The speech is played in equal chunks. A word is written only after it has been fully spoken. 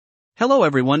Hello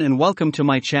everyone and welcome to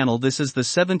my channel. This is the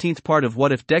 17th part of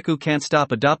What If Deku Can't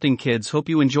Stop Adopting Kids. Hope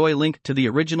you enjoy. Link to the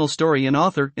original story and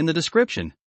author in the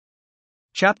description.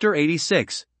 Chapter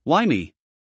 86, Why Me?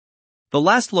 The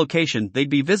last location they'd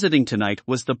be visiting tonight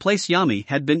was the place Yami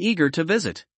had been eager to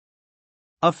visit.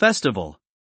 A festival.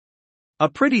 A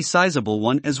pretty sizable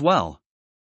one as well.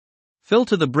 Filled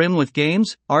to the brim with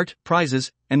games, art,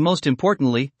 prizes, and most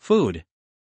importantly, food.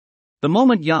 The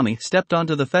moment Yami stepped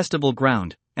onto the festival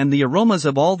ground, and the aromas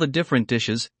of all the different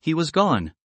dishes, he was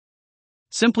gone.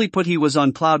 Simply put, he was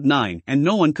on cloud 9 and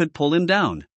no one could pull him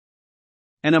down.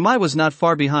 And Amai was not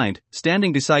far behind,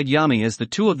 standing beside Yami as the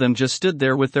two of them just stood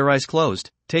there with their eyes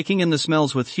closed, taking in the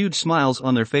smells with huge smiles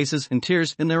on their faces and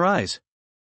tears in their eyes.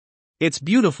 "It's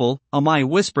beautiful," Amai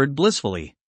whispered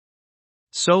blissfully.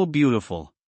 "So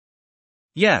beautiful."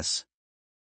 "Yes."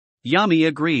 Yami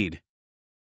agreed.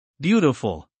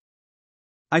 "Beautiful.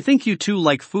 I think you two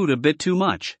like food a bit too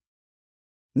much."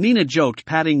 Nina joked,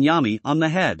 patting Yami on the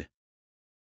head.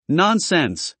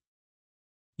 "Nonsense,"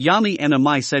 Yami and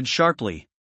Amai said sharply.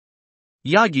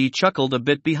 Yagi chuckled a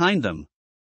bit behind them.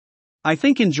 "I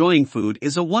think enjoying food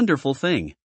is a wonderful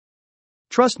thing.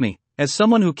 Trust me, as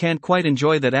someone who can't quite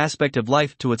enjoy that aspect of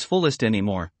life to its fullest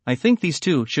anymore, I think these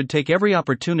two should take every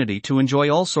opportunity to enjoy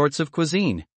all sorts of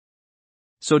cuisine.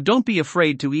 So don't be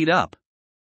afraid to eat up."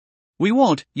 "We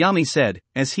won't," Yami said,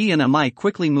 as he and Amai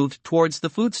quickly moved towards the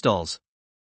food stalls.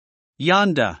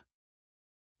 "Yanda.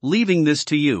 Leaving this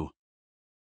to you."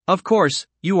 "Of course,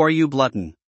 you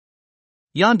glutton,"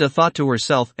 Yanda thought to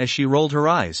herself as she rolled her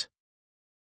eyes.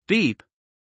 Beep.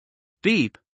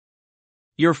 Beep.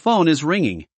 Your phone is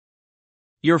ringing.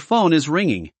 Your phone is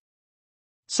ringing.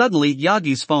 Suddenly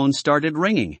Yagi's phone started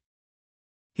ringing.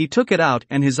 He took it out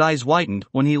and his eyes widened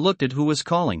when he looked at who was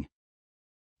calling.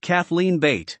 "Kathleen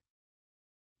Bate.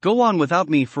 Go on without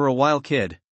me for a while,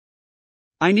 kid.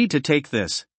 I need to take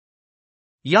this,"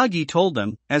 Yagi told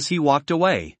them as he walked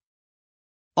away.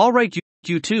 "Alright,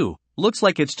 you two, looks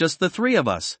like it's just the three of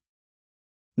us,"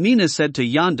 Nina said to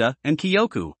Yanda and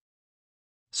Kyoku.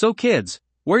 "So kids,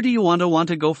 where do you want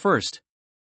to go first?"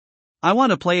 "I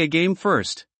want to play a game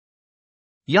first,"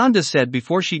 Yanda said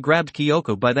before she grabbed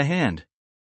Kyoku by the hand.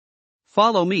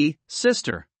 "Follow me,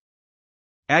 sister."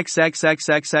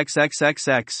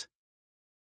 XXXXXXXX.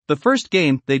 The first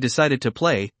game they decided to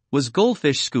play was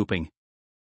goldfish scooping.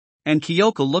 And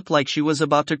Kyoku looked like she was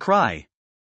about to cry.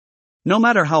 No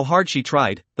matter how hard she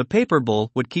tried, the paper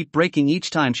bowl would keep breaking each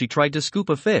time she tried to scoop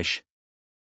a fish.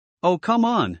 "Oh, come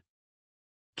on,"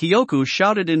 Kyoku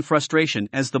shouted in frustration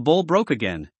as the bowl broke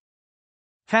again.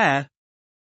 "Ha!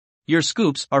 Your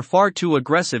scoops are far too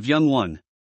aggressive, young one.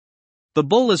 The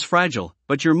bowl is fragile,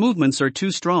 but your movements are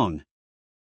too strong.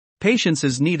 Patience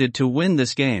is needed to win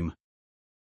this game,"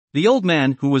 the old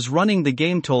man who was running the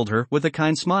game told her with a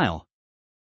kind smile.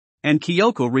 And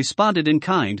Kyoku responded in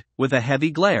kind, with a heavy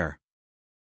glare.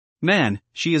 Man,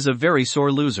 she is a very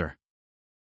sore loser,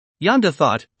 Yanda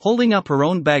thought, holding up her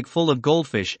own bag full of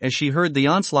goldfish as she heard the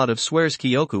onslaught of swears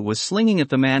Kyoku was slinging at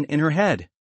the man in her head.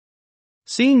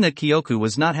 Seeing that Kyoku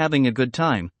was not having a good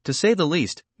time, to say the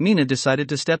least, Mina decided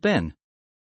to step in.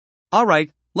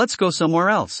 "Alright, let's go somewhere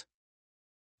else."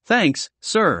 "Thanks,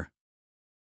 sir,"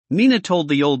 Mina told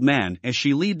the old man as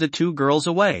she led the two girls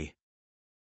away.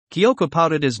 Kyoku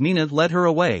pouted as Mina led her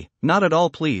away, not at all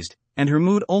pleased, and her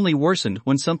mood only worsened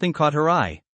when something caught her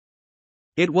eye.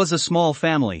 It was a small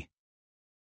family.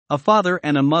 A father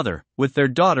and a mother, with their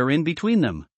daughter in between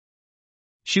them.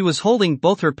 She was holding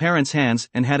both her parents' hands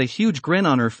and had a huge grin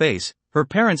on her face. Her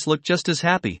parents looked just as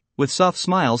happy, with soft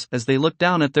smiles as they looked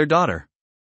down at their daughter.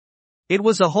 It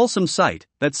was a wholesome sight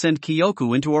that sent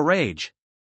Kyoku into a rage.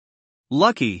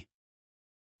 Lucky.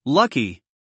 Lucky.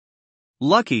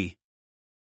 Lucky.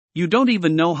 You don't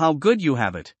even know how good you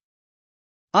have it."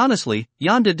 Honestly,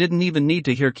 Yanda didn't even need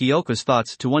to hear Kyoku's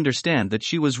thoughts to understand that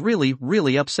she was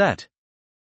really upset.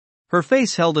 Her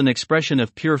face held an expression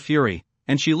of pure fury,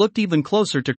 and she looked even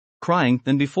closer to crying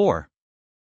than before.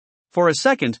 For a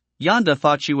second, Yanda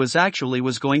thought she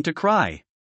was going to cry.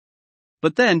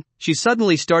 But then, she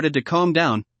suddenly started to calm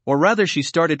down, or rather she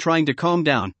started trying to calm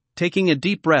down, taking a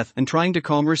deep breath and trying to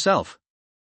calm herself.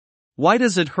 "Why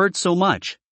does it hurt so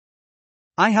much?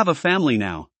 I have a family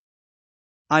now.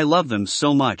 I love them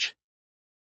so much.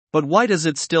 But why does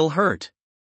it still hurt?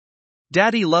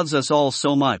 Daddy loves us all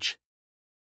so much.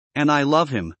 And I love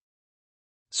him.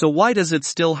 So why does it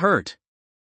still hurt?"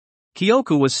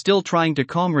 Kyoku was still trying to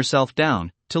calm herself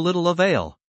down, to little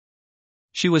avail.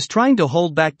 She was trying to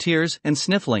hold back tears and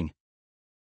sniffling.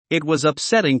 It was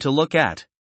upsetting to look at.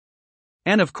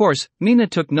 And of course, Mina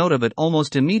took note of it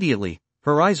almost immediately.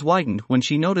 Her eyes widened when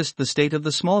she noticed the state of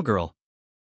the small girl.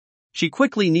 She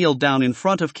quickly kneeled down in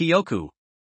front of Kyoko.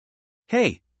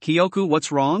 Hey, Kyoko,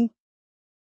 what's wrong?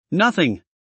 Nothing.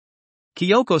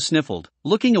 Kyoko sniffled,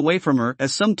 looking away from her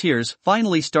as some tears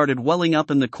finally started welling up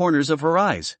in the corners of her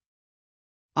eyes.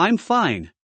 I'm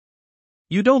fine.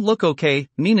 You don't look okay,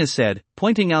 Mina said,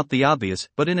 pointing out the obvious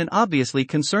but in an obviously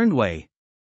concerned way.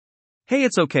 Hey,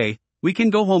 it's okay, we can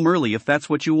go home early if that's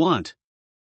what you want.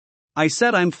 I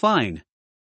said I'm fine.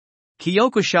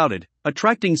 Kyoko shouted,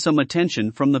 attracting some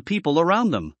attention from the people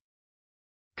around them.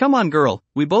 Come on girl,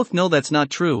 we both know that's not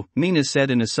true, Mina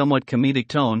said in a somewhat comedic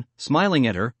tone, smiling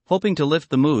at her, hoping to lift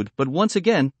the mood but once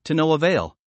again, to no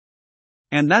avail.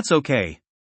 And that's okay.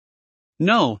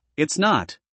 No, it's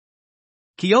not.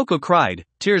 Kyoko cried,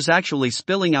 tears actually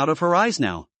spilling out of her eyes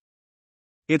now.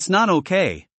 It's not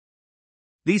okay.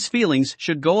 These feelings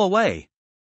should go away.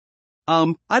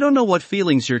 I don't know what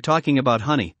feelings you're talking about,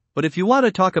 honey, but if you want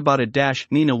to talk about it,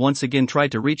 Mina once again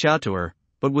tried to reach out to her,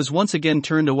 but was once again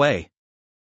turned away.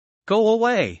 Go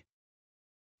away.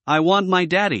 I want my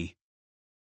daddy.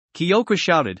 Kyoko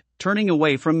shouted, turning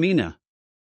away from Mina.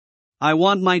 I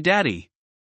want my daddy.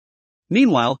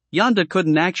 Meanwhile, Yanda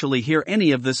couldn't actually hear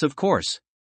any of this, of course.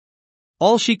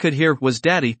 All she could hear was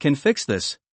Daddy can fix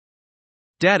this.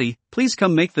 Daddy, please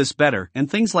come make this better, and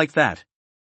things like that.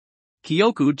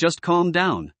 Kyoko, just calm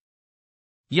down.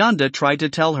 Yanda tried to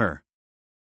tell her.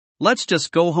 Let's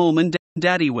just go home and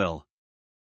Daddy will.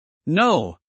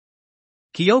 No.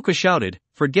 Kyoko shouted,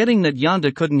 forgetting that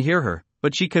Yanda couldn't hear her,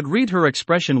 but she could read her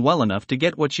expression well enough to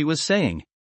get what she was saying.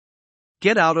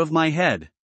 Get out of my head.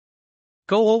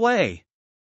 Go away.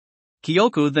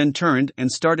 Kyoko then turned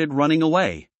and started running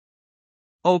away.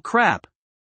 Oh crap.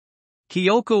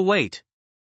 Kyoko, wait.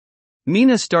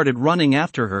 Mina started running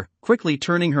after her, quickly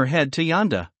turning her head to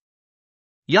Yanda.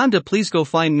 Yanda, please go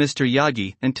find Mr.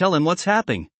 Yagi and tell him what's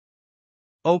happening.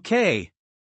 Okay.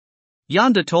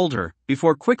 Yanda told her,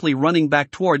 before quickly running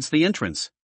back towards the entrance.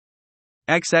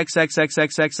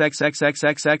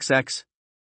 XXXXXXXXXXXXX.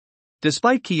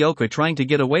 Despite Kyoko trying to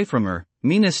get away from her,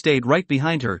 Mina stayed right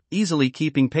behind her, easily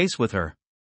keeping pace with her.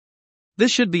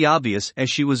 This should be obvious as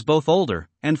she was both older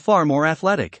and far more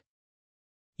athletic.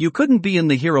 You couldn't be in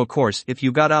the hero course if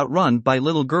you got outrun by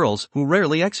little girls who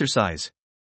rarely exercise.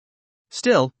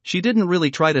 Still, she didn't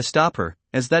really try to stop her,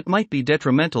 as that might be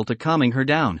detrimental to calming her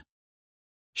down.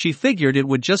 She figured it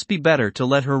would just be better to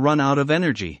let her run out of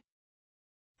energy.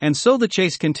 And so the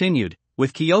chase continued,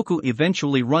 with Kyoko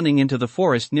eventually running into the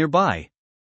forest nearby.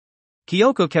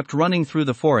 Kyoko kept running through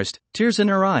the forest, tears in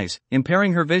her eyes,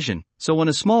 impairing her vision, so when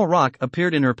a small rock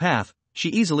appeared in her path, she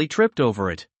easily tripped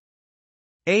over it.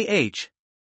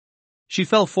 She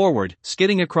fell forward,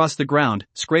 skidding across the ground,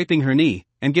 scraping her knee,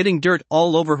 and getting dirt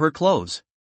all over her clothes.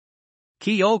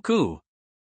 Kyoko!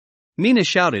 Mina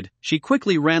shouted. She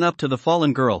quickly ran up to the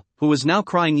fallen girl, who was now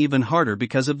crying even harder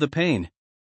because of the pain.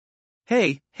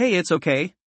 Hey, it's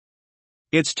okay.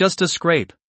 It's just a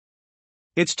scrape.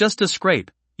 It's just a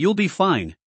scrape, you'll be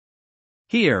fine.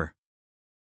 Here.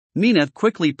 Mina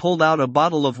quickly pulled out a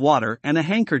bottle of water and a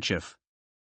handkerchief.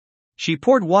 She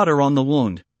poured water on the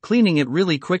wound, cleaning it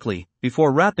really quickly,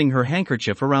 before wrapping her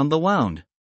handkerchief around the wound.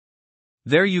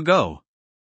 There you go.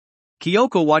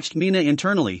 Kyoko watched Mina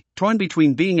internally, torn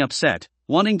between being upset,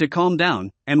 wanting to calm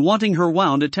down, and wanting her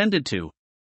wound attended to.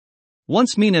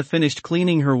 Once Mina finished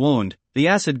cleaning her wound, the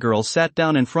acid girl sat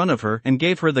down in front of her and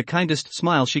gave her the kindest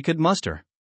smile she could muster.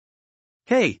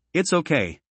 Hey, it's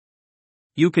okay.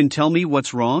 You can tell me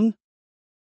what's wrong?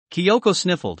 Kyoko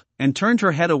sniffled, and turned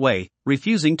her head away,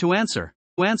 refusing to answer.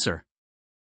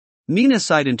 Mina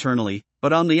sighed internally,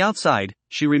 but on the outside,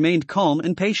 she remained calm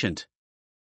and patient.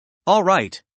 All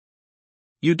right.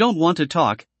 You don't want to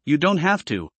talk, you don't have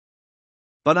to.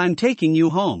 But I'm taking you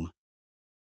home.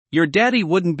 Your daddy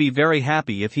wouldn't be very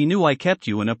happy if he knew I kept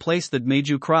you in a place that made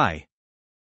you cry.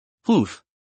 Oof.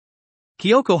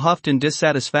 Kyoko huffed in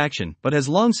dissatisfaction but has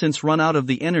long since run out of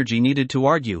the energy needed to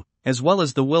argue, as well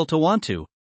as the will to want to.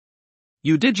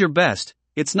 You did your best,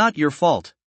 it's not your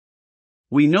fault.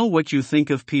 We know what you think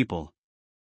of people.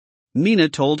 Mina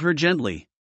told her gently.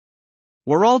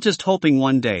 We're all just hoping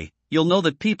one day, you'll know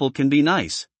that people can be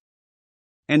nice.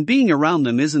 And being around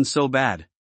them isn't so bad.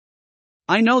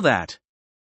 I know that.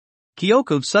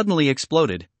 Kyoko suddenly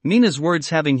exploded, Mina's words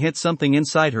having hit something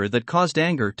inside her that caused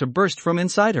anger to burst from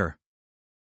inside her.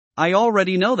 I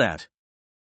already know that.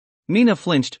 Mina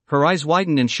flinched, her eyes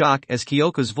widened in shock as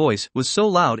Kyoko's voice was so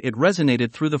loud it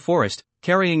resonated through the forest,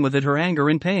 carrying with it her anger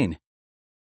and pain.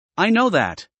 I know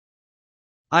that.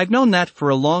 I've known that for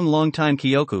a long time.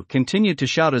 Kyoko continued to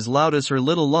shout as loud as her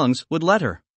little lungs would let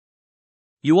her.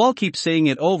 You all keep saying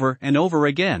it over and over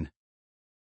again.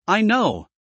 I know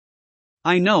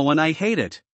and I hate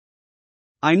it.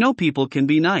 I know people can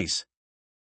be nice.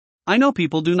 I know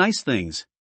people do nice things.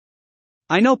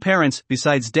 I know parents,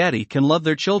 besides daddy, can love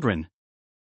their children.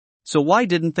 So why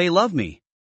didn't they love me?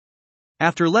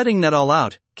 After letting that all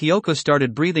out, Kyoko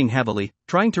started breathing heavily,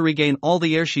 trying to regain all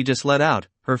the air she just let out,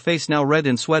 her face now red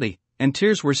and sweaty, and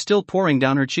tears were still pouring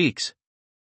down her cheeks.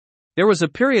 There was a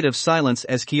period of silence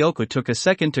as Kyoko took a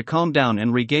second to calm down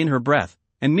and regain her breath,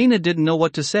 and Mina didn't know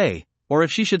what to say, or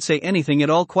if she should say anything at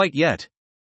all quite yet.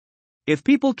 If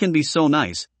people can be so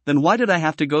nice, then why did I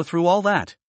have to go through all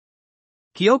that?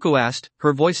 Kyoko asked,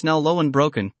 her voice now low and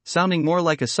broken, sounding more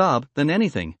like a sob than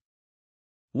anything.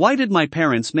 Why did my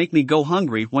parents make me go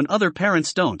hungry when other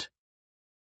parents don't?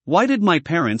 Why did my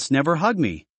parents never hug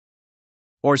me?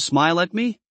 Or smile at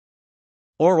me?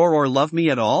 Or love me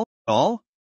at all?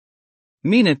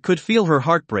 Mina could feel her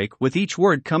heart break with each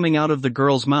word coming out of the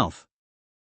girl's mouth.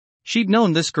 She'd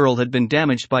known this girl had been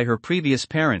damaged by her previous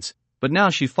parents, but now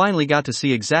she finally got to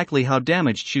see exactly how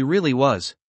damaged she really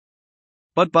was.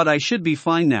 But I should be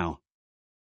fine now.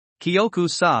 Kyoko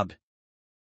sobbed.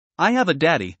 I have a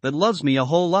daddy that loves me a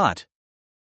whole lot.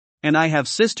 And I have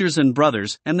sisters and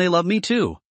brothers, and they love me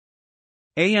too.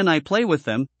 And I play with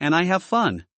them, and I have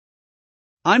fun.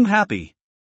 I'm happy.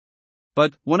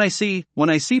 But when I see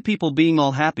people being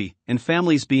all happy, and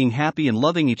families being happy and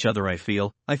loving each other, I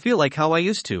feel like how I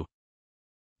used to.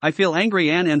 I feel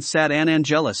angry and sad and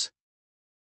jealous.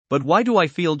 But why do I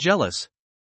feel jealous?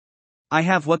 I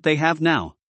have what they have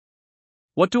now.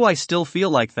 What do I still feel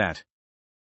like that?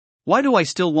 Why do I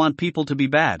still want people to be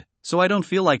bad, so I don't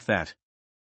feel like that?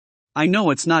 I know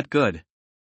it's not good.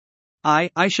 I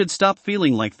should stop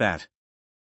feeling like that.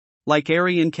 Like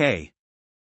Ari and Kay.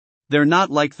 They're not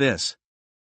like this.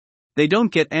 They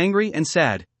don't get angry and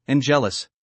sad, and jealous.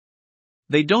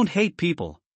 They don't hate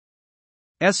people.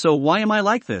 So why am I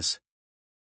like this?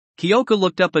 Kyoko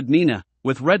looked up at Mina,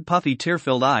 with red puffy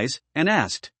tear-filled eyes, and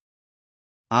asked.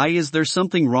 Is there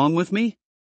something wrong with me?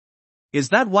 Is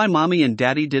that why mommy and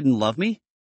daddy didn't love me?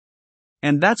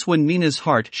 And that's when Mina's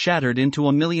heart shattered into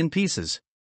a million pieces.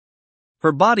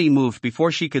 Her body moved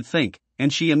before she could think,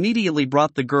 and she immediately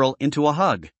brought the girl into a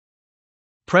hug,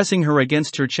 pressing her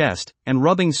against her chest and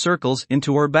rubbing circles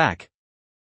into her back.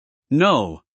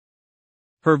 No.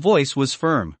 Her voice was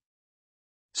firm.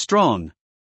 Strong.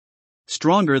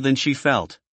 Stronger than she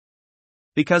felt.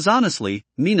 Because honestly,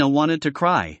 Mina wanted to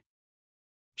cry.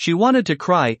 She wanted to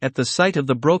cry at the sight of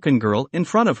the broken girl in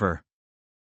front of her.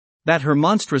 That her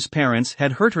monstrous parents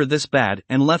had hurt her this bad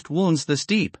and left wounds this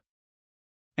deep.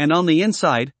 And on the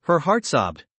inside, her heart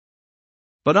sobbed.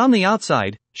 But on the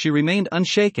outside, she remained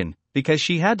unshaken, because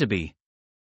she had to be.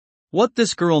 What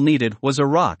this girl needed was a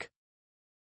rock.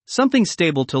 Something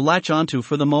stable to latch onto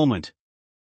for the moment.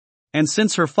 And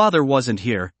since her father wasn't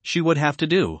here, she would have to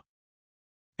do.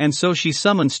 And so she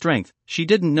summoned strength she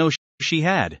didn't know she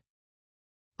had.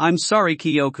 I'm sorry,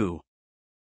 Kyoko.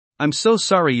 I'm so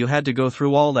sorry you had to go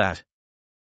through all that.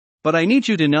 But I need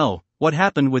you to know, what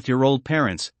happened with your old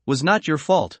parents was not your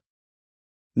fault.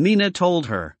 Mina told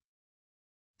her.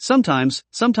 Sometimes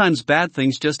bad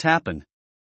things just happen.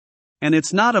 And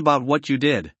it's not about what you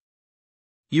did.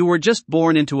 You were just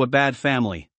born into a bad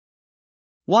family.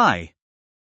 Why?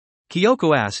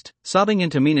 Kyoko asked, sobbing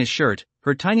into Mina's shirt,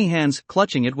 her tiny hands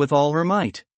clutching it with all her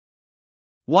might.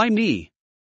 Why me?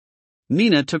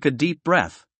 Mina took a deep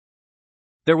breath.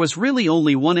 There was really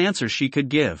only one answer she could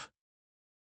give.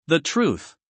 The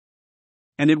truth.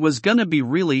 And it was gonna be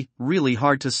really, really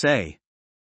hard to say.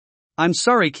 I'm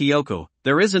sorry, Kyoko,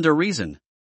 there isn't a reason.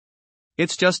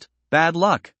 It's just bad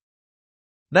luck.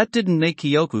 That didn't make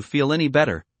Kyoko feel any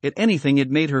better, if anything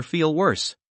it made her feel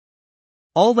worse.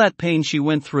 All that pain she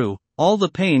went through, all the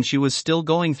pain she was still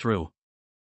going through.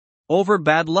 Over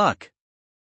bad luck.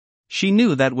 She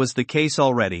knew that was the case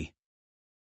already.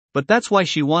 But that's why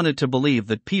she wanted to believe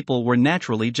that people were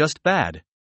naturally just bad.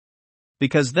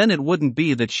 Because then it wouldn't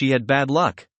be that she had bad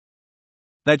luck.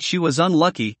 That she was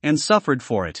unlucky and suffered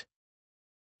for it.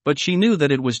 But she knew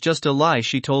that it was just a lie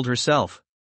she told herself.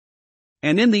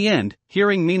 And in the end,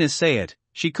 hearing Mina say it,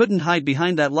 she couldn't hide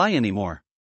behind that lie anymore.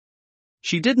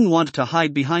 She didn't want to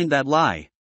hide behind that lie.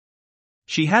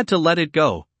 She had to let it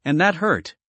go, and that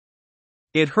hurt.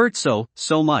 It hurt so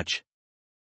much.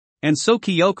 And so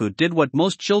Kyoko did what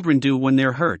most children do when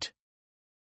they're hurt.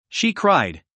 She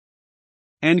cried.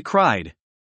 And cried.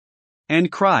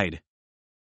 And cried.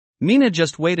 Mina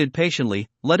just waited patiently,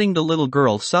 letting the little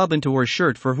girl sob into her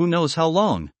shirt for who knows how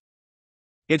long.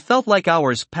 It felt like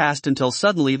hours passed until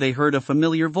suddenly they heard a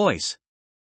familiar voice.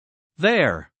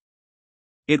 There.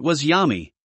 It was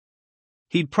Yami.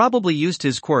 He'd probably used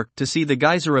his quirk to see the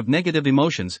geyser of negative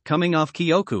emotions coming off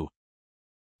Kyoko.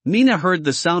 Mina heard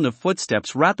the sound of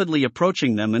footsteps rapidly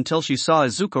approaching them until she saw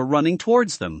Izuku running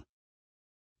towards them.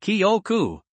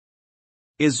 Kyoku!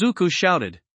 Izuku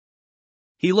shouted.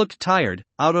 He looked tired,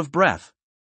 out of breath.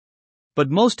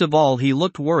 But most of all he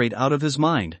looked worried out of his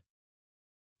mind.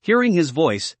 Hearing his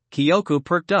voice, Kyoku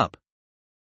perked up.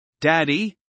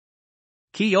 Daddy?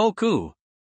 Kyoku!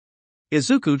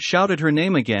 Izuku shouted her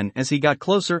name again as he got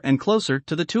closer and closer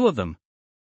to the two of them.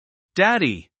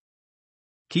 Daddy!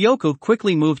 Kyoku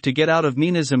quickly moved to get out of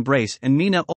Mina's embrace, and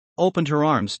Mina opened her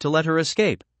arms to let her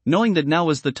escape, knowing that now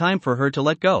was the time for her to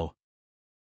let go.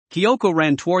 Kyoku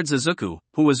ran towards Izuku,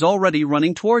 who was already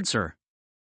running towards her.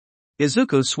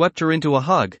 Izuku swept her into a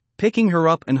hug, picking her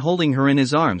up and holding her in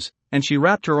his arms, and she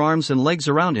wrapped her arms and legs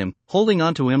around him, holding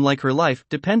onto him like her life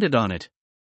depended on it.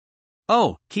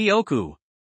 Oh, Kyoku!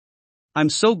 I'm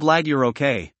so glad you're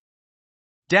okay.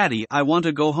 Daddy, I want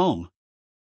to go home.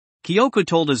 Kyoku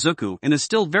told Izuku in a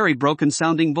still very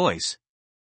broken-sounding voice.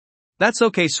 That's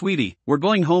okay, sweetie, we're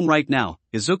going home right now,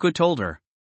 Izuku told her.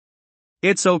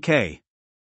 It's okay.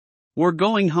 We're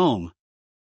going home.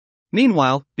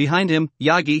 Meanwhile, behind him,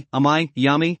 Yagi, Amai,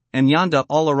 Yami, and Yanda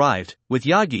all arrived, with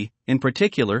Yagi, in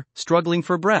particular, struggling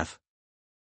for breath.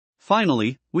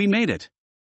 Finally, we made it.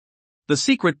 The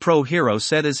secret pro-hero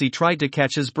said as he tried to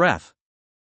catch his breath.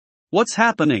 What's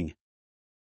happening?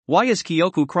 Why is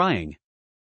Kyoku crying?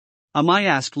 Amai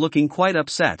asked, looking quite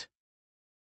upset.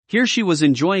 Here she was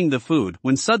enjoying the food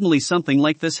when suddenly something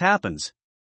like this happens.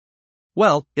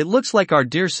 Well, it looks like our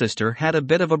dear sister had a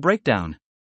bit of a breakdown.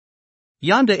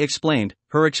 Yanda explained,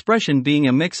 her expression being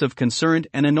a mix of concerned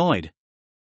and annoyed.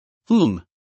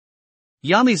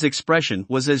 Yami's expression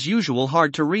was as usual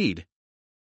hard to read.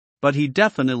 But he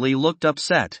definitely looked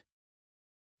upset.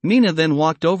 Mina then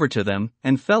walked over to them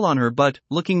and fell on her butt,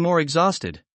 looking more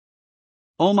exhausted.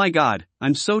 Oh my god,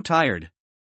 I'm so tired.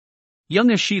 Young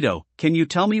Ishido, can you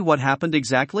tell me what happened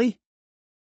exactly?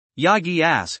 Yagi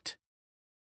asked.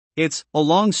 It's a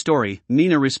long story,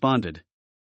 Mina responded.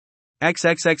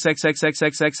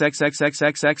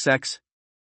 XXXXXXXXXXXXXXX.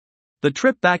 The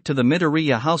trip back to the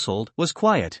Midoriya household was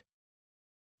quiet.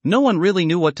 No one really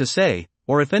knew what to say,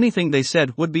 or if anything they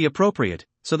said would be appropriate,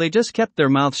 so they just kept their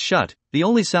mouths shut, the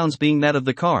only sounds being that of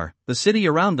the car, the city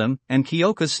around them, and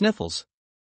Kyoko's sniffles.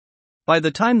 By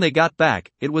the time they got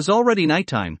back, it was already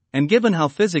nighttime, and given how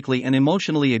physically and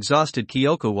emotionally exhausted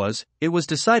Kyoko was, it was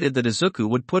decided that Izuku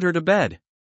would put her to bed.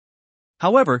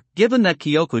 However, given that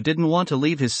Kyoko didn't want to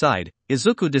leave his side,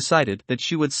 Izuku decided that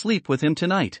she would sleep with him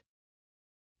tonight.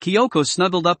 Kyoko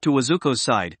snuggled up to Izuku's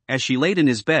side, as she laid in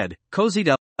his bed,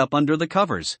 cozied up under the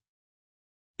covers.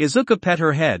 Izuku pet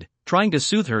her head, trying to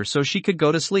soothe her so she could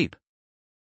go to sleep.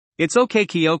 It's okay,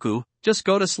 Kyoku, just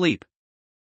go to sleep.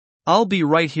 I'll be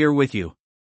right here with you.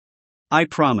 I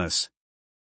promise.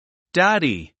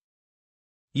 Daddy.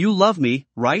 You love me,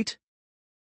 right?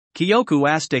 Kyoku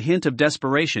asked, a hint of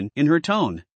desperation in her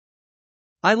tone.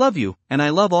 I love you, and I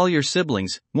love all your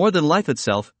siblings, more than life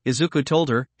itself, Izuku told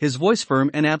her, his voice firm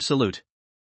and absolute.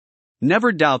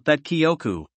 Never doubt that,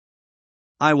 Kyoku.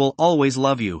 I will always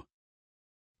love you.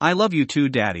 I love you too,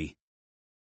 Daddy.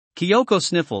 Kyoko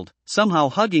sniffled, somehow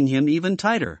hugging him even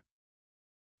tighter.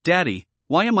 Daddy,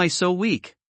 why am I so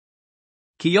weak?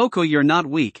 Kyoko, you're not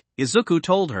weak, Izuku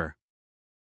told her.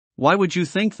 Why would you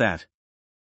think that?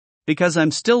 Because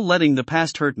I'm still letting the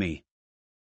past hurt me.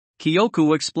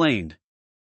 Kyoku explained.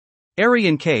 Eri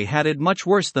and Kei had it much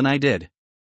worse than I did.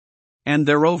 And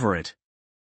they're over it.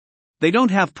 They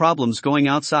don't have problems going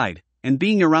outside and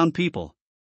being around people.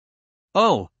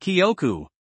 Oh, Kyoku.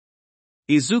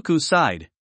 Izuku sighed.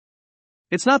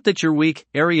 It's not that you're weak,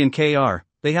 Eri and Kei are,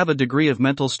 they have a degree of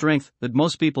mental strength that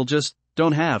most people just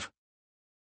don't have.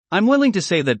 I'm willing to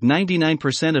say that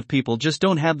 99% of people just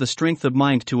don't have the strength of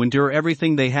mind to endure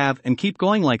everything they have and keep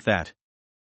going like that.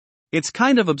 It's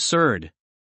kind of absurd.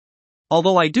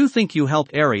 Although I do think you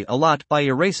helped Eri a lot by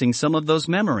erasing some of those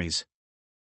memories.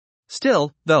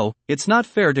 Still, though, it's not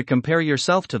fair to compare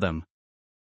yourself to them.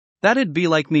 That'd be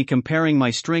like me comparing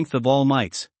my strength of all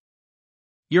mights.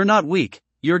 You're not weak,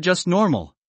 you're just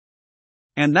normal.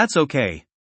 And that's okay.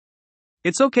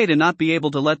 It's okay to not be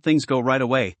able to let things go right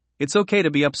away. It's okay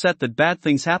to be upset that bad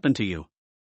things happen to you.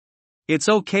 It's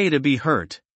okay to be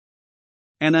hurt.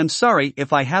 And I'm sorry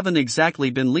if I haven't exactly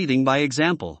been leading by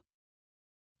example.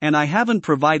 And I haven't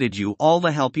provided you all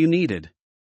the help you needed.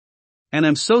 And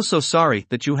I'm so sorry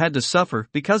that you had to suffer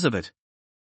because of it.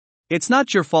 It's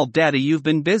not your fault, Daddy, you've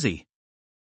been busy.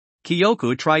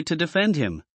 Kyoku tried to defend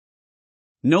him.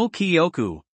 No,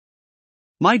 Kyoku.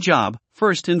 My job,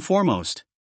 first and foremost,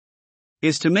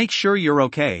 is to make sure you're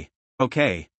okay,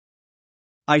 okay?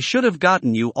 I should have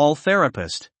gotten you all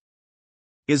therapist.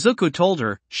 Izuku told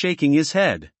her, shaking his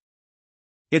head.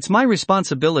 It's my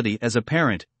responsibility as a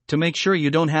parent to make sure you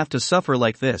don't have to suffer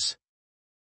like this.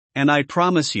 And I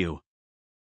promise you,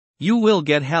 you will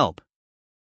get help.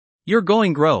 You're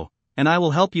going to grow, and I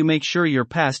will help you make sure your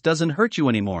past doesn't hurt you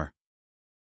anymore.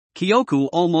 Kyoku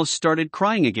almost started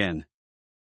crying again.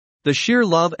 The sheer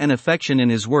love and affection in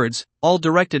his words, all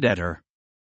directed at her.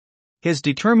 His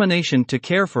determination to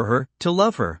care for her, to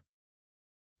love her.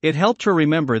 It helped her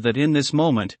remember that in this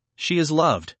moment, she is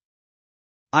loved.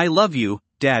 I love you,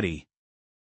 Daddy.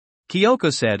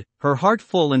 Kyoko said, her heart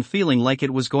full and feeling like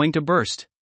it was going to burst.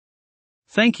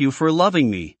 Thank you for loving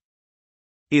me.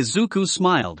 Izuku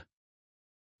smiled.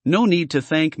 No need to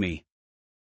thank me.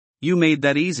 You made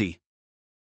that easy.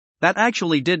 That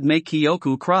actually did make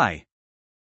Kyoko cry.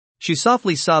 She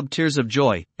softly sobbed tears of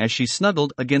joy as she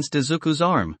snuggled against Izuku's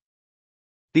arm.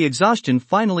 The exhaustion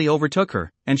finally overtook her,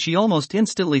 and she almost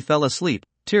instantly fell asleep,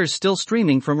 tears still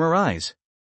streaming from her eyes.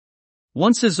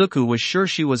 Once Izuku was sure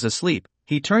she was asleep,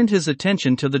 he turned his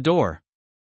attention to the door.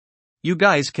 You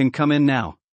guys can come in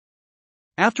now.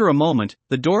 After a moment,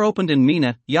 the door opened and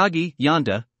Mina, Yagi,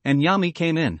 Yanda, and Yami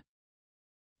came in.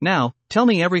 Now, tell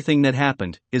me everything that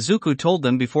happened, Izuku told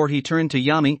them before he turned to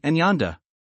Yami and Yanda.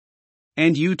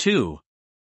 And you too.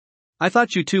 I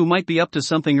thought you two might be up to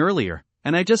something earlier,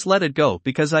 and I just let it go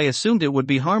because I assumed it would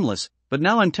be harmless, but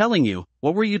now I'm telling you,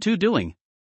 what were you two doing?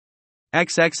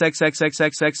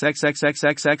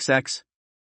 XXXXXXXXXXXXXX.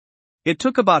 It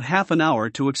took about half an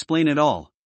hour to explain it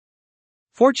all.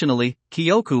 Fortunately,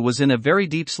 Kyoku was in a very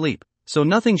deep sleep, so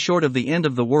nothing short of the end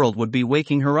of the world would be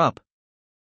waking her up.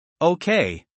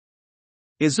 Okay.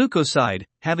 Izuku sighed,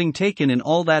 having taken in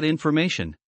all that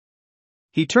information.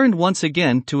 He turned once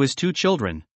again to his two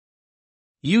children.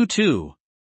 You too.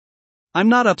 I'm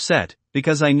not upset,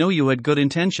 because I know you had good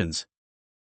intentions.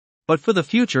 But for the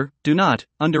future, do not,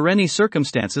 under any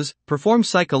circumstances, perform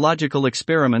psychological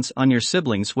experiments on your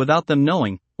siblings without them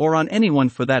knowing, or on anyone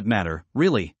for that matter,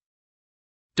 really.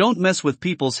 Don't mess with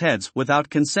people's heads without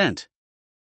consent.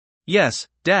 Yes,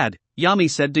 Dad, Yami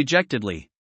said dejectedly.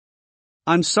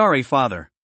 I'm sorry,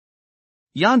 Father.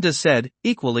 Yanda said,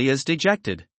 equally as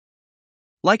dejected.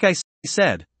 Like I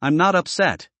said, I'm not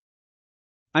upset.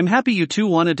 I'm happy you two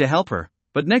wanted to help her,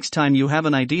 but next time you have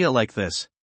an idea like this,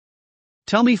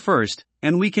 tell me first,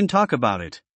 and we can talk about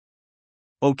it.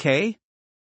 Okay?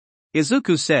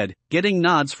 Izuku said, getting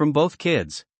nods from both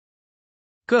kids.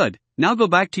 Good, now go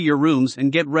back to your rooms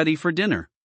and get ready for dinner.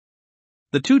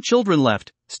 The two children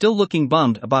left, still looking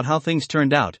bummed about how things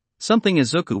turned out, something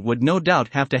Izuku would no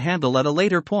doubt have to handle at a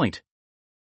later point.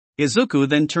 Izuku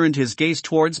then turned his gaze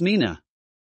towards Mina.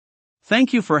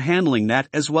 Thank you for handling that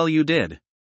as well you did.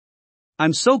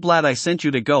 I'm so glad I sent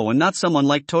you to go and not someone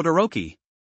like Todoroki.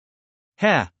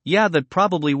 Yeah, that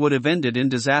probably would have ended in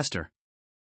disaster.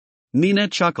 Mina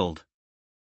chuckled.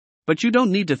 But you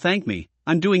don't need to thank me,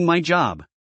 I'm doing my job.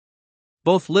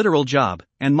 Both literal job,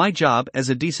 and my job as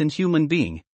a decent human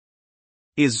being.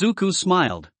 Izuku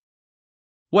smiled.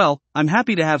 Well, I'm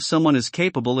happy to have someone as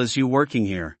capable as you working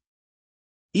here.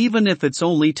 Even if it's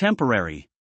only temporary.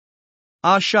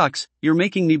 Ah shucks, you're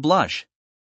making me blush.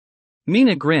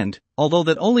 Mina grinned, although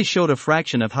that only showed a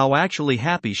fraction of how actually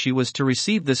happy she was to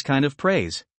receive this kind of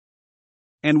praise.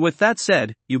 And with that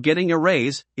said, you getting a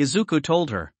raise, Izuku told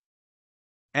her.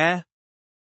 Eh?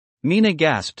 Mina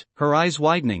gasped, her eyes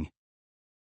widening.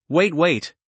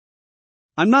 Wait.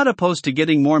 I'm not opposed to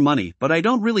getting more money, but I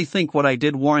don't really think what I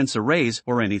did warrants a raise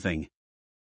or anything.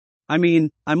 I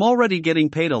mean, I'm already getting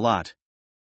paid a lot.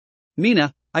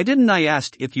 Mina, I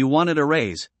asked if you wanted a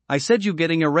raise, I said you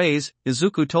getting a raise,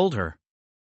 Izuku told her.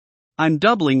 I'm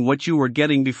doubling what you were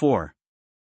getting before.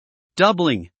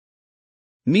 Doubling.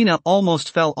 Mina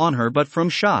almost fell on her but from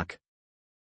shock.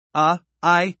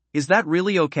 Is that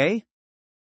really okay?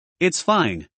 It's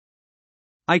fine.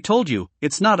 I told you,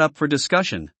 it's not up for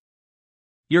discussion.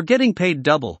 You're getting paid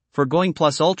double, for going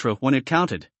plus ultra when it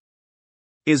counted.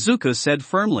 Izuku said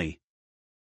firmly.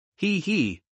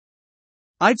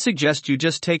 I'd suggest you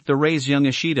just take the raise, young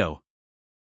Ishido.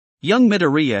 Young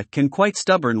Midoriya can quite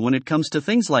stubborn when it comes to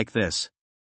things like this.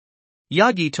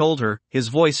 Yagi told her, his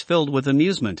voice filled with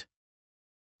amusement.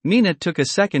 Mina took a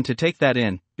second to take that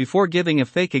in, before giving a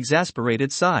fake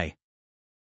exasperated sigh.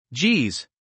 Geez.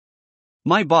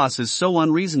 My boss is so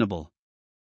unreasonable.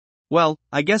 Well,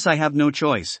 I guess I have no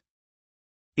choice.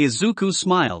 Izuku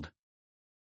smiled.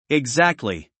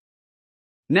 Exactly.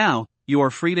 Now, you are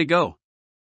free to go.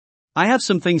 I have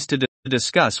some things to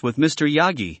discuss with Mr.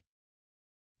 Yagi.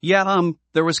 Yeah,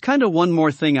 there was kinda one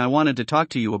more thing I wanted to talk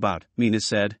to you about, Mina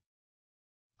said.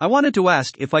 I wanted to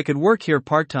ask if I could work here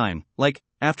part-time, like,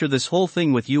 after this whole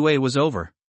thing with UA was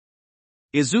over.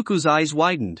 Izuku's eyes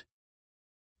widened.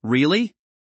 Really?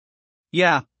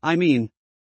 Yeah, I mean.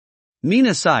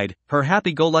 Mina sighed, her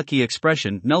happy-go-lucky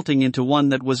expression melting into one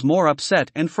that was more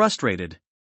upset and frustrated.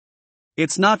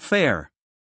 It's not fair.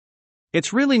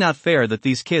 It's really not fair that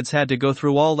these kids had to go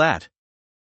through all that.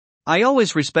 I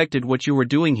always respected what you were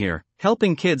doing here,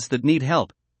 helping kids that need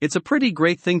help. It's a pretty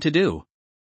great thing to do.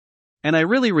 And I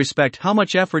really respect how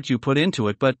much effort you put into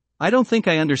it, but I don't think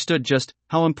I understood just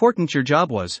how important your job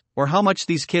was, or how much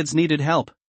these kids needed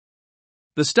help.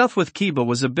 The stuff with Kiba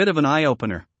was a bit of an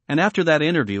eye-opener, and after that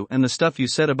interview and the stuff you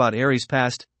said about Eri's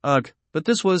past, ugh, but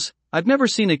I've never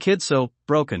seen a kid so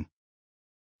broken.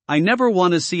 I never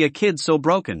want to see a kid so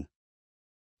broken.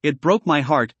 It broke my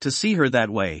heart to see her that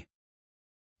way.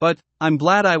 But I'm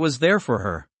glad I was there for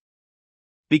her.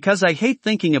 Because I hate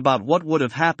thinking about what would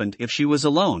have happened if she was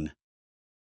alone.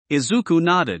 Izuku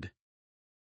nodded.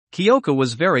 Kyoko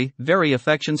was very, very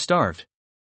affection-starved.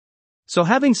 So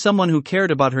having someone who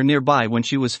cared about her nearby when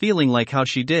she was feeling like how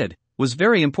she did, was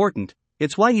very important.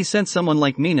 It's why he sent someone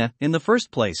like Mina in the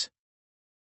first place.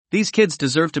 These kids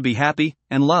deserve to be happy,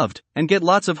 and loved, and get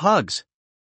lots of hugs.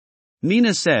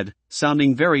 Mina said,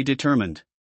 sounding very determined.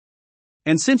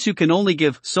 And since you can only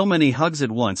give so many hugs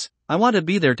at once, I want to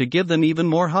be there to give them even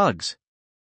more hugs.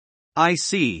 I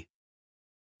see.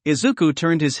 Izuku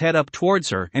turned his head up towards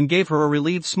her and gave her a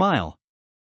relieved smile.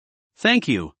 Thank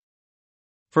you.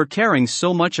 For caring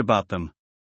so much about them.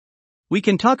 We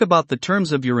can talk about the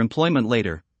terms of your employment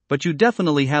later, but you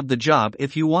definitely have the job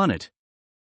if you want it.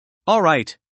 All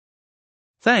right.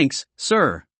 Thanks,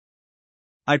 sir.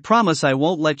 I promise I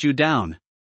won't let you down.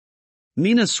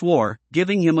 Mina swore,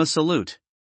 giving him a salute.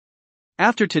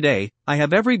 After today, I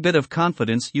have every bit of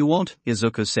confidence you won't,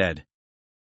 Izuku said.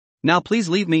 Now please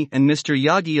leave me and Mr.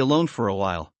 Yagi alone for a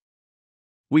while.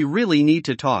 We really need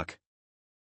to talk.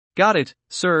 Got it,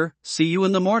 sir, see you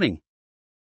in the morning.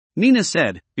 Mina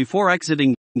said, before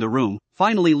exiting the room,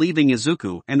 finally leaving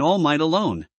Izuku and All Might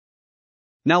alone.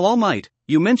 Now All Might,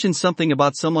 you mentioned something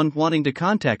about someone wanting to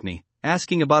contact me,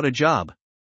 asking about a job.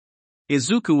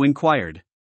 Izuku inquired.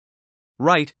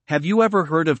 Right, have you ever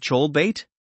heard of Chol Bait?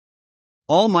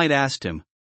 All Might asked him.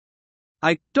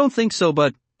 I don't think so,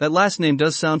 but that last name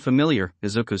does sound familiar,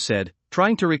 Izuku said,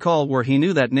 trying to recall where he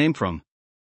knew that name from.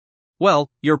 Well,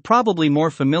 you're probably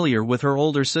more familiar with her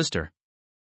older sister.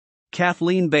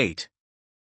 Kathleen Bate.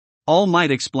 All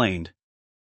Might explained.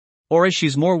 Or as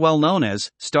she's more well known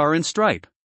as, Star and Stripe.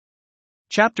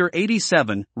 Chapter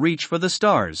 87, Reach for the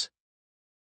Stars.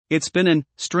 It's been an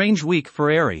strange week for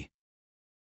Eri.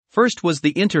 First was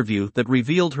the interview that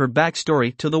revealed her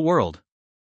backstory to the world.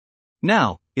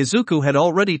 Now, Izuku had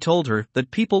already told her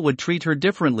that people would treat her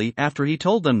differently after he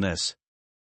told them this.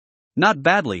 Not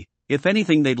badly, if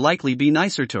anything they'd likely be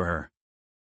nicer to her.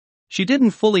 She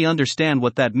didn't fully understand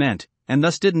what that meant, and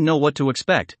thus didn't know what to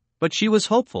expect, but she was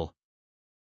hopeful.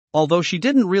 Although she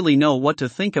didn't really know what to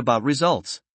think about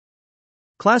results.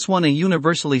 Class 1A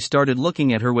universally started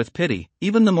looking at her with pity,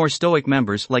 even the more stoic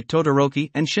members like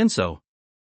Todoroki and Shinso.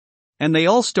 And they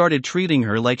all started treating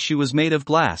her like she was made of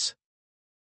glass.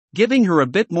 Giving her a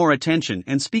bit more attention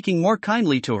and speaking more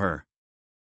kindly to her.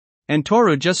 And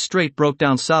Toru just straight broke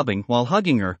down sobbing while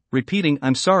hugging her, repeating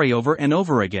I'm sorry over and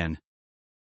over again.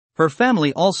 Her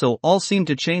family also all seemed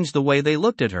to change the way they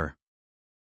looked at her.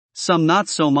 Some not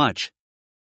so much.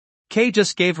 Kay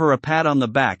just gave her a pat on the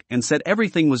back and said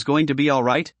everything was going to be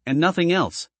alright, and nothing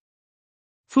else.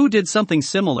 Fu did something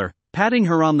similar, patting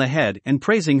her on the head and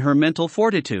praising her mental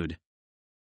fortitude.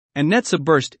 And Netsa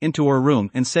burst into her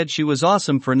room and said she was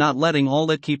awesome for not letting all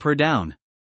that keep her down.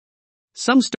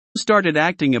 Some started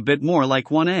acting a bit more like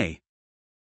 1A.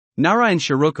 Nara and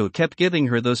Shiroku kept giving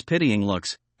her those pitying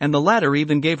looks, and the latter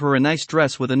even gave her a nice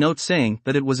dress with a note saying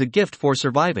that it was a gift for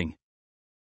surviving.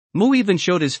 Mu even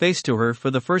showed his face to her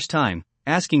for the first time,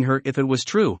 asking her if it was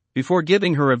true, before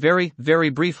giving her a very, very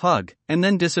brief hug, and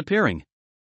then disappearing.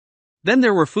 Then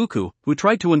there were Fuku, who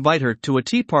tried to invite her to a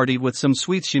tea party with some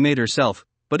sweets she made herself,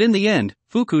 but in the end,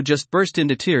 Fuku just burst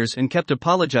into tears and kept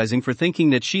apologizing for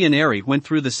thinking that she and Eri went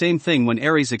through the same thing when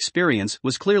Eri's experience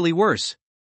was clearly worse.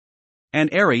 And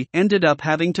Eri ended up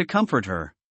having to comfort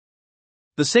her.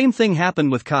 The same thing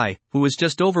happened with Kai, who was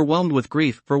just overwhelmed with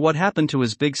grief for what happened to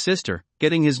his big sister,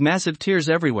 getting his massive tears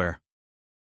everywhere.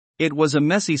 It was a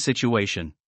messy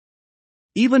situation.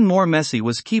 Even more messy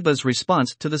was Kiba's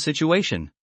response to the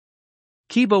situation.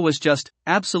 Kiba was just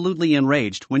absolutely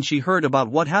enraged when she heard about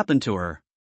what happened to her.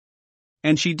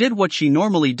 And she did what she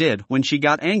normally did when she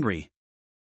got angry.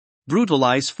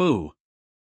 Brutalize Fu.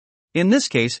 In this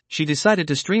case, she decided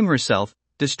to stream herself,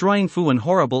 destroying Fu in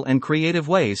horrible and creative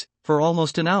ways, for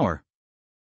almost an hour.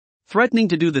 threatening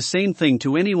to do the same thing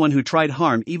to anyone who tried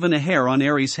harm, even a hair on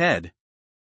Eri's head.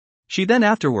 She then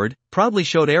afterward proudly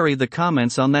showed Eri the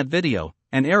comments on that video,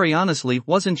 and Eri honestly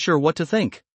wasn't sure what to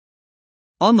think.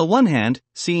 On the one hand,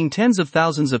 seeing tens of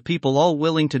thousands of people all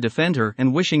willing to defend her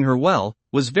and wishing her well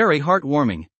was very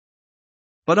heartwarming.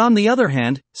 But on the other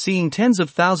hand, seeing tens of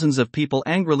thousands of people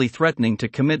angrily threatening to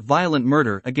commit violent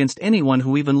murder against anyone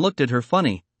who even looked at her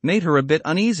funny made her a bit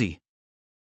uneasy.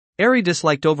 Eri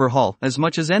disliked Overhaul as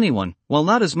much as anyone, well,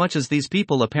 not as much as these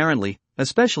people apparently,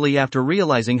 especially after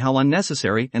realizing how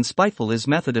unnecessary and spiteful his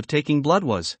method of taking blood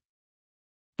was.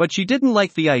 But she didn't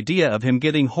like the idea of him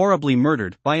getting horribly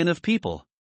murdered by enough people.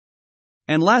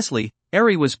 And lastly,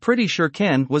 Eri was pretty sure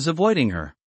Ken was avoiding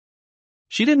her.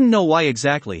 She didn't know why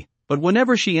exactly, but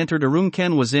whenever she entered a room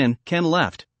Ken was in, Ken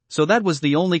left, so that was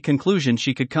the only conclusion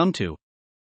she could come to.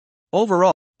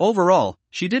 Overall,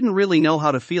 she didn't really know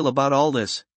how to feel about all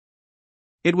this.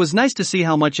 It was nice to see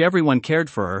how much everyone cared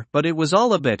for her, but it was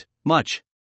all a bit much.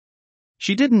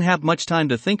 She didn't have much time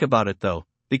to think about it though,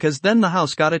 because then the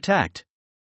house got attacked.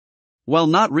 Well,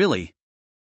 not really.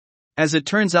 As it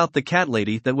turns out, the cat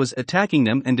lady that was attacking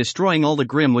them and destroying all the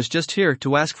Grimm was just here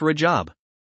to ask for a job.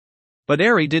 But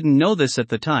Eri didn't know this at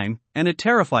the time, and it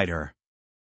terrified her.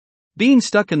 Being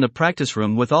stuck in the practice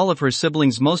room with all of her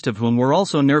siblings, most of whom were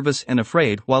also nervous and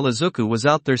afraid while Izuku was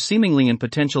out there seemingly in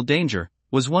potential danger,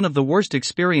 was one of the worst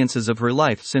experiences of her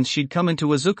life since she'd come into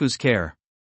Izuku's care.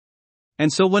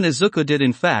 And so when Izuku did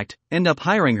in fact end up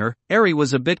hiring her, Eri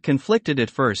was a bit conflicted at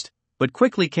first, but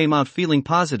quickly came out feeling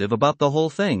positive about the whole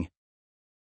thing.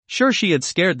 Sure, she had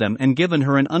scared them and given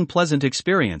her an unpleasant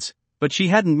experience, but she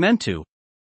hadn't meant to.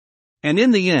 And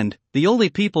in the end, the only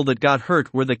people that got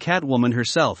hurt were the Catwoman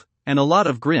herself, and a lot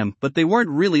of Grimm, but they weren't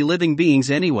really living beings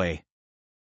anyway.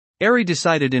 Eri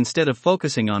decided instead of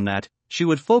focusing on that, she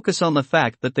would focus on the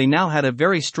fact that they now had a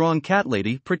very strong cat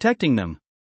lady protecting them.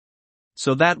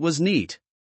 So that was neat.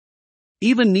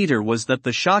 Even neater was that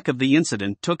the shock of the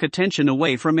incident took attention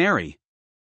away from Eri.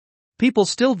 People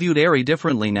still viewed Eri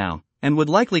differently now, and would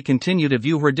likely continue to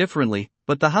view her differently,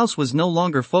 but the house was no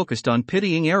longer focused on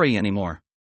pitying Eri anymore.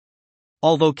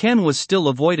 Although Ken was still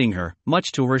avoiding her,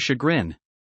 much to her chagrin.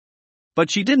 But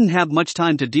she didn't have much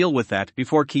time to deal with that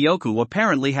before Kyoku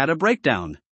apparently had a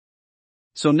breakdown.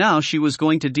 So now she was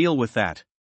going to deal with that.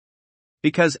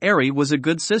 Because Eri was a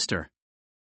good sister.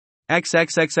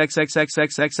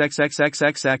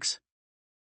 XXXXXXXXXXXXXX.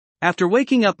 After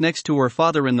waking up next to her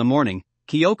father in the morning,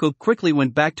 Kyoko quickly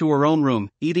went back to her own room,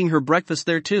 eating her breakfast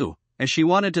there too, as she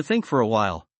wanted to think for a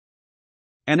while.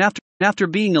 And after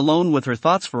being alone with her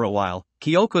thoughts for a while,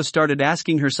 Kyoko started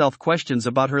asking herself questions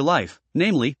about her life,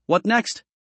 namely, what next?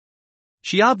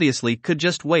 She obviously could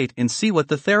just wait and see what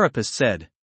the therapist said.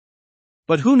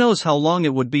 But who knows how long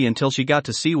it would be until she got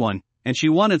to see one, and she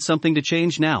wanted something to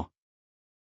change now.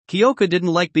 Kyoko didn't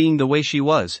like being the way she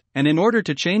was, and in order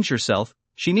to change herself,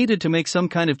 she needed to make some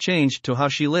kind of change to how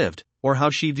she lived, or how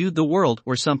she viewed the world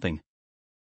or something.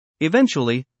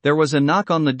 Eventually, there was a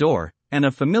knock on the door, and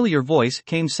a familiar voice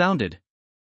sounded.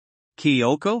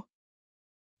 Kyoko?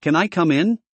 Can I come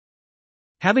in?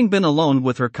 Having been alone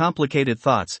with her complicated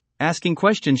thoughts, asking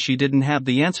questions she didn't have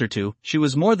the answer to, she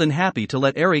was more than happy to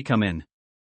let Eri come in.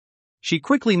 She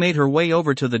quickly made her way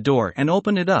over to the door and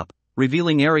opened it up,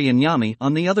 revealing Eri and Yami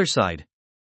on the other side.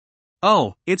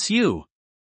 Oh, it's you.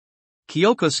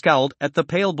 Kyoko scowled at the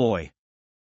pale boy.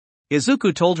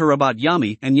 Izuku told her about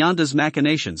Yami and Yanda's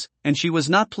machinations, and she was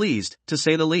not pleased, to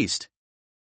say the least.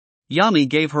 Yami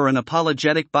gave her an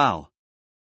apologetic bow.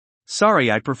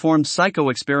 Sorry I performed psycho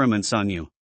experiments on you.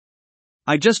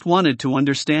 I just wanted to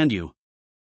understand you.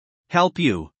 Help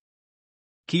you.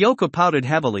 Kyoko pouted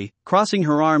heavily, crossing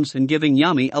her arms and giving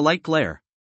Yami a light glare.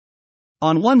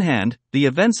 On one hand, the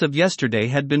events of yesterday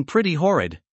had been pretty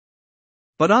horrid.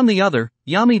 But on the other,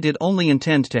 Yami did only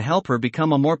intend to help her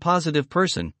become a more positive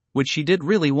person, which she did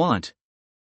really want.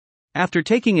 After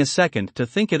taking a second to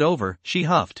think it over, she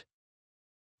huffed.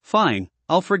 Fine,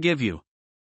 I'll forgive you.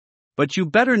 But you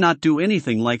better not do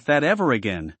anything like that ever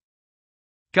again.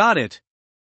 Got it?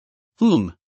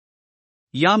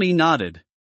 Yami nodded.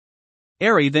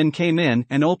 Eri then came in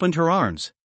and opened her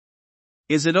arms.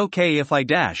 Is it okay if I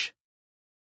dash?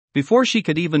 Before she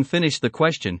could even finish the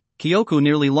question, Kyoko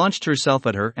nearly launched herself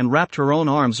at her and wrapped her own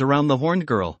arms around the horned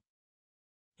girl.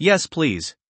 Yes,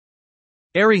 please.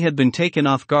 Eri had been taken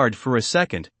off guard for a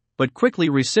second, but quickly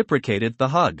reciprocated the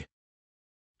hug.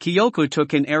 Kyoko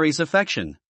took in Eri's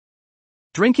affection,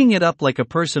 drinking it up like a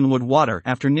person would water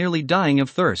after nearly dying of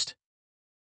thirst.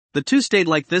 The two stayed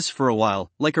like this for a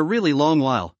while, like a really long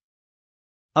while.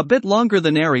 A bit longer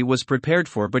than Eri was prepared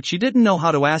for, but she didn't know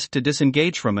how to ask to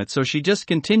disengage from it, so she just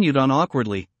continued on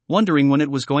awkwardly, wondering when it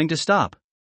was going to stop.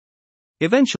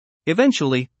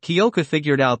 Eventually, Kyoka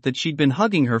figured out that she'd been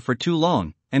hugging her for too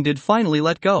long, and did finally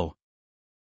let go.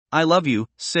 "I love you,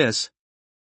 sis,"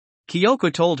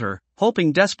 Kyoka told her,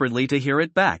 hoping desperately to hear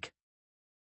it back.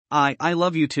 I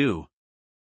love you too."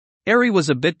 Eri was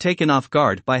a bit taken off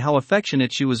guard by how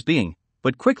affectionate she was being,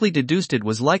 but quickly deduced it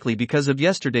was likely because of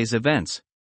yesterday's events.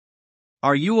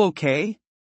 "Are you okay?"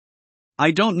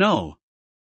 "I don't know."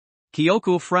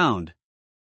 Kyoko frowned.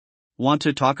 "Want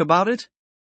to talk about it?"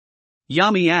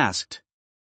 Yami asked.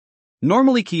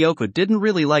 Normally Kyoko didn't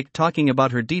really like talking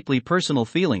about her deeply personal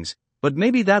feelings, but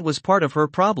maybe that was part of her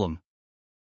problem.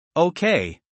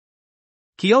 "Okay."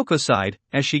 Kyoko sighed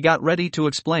as she got ready to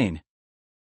explain.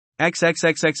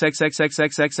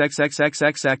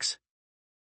 XXXXXXXXXXXXXXX.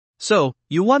 "So,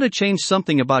 you want to change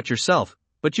something about yourself,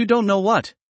 but you don't know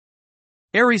what?"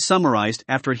 Eri summarized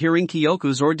after hearing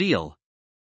Kyoko's ordeal.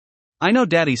 "I know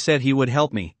Daddy said he would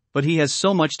help me, but he has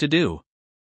so much to do."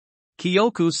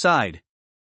 Kyoko sighed.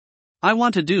 "I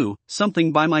want to do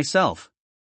something by myself.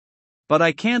 But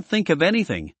I can't think of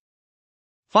anything."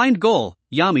 "Find goal,"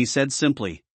 Yami said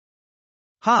simply.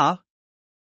 "Huh?"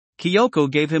 Kyoko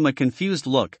gave him a confused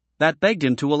look that begged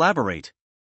him to elaborate.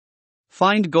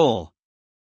 "Find goal.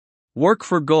 Work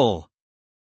for goal."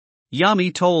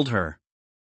 Yami told her.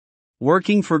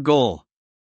 "Working for goal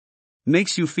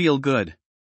makes you feel good.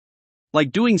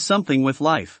 Like doing something with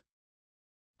life."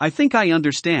 "I think I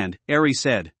understand," Eri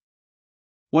said.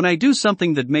 "When I do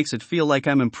something that makes it feel like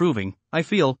I'm improving, I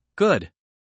feel good.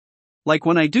 Like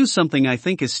when I do something I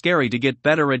think is scary to get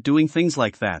better at doing things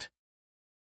like that.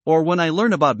 Or when I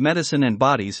learn about medicine and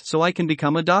bodies so I can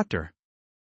become a doctor.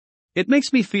 It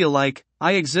makes me feel like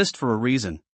I exist for a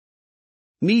reason."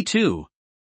 "Me too."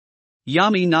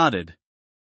 Yami nodded.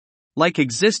 "Like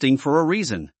existing for a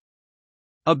reason.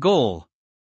 A goal."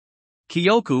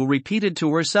 Kyoko repeated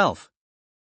to herself.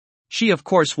 She of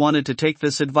course wanted to take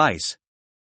this advice.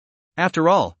 After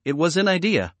all, it was an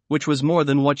idea, which was more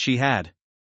than what she had.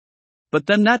 But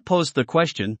then that posed the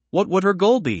question, what would her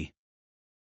goal be?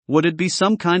 Would it be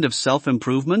some kind of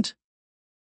self-improvement?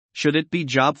 Should it be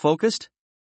job-focused?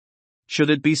 Should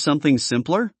it be something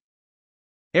simpler?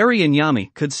 Eri and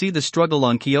Yami could see the struggle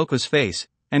on Kyoko's face,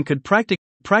 and could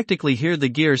practically hear the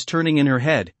gears turning in her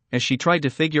head, as she tried to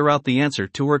figure out the answer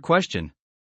to her question.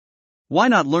 "Why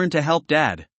not learn to help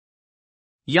Dad?"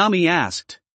 Yami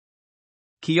asked.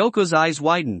 Kyoko's eyes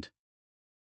widened.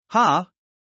 "Huh?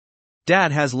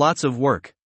 Dad has lots of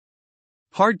work.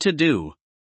 Hard to do.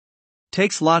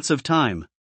 Takes lots of time.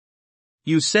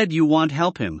 You said you want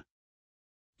help him."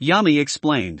 Yami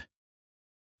explained.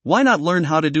 "Why not learn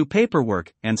how to do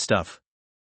paperwork and stuff?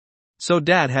 So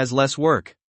Dad has less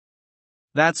work."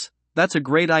 That's a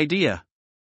great idea."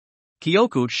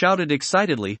 Kyoko shouted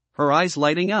excitedly, her eyes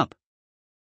lighting up.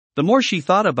 The more she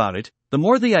thought about it, the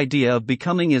more the idea of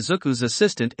becoming Izuku's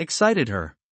assistant excited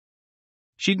her.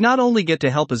 She'd not only get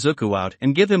to help Izuku out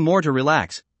and give him more to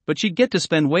relax, but she'd get to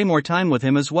spend way more time with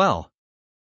him as well.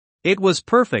 It was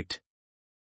perfect.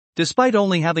 Despite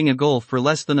only having a goal for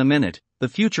less than a minute, the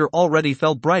future already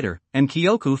felt brighter, and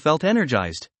Kyoko felt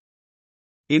energized.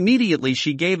 Immediately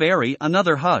she gave Eri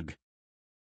another hug.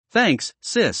 "Thanks,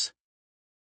 sis."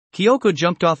 Kyoko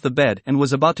jumped off the bed and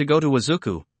was about to go to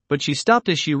Izuku, but she stopped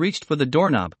as she reached for the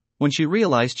doorknob, when she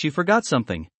realized she forgot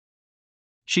something.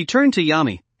 She turned to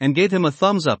Yami, and gave him a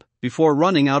thumbs up, before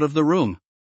running out of the room.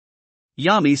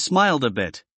 Yami smiled a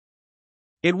bit.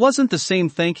 It wasn't the same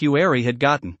thank you Eri had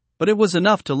gotten, but it was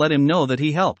enough to let him know that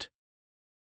he helped.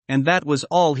 And that was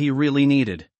all he really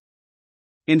needed.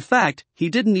 In fact, he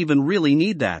didn't even really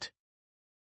need that.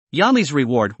 Yami's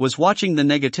reward was watching the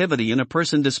negativity in a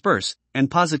person disperse,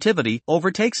 and positivity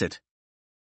overtakes it.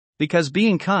 Because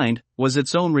being kind was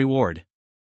its own reward.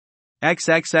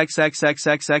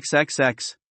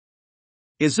 XXXXXXXXX.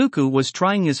 Izuku was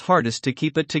trying his hardest to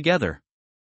keep it together.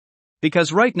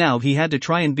 Because right now he had to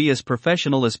try and be as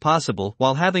professional as possible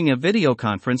while having a video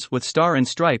conference with Star and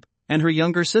Stripe, and her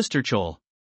younger sister Chol.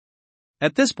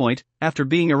 At this point, after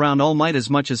being around All Might as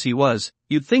much as he was,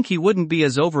 you'd think he wouldn't be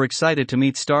as overexcited to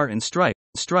meet Star and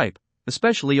Stripe,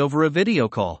 especially over a video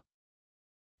call.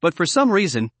 But for some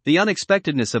reason, the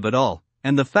unexpectedness of it all,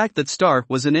 and the fact that Star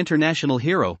was an international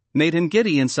hero, made him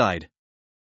giddy inside.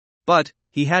 But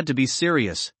he had to be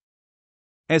serious.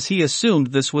 As he assumed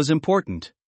this was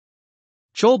important.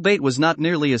 Chol Bate was not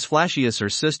nearly as flashy as her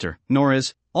sister, nor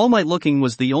as All Might looking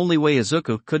was the only way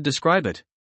Izuku could describe it.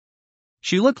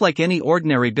 She looked like any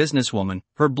ordinary businesswoman,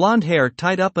 her blonde hair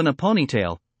tied up in a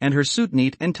ponytail, and her suit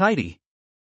neat and tidy.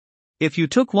 If you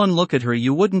took one look at her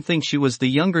you wouldn't think she was the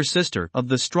younger sister of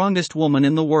the strongest woman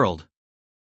in the world.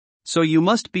 So you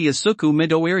must be Izuku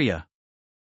Midoriya.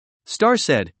 Star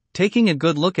said, taking a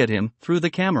good look at him through the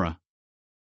camera.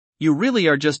 You really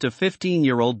are just a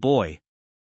 15-year-old boy.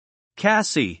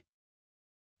 Cassie.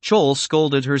 Chol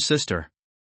scolded her sister.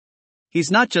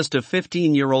 He's not just a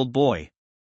 15-year-old boy.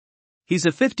 He's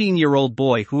a 15-year-old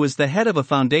boy who is the head of a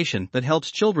foundation that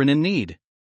helps children in need.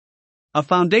 A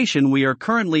foundation we are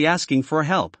currently asking for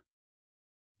help.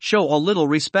 Show a little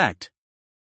respect.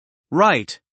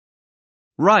 Right.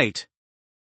 Right.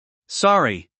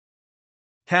 Sorry.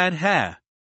 Had ha.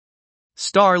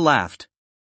 Star laughed.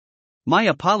 My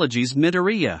apologies,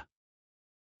 Midoriya.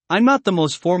 I'm not the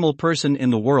most formal person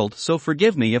in the world, so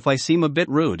forgive me if I seem a bit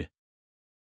rude.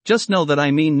 Just know that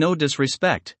I mean no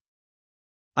disrespect.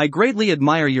 I greatly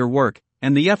admire your work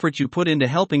and the effort you put into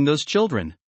helping those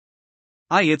children.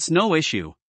 It's no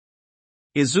issue.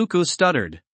 Izuku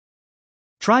stuttered,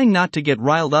 trying not to get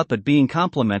riled up at being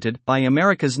complimented by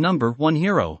America's #1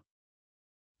 hero.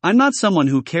 I'm not someone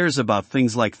who cares about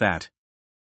things like that.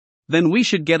 Then we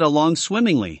should get along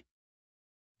swimmingly.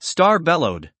 Star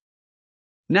bellowed.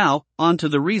 Now, on to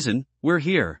the reason we're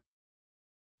here.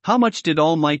 How much did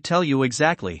All Might tell you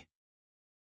exactly?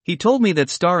 He told me that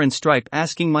Star and Stripe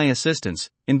asking my assistance,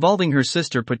 involving her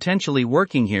sister potentially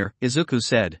working here, Izuku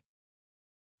said.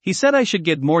 He said I should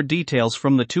get more details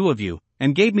from the two of you,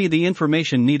 and gave me the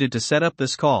information needed to set up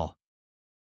this call.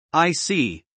 I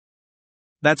see.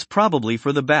 That's probably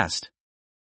for the best.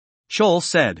 Chol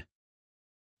said.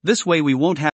 This way we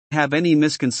won't have any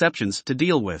misconceptions to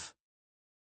deal with.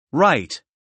 Right.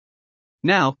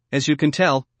 Now, as you can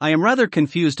tell, I am rather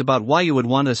confused about why you would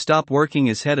want to stop working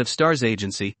as head of Star's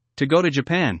agency, to go to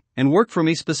Japan, and work for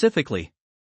me specifically.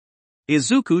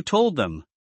 Izuku told them.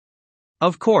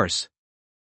 Of course.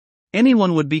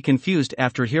 Anyone would be confused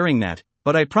after hearing that,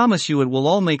 but I promise you it will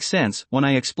all make sense when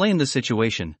I explain the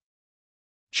situation.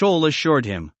 Chol assured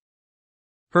him.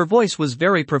 Her voice was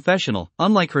very professional,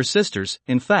 unlike her sister's.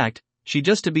 In fact, she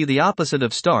just to be the opposite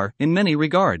of Star in many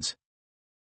regards.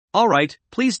 Alright,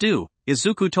 please do,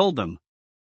 Izuku told them.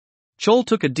 Chol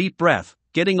took a deep breath,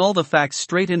 getting all the facts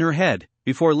straight in her head,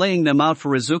 before laying them out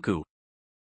for Izuku.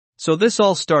 So this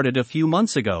all started a few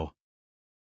months ago.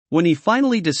 When he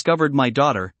finally discovered my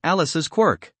daughter, Alice's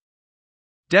quirk.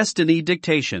 Destiny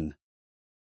dictation.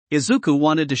 Izuku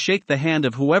wanted to shake the hand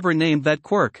of whoever named that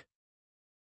quirk.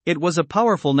 It was a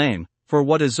powerful name, for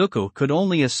what Izuku could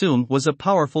only assume was a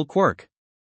powerful quirk.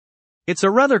 It's a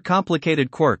rather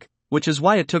complicated quirk, which is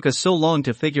why it took us so long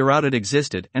to figure out it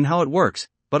existed and how it works,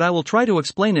 but I will try to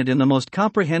explain it in the most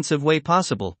comprehensive way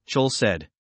possible, Chol said.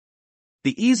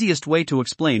 The easiest way to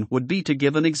explain would be to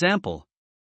give an example.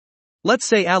 Let's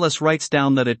say Alice writes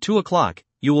down that at 2 o'clock,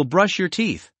 you will brush your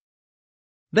teeth.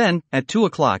 Then, at 2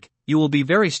 o'clock, you will be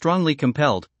very strongly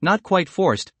compelled, not quite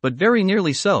forced, but very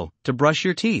nearly so, to brush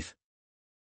your teeth.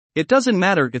 It doesn't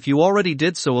matter if you already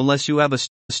did so unless you have a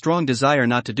strong desire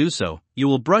not to do so, you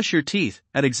will brush your teeth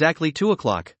at exactly 2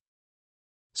 o'clock.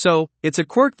 So, it's a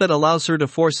quirk that allows her to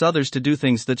force others to do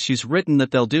things that she's written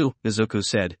that they'll do, Izuku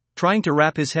said, trying to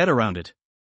wrap his head around it.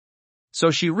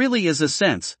 So she really is a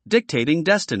sense, dictating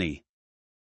destiny.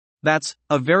 That's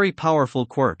a very powerful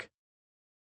quirk.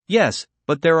 Yes,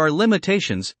 but there are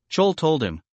limitations, Chol told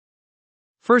him.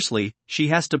 Firstly, she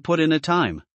has to put in a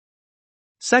time.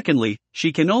 Secondly,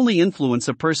 she can only influence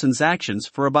a person's actions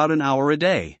for about an hour a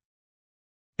day.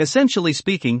 Essentially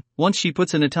speaking, once she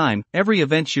puts in a time, every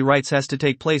event she writes has to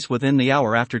take place within the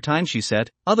hour after time she set,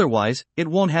 otherwise, it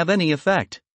won't have any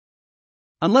effect.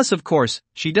 Unless of course,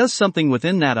 she does something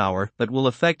within that hour that will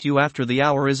affect you after the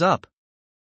hour is up.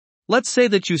 Let's say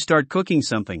that you start cooking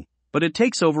something, but it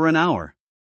takes over an hour.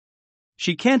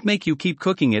 She can't make you keep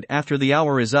cooking it after the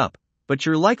hour is up, but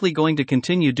you're likely going to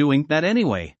continue doing that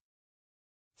anyway.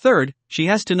 Third, she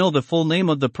has to know the full name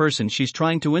of the person she's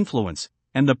trying to influence,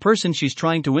 and the person she's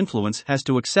trying to influence has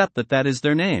to accept that that is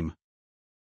their name.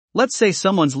 Let's say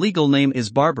someone's legal name is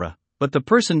Barbara, but the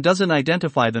person doesn't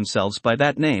identify themselves by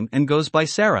that name and goes by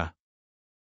Sarah.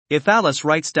 If Alice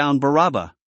writes down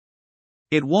Baraba,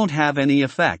 it won't have any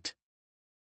effect.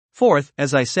 Fourth,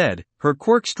 as I said, her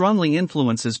quirk strongly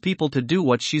influences people to do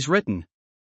what she's written.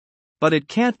 But it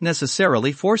can't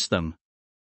necessarily force them.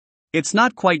 It's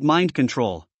not quite mind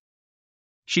control.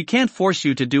 She can't force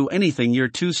you to do anything you're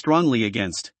too strongly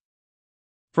against.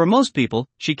 For most people,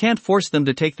 she can't force them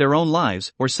to take their own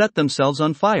lives or set themselves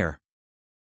on fire.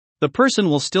 The person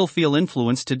will still feel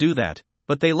influenced to do that,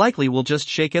 but they likely will just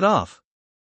shake it off.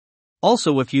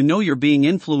 Also, if you know you're being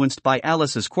influenced by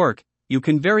Alice's quirk, you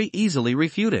can very easily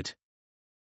refute it.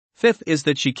 Fifth is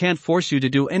that she can't force you to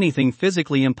do anything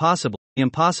physically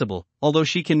impossible, although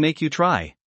she can make you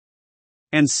try.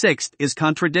 And sixth is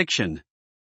contradiction.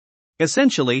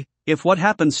 Essentially, if what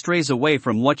happens strays away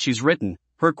from what she's written,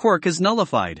 her quirk is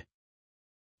nullified.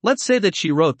 Let's say that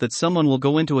she wrote that someone will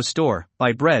go into a store,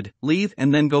 buy bread, leave,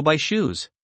 and then go buy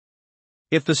shoes.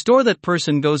 If the store that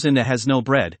person goes into has no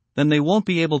bread, then they won't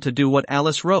be able to do what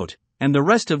Alice wrote, and the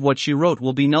rest of what she wrote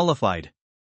will be nullified.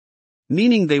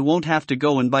 Meaning they won't have to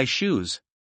go and buy shoes.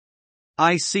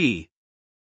 I see.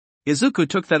 Izuku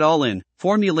took that all in,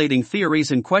 formulating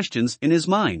theories and questions in his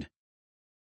mind.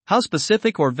 How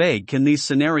specific or vague can these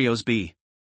scenarios be?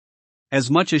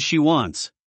 As much as she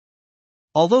wants.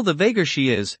 Although the vaguer she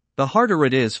is, the harder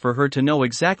it is for her to know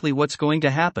exactly what's going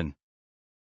to happen.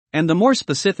 And the more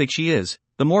specific she is,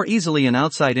 the more easily an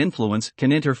outside influence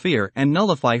can interfere and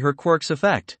nullify her quirk's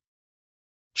effect.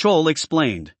 Chol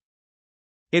explained.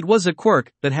 It was a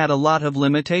quirk that had a lot of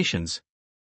limitations.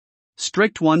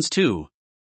 Strict ones too.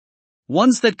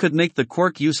 Ones that could make the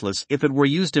quirk useless if it were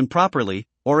used improperly,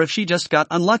 or if she just got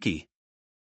unlucky.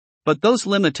 But those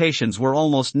limitations were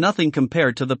almost nothing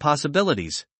compared to the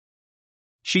possibilities.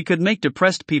 She could make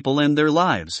depressed people end their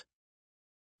lives.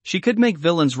 She could make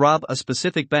villains rob a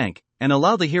specific bank, and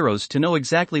allow the heroes to know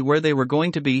exactly where they were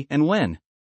going to be and when.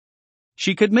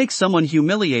 She could make someone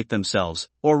humiliate themselves,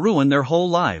 or ruin their whole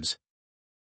lives.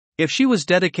 If she was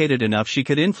dedicated enough, she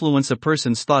could influence a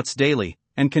person's thoughts daily,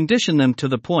 and condition them to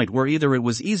the point where either it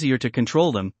was easier to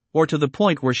control them, or to the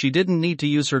point where she didn't need to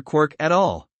use her quirk at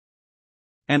all.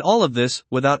 And all of this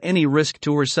without any risk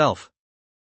to herself.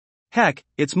 Heck,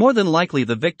 it's more than likely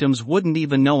the victims wouldn't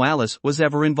even know Alice was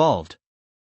ever involved.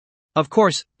 Of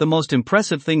course, the most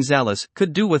impressive things Alice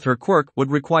could do with her quirk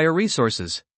would require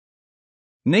resources.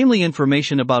 Namely,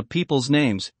 information about people's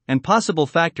names, and possible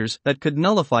factors that could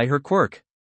nullify her quirk.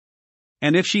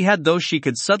 And if she had those, she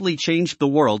could subtly change the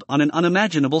world on an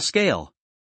unimaginable scale.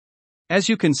 As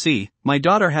you can see, my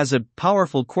daughter has a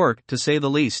powerful quirk, to say the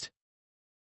least.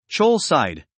 Chol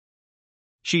sighed.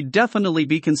 She'd definitely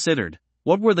be considered.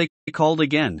 What were they called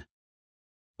again?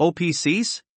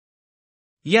 OPCs?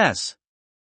 Yes.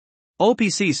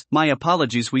 OPCs, my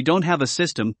apologies, we don't have a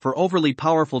system for overly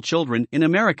powerful children in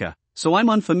America, so I'm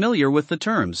unfamiliar with the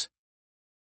terms.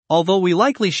 Although we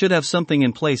likely should have something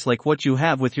in place like what you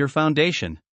have with your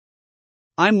foundation.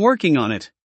 I'm working on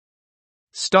it.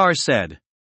 Star said.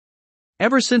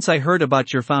 Ever since I heard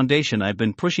about your foundation, I've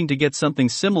been pushing to get something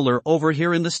similar over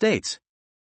here in the States.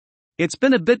 It's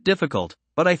been a bit difficult,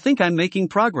 but I think I'm making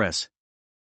progress.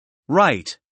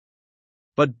 Right.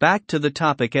 But back to the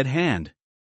topic at hand.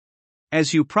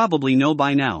 As you probably know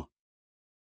by now,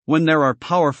 when there are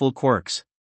powerful quirks,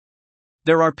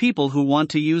 there are people who want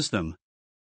to use them.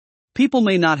 People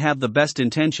may not have the best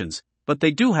intentions, but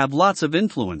they do have lots of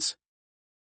influence.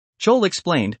 Chol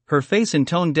explained, her face and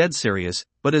tone dead serious,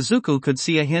 but Izuku could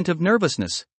see a hint of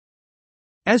nervousness.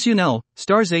 As you know,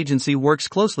 Star's agency works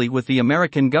closely with the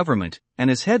American government,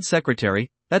 and as head secretary,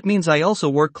 that means I also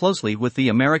work closely with the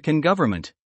American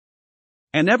government.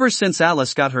 And ever since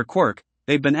Alice got her quirk,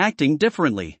 they've been acting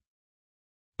differently.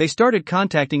 They started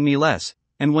contacting me less,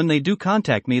 and when they do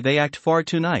contact me, they act far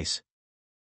too nice.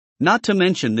 Not to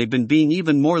mention they've been being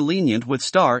even more lenient with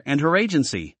Star and her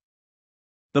agency.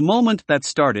 The moment that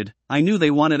started, I knew they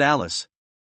wanted Alice.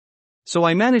 So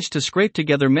I managed to scrape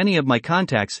together many of my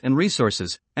contacts and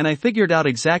resources, and I figured out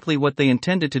exactly what they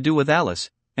intended to do with Alice,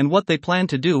 and what they planned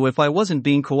to do if I wasn't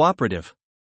being cooperative.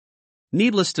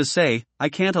 Needless to say, I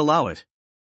can't allow it.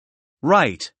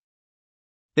 Right.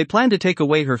 They plan to take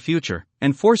away her future,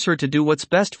 and force her to do what's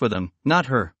best for them, not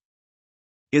her.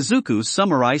 Izuku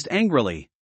summarized angrily.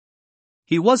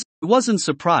 He wasn't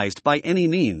surprised by any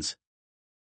means.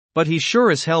 But he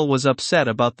sure as hell was upset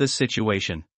about this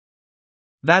situation.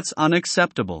 That's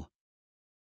unacceptable.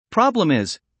 Problem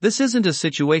is, this isn't a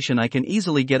situation I can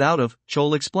easily get out of,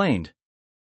 Chol explained.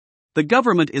 The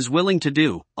government is willing to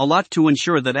do a lot to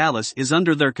ensure that Alice is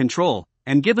under their control,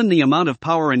 and given the amount of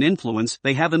power and influence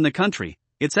they have in the country,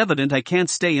 it's evident I can't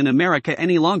stay in America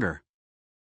any longer.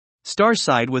 Star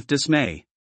sighed with dismay.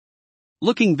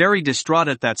 Looking very distraught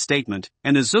at that statement,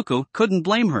 and Izuku couldn't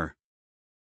blame her.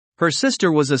 Her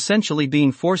sister was essentially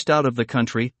being forced out of the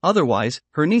country, otherwise,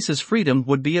 her niece's freedom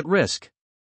would be at risk.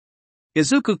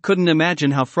 Izuku couldn't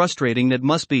imagine how frustrating that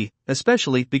must be,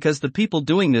 especially because the people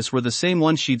doing this were the same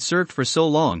ones she'd served for so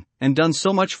long, and done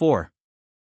so much for.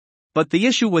 But the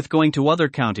issue with going to other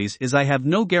counties is I have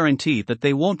no guarantee that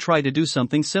they won't try to do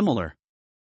something similar.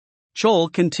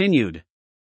 Chol continued.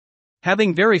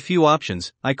 Having very few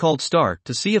options, I called Star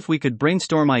to see if we could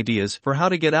brainstorm ideas for how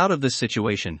to get out of this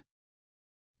situation.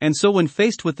 And so when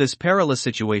faced with this perilous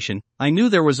situation, I knew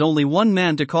there was only one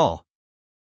man to call.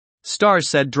 Star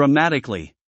said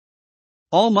dramatically.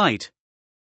 All Might.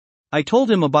 I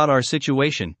told him about our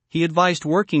situation, he advised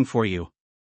working for you.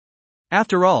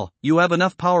 After all, you have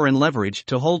enough power and leverage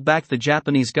to hold back the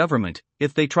Japanese government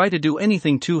if they try to do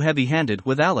anything too heavy-handed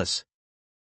with Alice.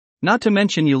 Not to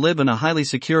mention you live in a highly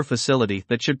secure facility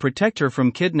that should protect her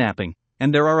from kidnapping,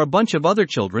 and there are a bunch of other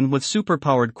children with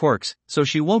superpowered quirks, so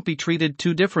she won't be treated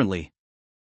too differently.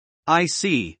 I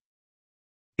see.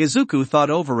 Izuku thought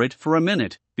over it for a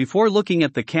minute, before looking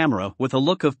at the camera with a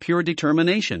look of pure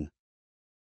determination.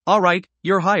 Alright,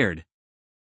 you're hired.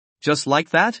 Just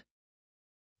like that?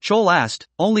 Chol asked,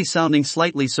 only sounding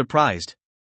slightly surprised.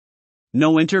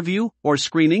 No interview, or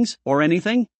screenings, or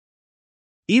anything?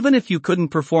 Even if you couldn't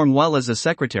perform well as a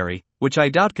secretary, which I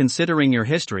doubt considering your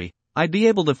history, I'd be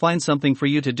able to find something for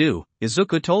you to do,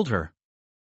 Izuku told her.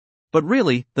 But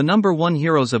really, the number one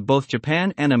heroes of both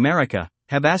Japan and America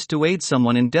have asked to aid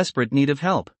someone in desperate need of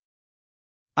help.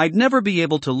 I'd never be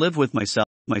able to live with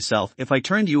myself if I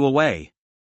turned you away.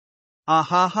 Ah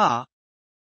ha ha.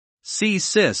 See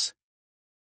sis.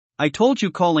 I told you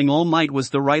calling All Might was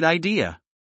the right idea.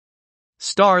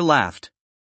 Star laughed.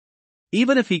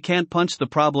 Even if he can't punch the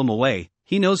problem away,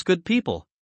 he knows good people.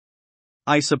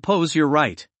 I suppose you're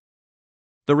right.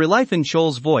 The relief in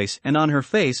Chol's voice and on her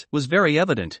face was very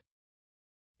evident.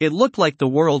 It looked like the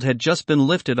world had just been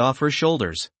lifted off her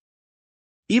shoulders.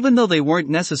 Even though they weren't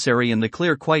necessarily in the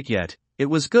clear quite yet, it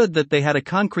was good that they had a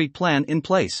concrete plan in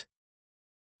place.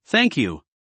 Thank you.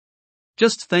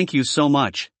 Just thank you so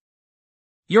much.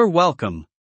 You're welcome.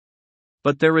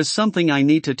 But there is something I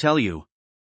need to tell you.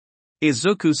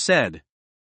 Izuku said.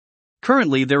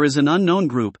 Currently there is an unknown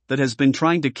group that has been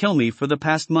trying to kill me for the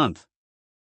past month.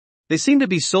 They seem to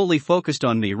be solely focused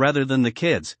on me rather than the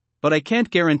kids, but I can't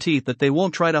guarantee that they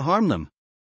won't try to harm them.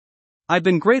 I've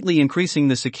been greatly increasing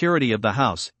the security of the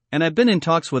house, and I've been in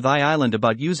talks with Island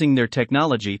about using their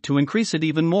technology to increase it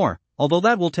even more, although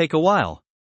that will take a while.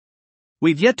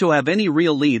 We've yet to have any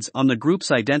real leads on the group's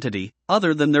identity,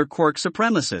 other than their quirk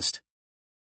supremacist.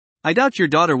 I doubt your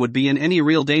daughter would be in any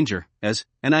real danger,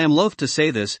 and I am loath to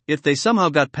say this, if they somehow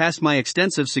got past my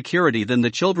extensive security then the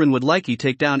children would likely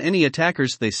take down any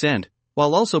attackers they send,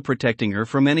 while also protecting her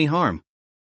from any harm.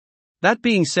 That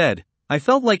being said, I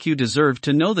felt like you deserved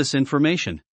to know this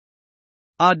information.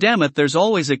 Ah damn it, there's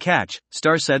always a catch,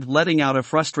 Star said, letting out a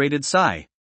frustrated sigh.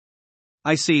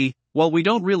 I see, well we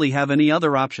don't really have any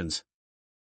other options.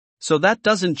 So that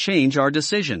doesn't change our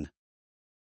decision.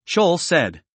 Chol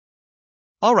said.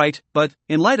 Alright, but,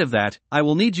 in light of that, I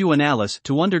will need you and Alice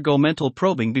to undergo mental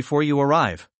probing before you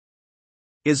arrive.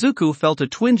 Izuku felt a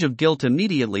twinge of guilt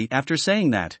immediately after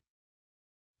saying that.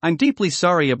 I'm deeply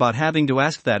sorry about having to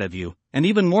ask that of you, and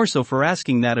even more so for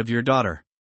asking that of your daughter.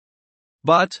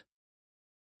 But,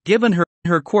 given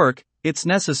her quirk, it's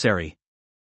necessary.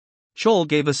 Chol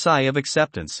gave a sigh of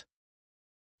acceptance.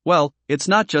 Well, it's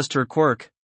not just her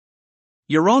quirk.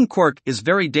 Your own quirk is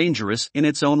very dangerous in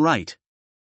its own right.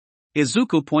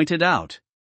 Izuku pointed out.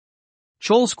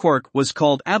 Chol's quirk was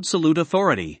called Absolute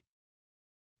Authority.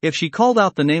 If she called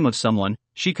out the name of someone,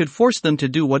 she could force them to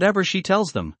do whatever she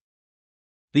tells them.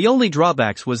 The only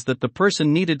drawbacks was that the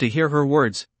person needed to hear her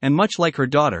words, and much like her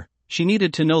daughter, she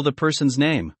needed to know the person's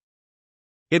name.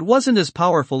 It wasn't as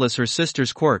powerful as her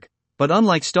sister's quirk, but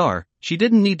unlike Star, she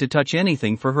didn't need to touch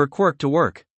anything for her quirk to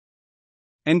work.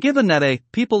 And given that A,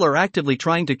 people are actively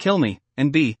trying to kill me,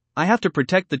 and B, I have to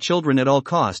protect the children at all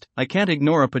cost, I can't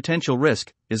ignore a potential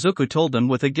risk, Izuku told them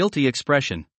with a guilty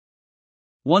expression.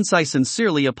 Once I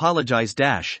sincerely apologize.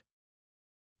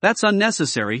 That's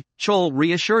unnecessary, Chol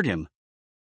reassured him.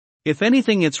 If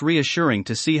anything, it's reassuring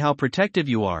to see how protective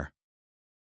you are.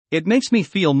 It makes me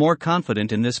feel more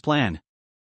confident in this plan.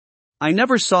 I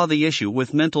never saw the issue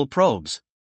with mental probes.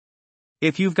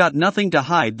 If you've got nothing to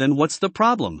hide, then what's the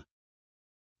problem?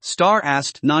 Star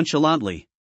asked nonchalantly.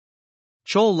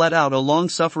 Chol let out a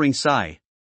long-suffering sigh.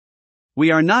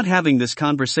 We are not having this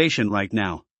conversation right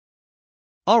now.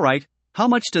 Alright, how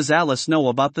much does Alice know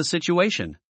about the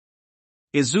situation?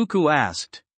 Izuku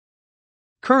asked.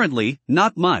 Currently,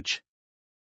 not much.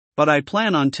 But I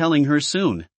plan on telling her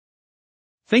soon.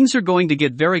 Things are going to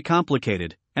get very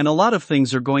complicated, and a lot of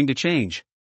things are going to change.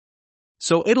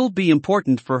 So it'll be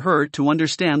important for her to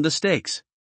understand the stakes.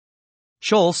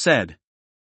 Chol said.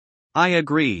 I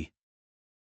agree.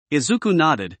 Izuku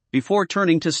nodded, before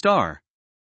turning to Star.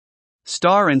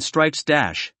 Star and Stripes.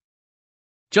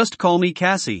 Just call me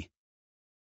Cassie.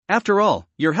 After all,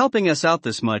 you're helping us out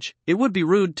this much, it would be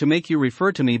rude to make you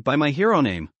refer to me by my hero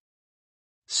name.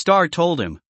 Star told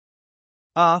him.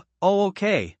 Oh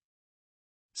okay.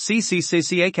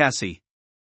 CCCCA Cassie.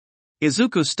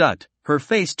 Izuku stuttered, her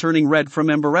face turning red from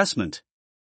embarrassment.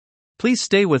 Please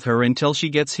stay with her until she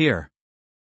gets here.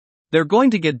 They're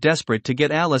going to get desperate to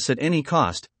get Alice at any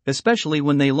cost, especially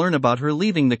when they learn about her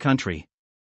leaving the country.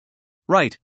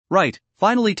 Right,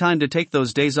 finally time to take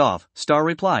those days off, Star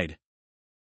replied.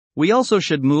 We also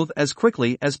should move as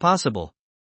quickly as possible.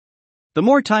 The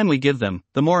more time we give them,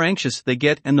 the more anxious they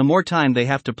get and the more time they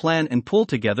have to plan and pull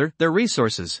together their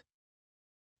resources.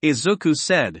 Izuku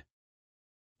said.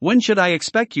 When should I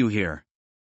expect you here?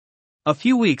 A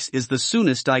few weeks is the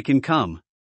soonest I can come.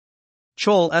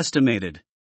 Chol estimated.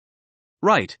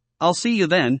 Right, I'll see you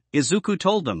then, Izuku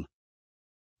told them.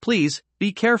 Please,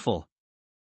 be careful.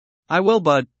 I will,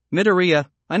 but, Midoriya,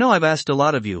 I know I've asked a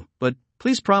lot of you, but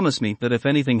please promise me that if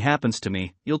anything happens to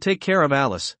me, you'll take care of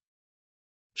Alice.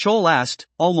 Chol asked,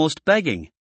 almost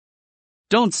begging.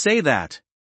 Don't say that.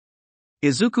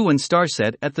 Izuku and Star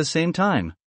said at the same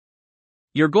time.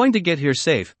 You're going to get here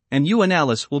safe, and you and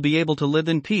Alice will be able to live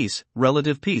in peace,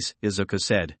 relative peace, Izuku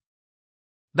said.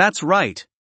 That's right.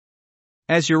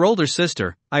 As your older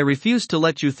sister, I refuse to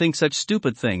let you think such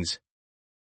stupid things.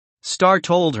 Star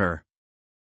told her.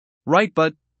 Right,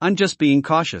 but I'm just being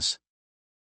cautious.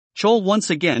 Chol once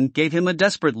again gave him a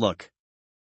desperate look.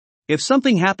 If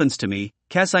something happens to me,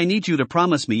 Cass, I need you to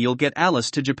promise me you'll get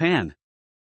Alice to Japan.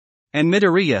 And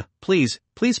Midoriya, please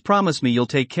promise me you'll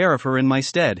take care of her in my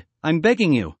stead, I'm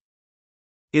begging you.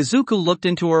 Izuku looked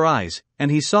into her eyes, and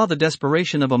he saw the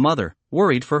desperation of a mother,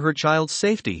 worried for her child's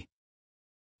safety.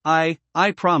 I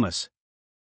promise.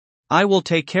 I will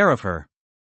take care of her.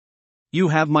 You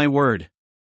have my word.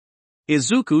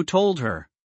 Izuku told her.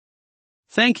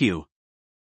 Thank you.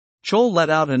 Chol let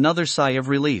out another sigh of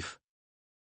relief.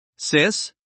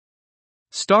 Sis?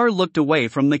 Star looked away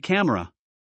from the camera.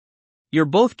 You're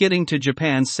both getting to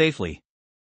Japan safely.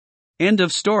 End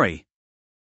of story.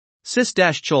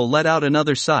 Chol let out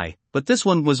another sigh, but this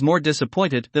one was more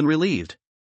disappointed than relieved.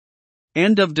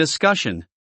 End of discussion.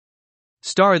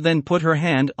 Star then put her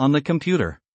hand on the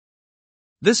computer.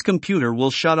 This computer will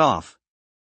shut off.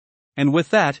 And with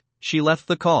that, she left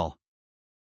the call.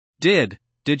 Did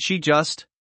she just?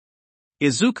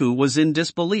 Izuku was in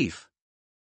disbelief.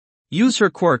 Use her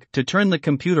quirk to turn the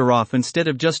computer off instead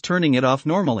of just turning it off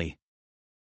normally.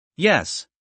 Yes,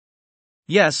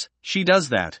 she does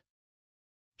that.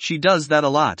 She does that a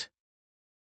lot.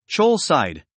 Chol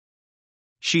sighed.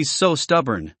 She's so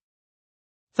stubborn.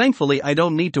 Thankfully I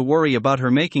don't need to worry about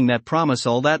her making that promise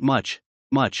all that much.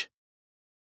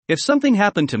 If something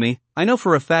happened to me, I know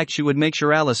for a fact she would make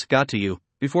sure Alice got to you,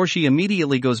 before she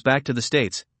immediately goes back to the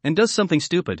States, and does something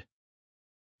stupid.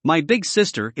 My big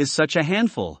sister is such a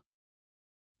handful.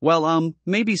 Well,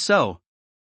 maybe so.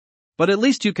 But at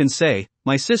least you can say,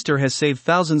 my sister has saved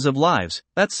thousands of lives,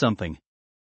 that's something.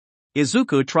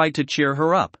 Izuku tried to cheer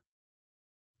her up.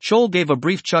 Chol gave a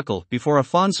brief chuckle before a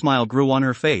fond smile grew on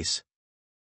her face.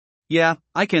 Yeah,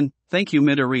 I can, thank you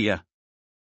Midoriya.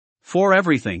 For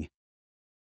everything.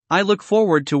 I look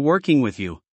forward to working with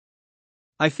you.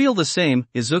 I feel the same,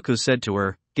 Izuku said to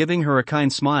her, giving her a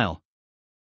kind smile.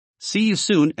 See you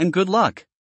soon and good luck.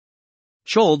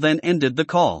 Chol then ended the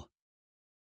call,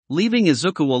 leaving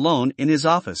Izuku alone in his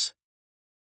office.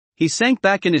 He sank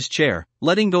back in his chair,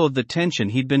 letting go of the tension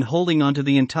he'd been holding onto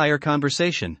the entire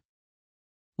conversation.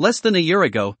 Less than a year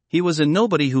ago, he was a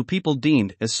nobody who people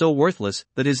deemed as so worthless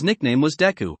that his nickname was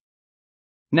Deku.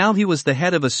 Now he was the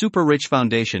head of a super-rich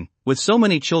foundation, with so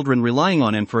many children relying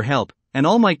on him for help, and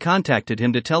All Might contacted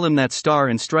him to tell him that Star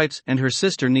and Stripes and her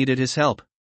sister needed his help.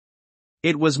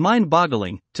 It was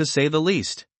mind-boggling, to say the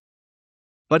least.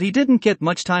 But he didn't get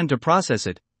much time to process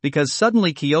it, because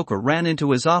suddenly Kyoko ran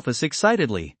into his office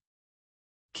excitedly.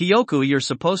 Kyoko, you're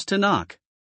supposed to knock.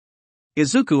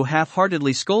 Izuku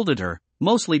half-heartedly scolded her,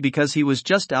 mostly because he was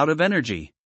just out of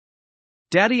energy.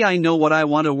 Daddy, I know what I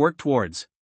want to work towards.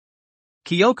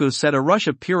 Kyoko said, a rush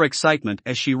of pure excitement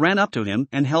as she ran up to him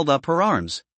and held up her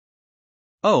arms.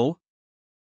 Oh?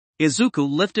 Izuku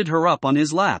lifted her up on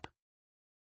his lap,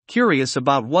 curious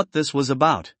about what this was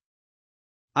about.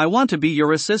 I want to be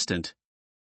your assistant.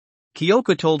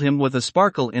 Kyoko told him with a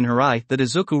sparkle in her eye that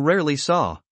Izuku rarely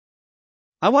saw.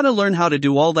 I want to learn how to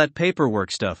do all that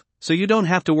paperwork stuff, so you don't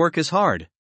have to work as hard.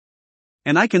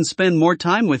 And I can spend more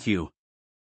time with you.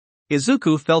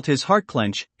 Izuku felt his heart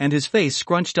clench and his face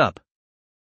scrunched up.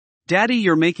 Daddy,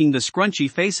 you're making the scrunchy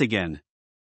face again.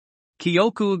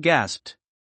 Kyoko gasped.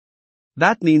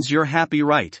 That means you're happy,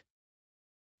 right?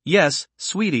 Yes,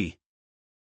 sweetie.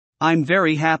 I'm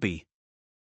very happy.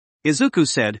 Izuku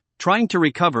said, trying to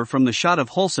recover from the shot of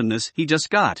wholesomeness he just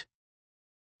got.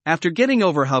 After getting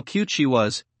over how cute she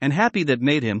was, and happy that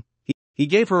made him, he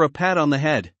gave her a pat on the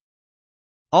head.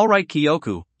 Alright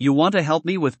Kyoko, you want to help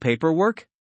me with paperwork?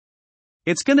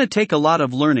 It's gonna take a lot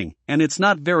of learning, and it's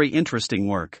not very interesting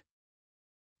work.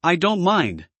 I don't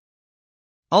mind.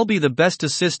 I'll be the best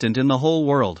assistant in the whole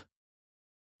world.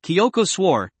 Kyoko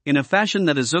swore, in a fashion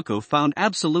that Izuku found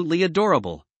absolutely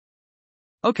adorable.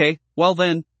 Okay, well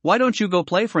then, why don't you go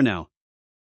play for now?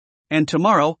 And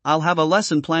tomorrow, I'll have a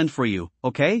lesson planned for you,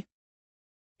 okay?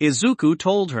 Izuku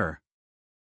told her.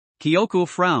 Kyoko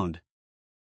frowned.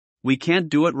 We can't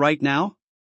do it right now?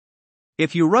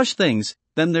 If you rush things,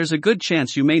 then there's a good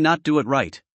chance you may not do it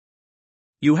right.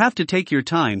 You have to take your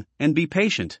time, and be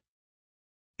patient.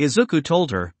 Izuku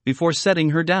told her, before setting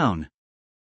her down.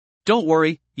 Don't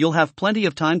worry, you'll have plenty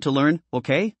of time to learn,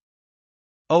 okay?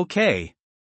 Okay.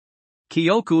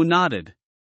 Kyoko nodded.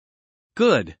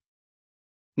 Good.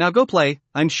 Now go play,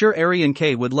 I'm sure Eri and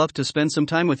Kei would love to spend some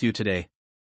time with you today.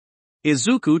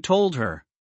 Izuku told her.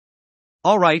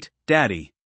 Alright,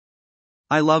 Daddy.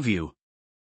 I love you.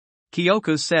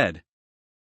 Kyoko said.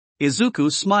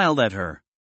 Izuku smiled at her.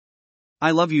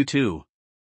 I love you too.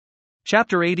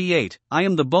 Chapter 88, I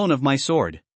am the bone of my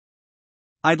sword.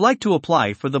 I'd like to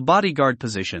apply for the bodyguard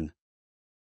position.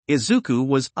 Izuku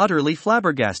was utterly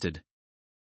flabbergasted.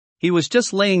 He was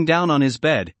just laying down on his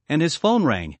bed, and his phone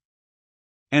rang.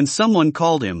 And someone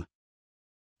called him.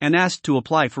 And asked to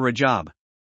apply for a job.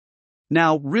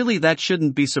 Now, really that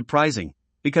shouldn't be surprising,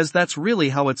 because that's really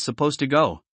how it's supposed to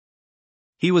go.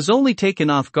 He was only taken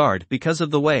off guard because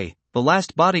of the way the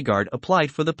last bodyguard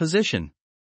applied for the position.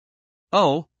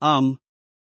 Oh,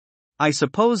 I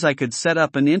suppose I could set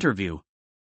up an interview.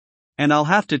 And I'll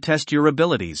have to test your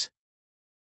abilities.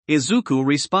 Izuku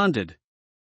responded.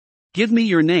 Give me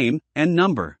your name and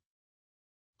number.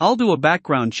 I'll do a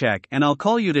background check and I'll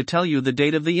call you to tell you the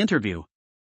date of the interview.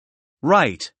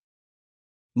 Right.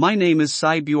 My name is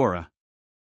Saibura.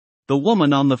 The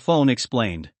woman on the phone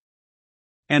explained.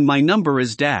 And my number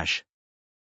is dash.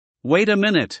 Wait a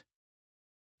minute.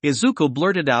 Izuku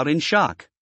blurted out in shock.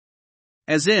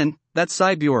 As in, that's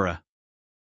Saibura.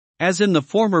 As in the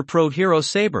former pro hero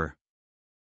Saber.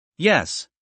 Yes.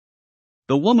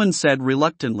 The woman said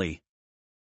reluctantly.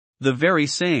 The very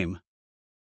same.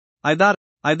 I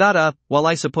thought, well,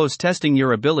 I suppose testing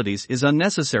your abilities is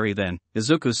unnecessary then,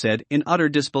 Izuku said in utter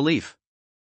disbelief.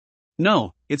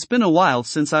 No, it's been a while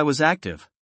since I was active.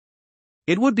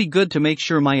 It would be good to make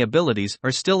sure my abilities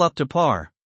are still up to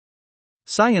par.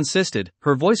 Sai insisted,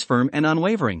 her voice firm and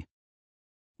unwavering.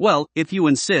 Well, if you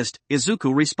insist,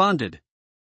 Izuku responded.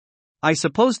 I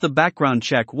suppose the background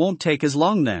check won't take as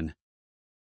long then.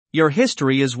 Your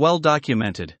history is well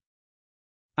documented.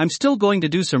 I'm still going to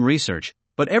do some research,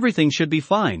 but everything should be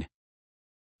fine.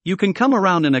 You can come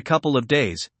around in a couple of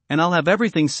days, and I'll have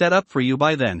everything set up for you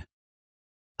by then.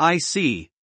 I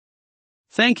see.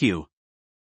 Thank you.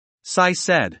 Sai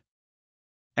said.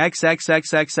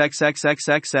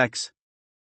 XXXXXXXXX.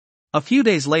 A few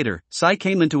days later, Sai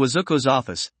came into Izuku's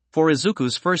office, for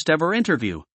Izuku's first ever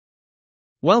interview.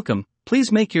 Welcome,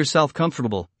 please make yourself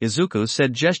comfortable, Izuku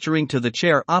said, gesturing to the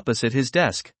chair opposite his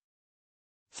desk.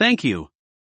 Thank you.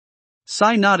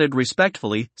 Sai nodded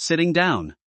respectfully, sitting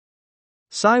down.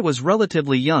 Sai was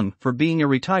relatively young for being a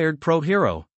retired pro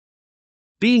hero.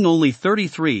 Being only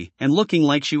 33 and looking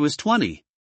like she was 20.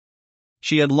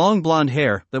 She had long blonde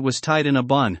hair that was tied in a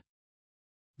bun.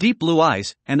 Deep blue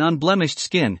eyes and unblemished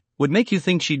skin would make you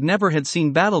think she'd never had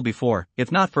seen battle before,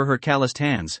 if not for her calloused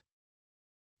hands.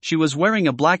 She was wearing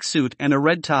a black suit and a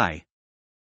red tie.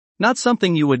 Not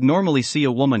something you would normally see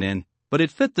a woman in, but it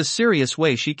fit the serious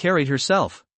way she carried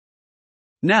herself.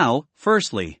 Now,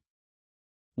 firstly,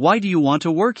 why do you want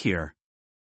to work here?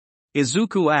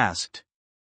 Izuku asked.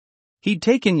 He'd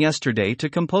taken yesterday to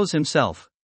compose himself.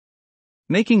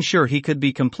 Making sure he could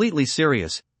be completely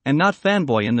serious, and not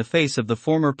fanboy in the face of the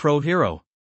former pro hero.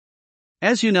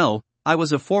 As you know, I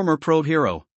was a former pro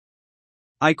hero.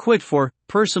 I quit for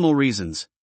personal reasons.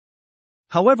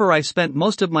 However, I've spent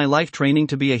most of my life training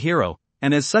to be a hero,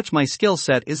 and as such my skill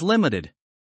set is limited.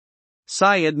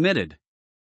 Sai admitted.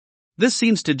 This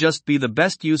seems to just be the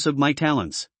best use of my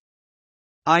talents.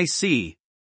 I see.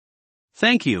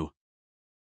 Thank you.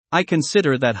 I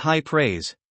consider that high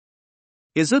praise.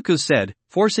 Izuku said,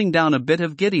 forcing down a bit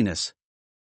of giddiness.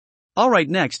 Alright,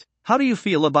 next, how do you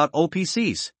feel about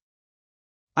OPCs?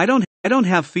 I don't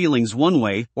have feelings one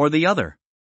way or the other.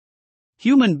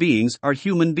 Human beings are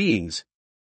human beings.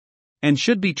 And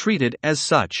should be treated as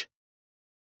such.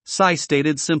 Sai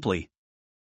stated simply.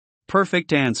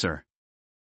 Perfect answer.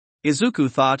 Izuku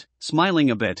thought,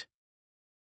 smiling a bit.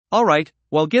 Alright,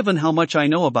 well, given how much I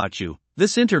know about you,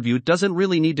 this interview doesn't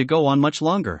really need to go on much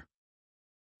longer.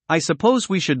 I suppose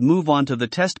we should move on to the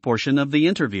test portion of the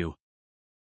interview.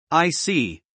 I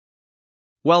see.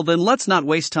 Well then, let's not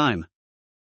waste time.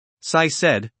 Sai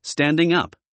said, standing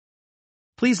up.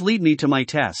 Please lead me to my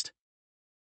test.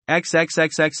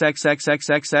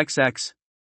 XXXXXXXXXX.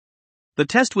 The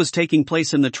test was taking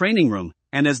place in the training room,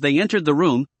 and as they entered the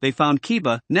room, they found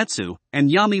Kiba, Netsu, and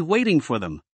Yami waiting for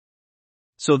them.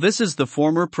 So this is the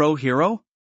former pro hero?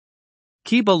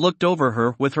 Kiba looked over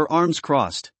her with her arms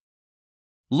crossed,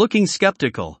 looking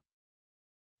skeptical.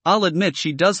 I'll admit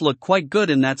she does look quite good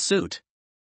in that suit.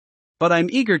 But I'm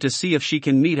eager to see if she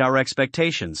can meet our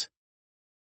expectations.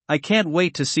 I can't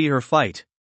wait to see her fight.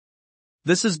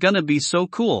 This is gonna be so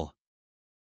cool.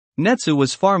 Netsu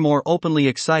was far more openly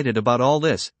excited about all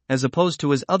this, as opposed to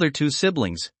his other two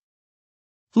siblings.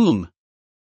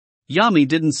 Yami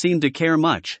didn't seem to care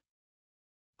much.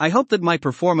 I hope that my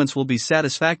performance will be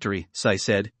satisfactory, Sai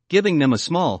said, giving them a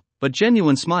small, but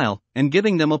genuine smile, and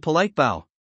giving them a polite bow.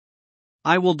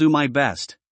 I will do my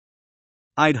best.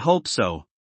 I'd hope so.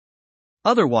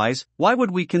 Otherwise, why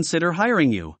would we consider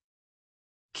hiring you?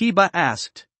 Kiba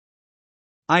asked.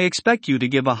 I expect you to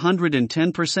give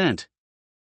 110%.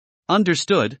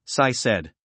 Understood, Sai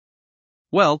said.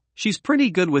 Well, she's pretty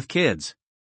good with kids.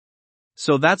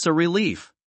 So that's a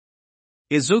relief.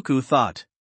 Izuku thought.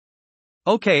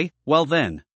 Okay, well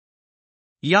then.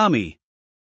 Yami.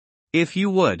 If you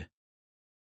would.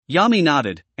 Yami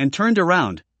nodded, and turned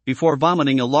around, before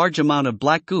vomiting a large amount of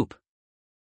black goop.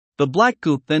 The black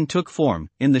goop then took form,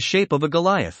 in the shape of a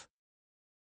Goliath.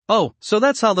 Oh, so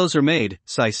that's how those are made,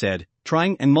 Sai said,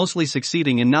 trying and mostly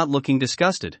succeeding in not looking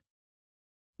disgusted.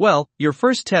 Well, your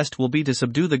first test will be to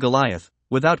subdue the Goliath,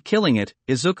 without killing it,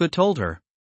 Izuku told her.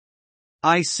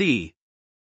 I see.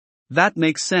 That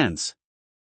makes sense.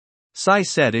 Sai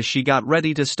said as she got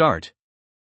ready to start.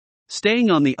 Staying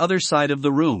on the other side of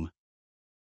the room.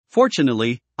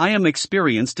 Fortunately, I am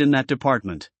experienced in that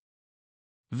department.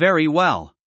 Very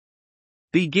well.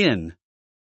 Begin.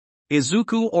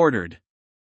 Izuku ordered.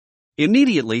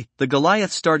 Immediately, the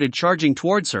Goliath started charging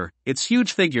towards her, its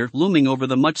huge figure looming over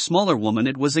the much smaller woman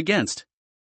it was against.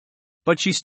 But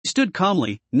she stood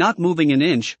calmly, not moving an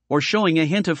inch, or showing a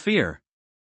hint of fear.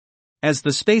 As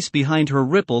the space behind her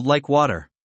rippled like water.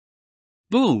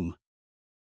 Boom!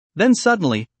 Then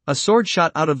suddenly, a sword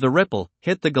shot out of the ripple,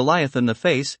 hit the Goliath in the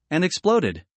face, and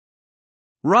exploded.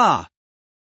 Rah!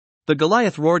 The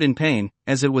Goliath roared in pain,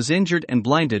 as it was injured and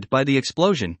blinded by the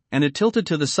explosion, and it tilted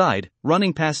to the side,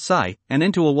 running past Sai, and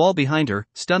into a wall behind her,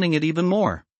 stunning it even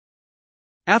more.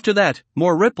 After that,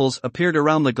 more ripples appeared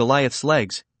around the Goliath's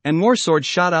legs, and more swords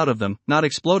shot out of them, not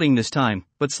exploding this time,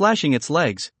 but slashing its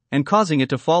legs, and causing it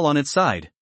to fall on its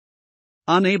side.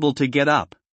 Unable to get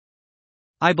up.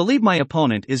 I believe my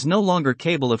opponent is no longer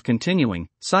capable of continuing,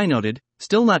 Sai noted,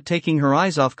 still not taking her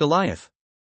eyes off Goliath.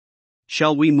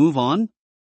 Shall we move on?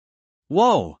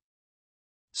 Whoa!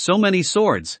 So many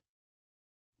swords.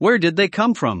 Where did they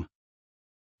come from?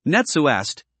 Netsu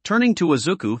asked, turning to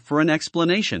Izuku for an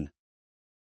explanation.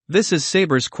 This is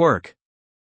Saber's quirk.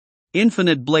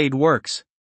 Infinite blade works.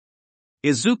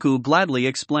 Izuku gladly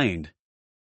explained.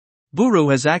 Buru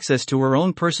has access to her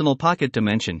own personal pocket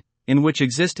dimension, in which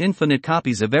exist infinite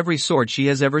copies of every sword she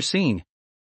has ever seen.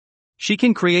 She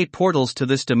can create portals to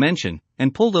this dimension,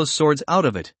 and pull those swords out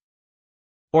of it.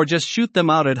 Or just shoot them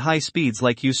out at high speeds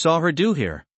like you saw her do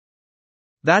here.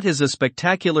 That is a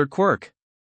spectacular quirk.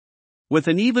 With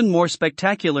an even more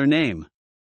spectacular name.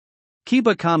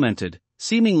 Kiba commented,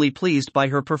 seemingly pleased by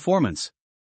her performance.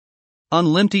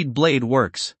 Unlimited blade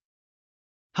works.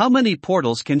 How many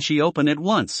portals can she open at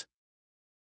once?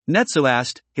 Netsu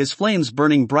asked, his flames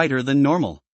burning brighter than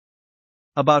normal.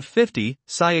 About 50,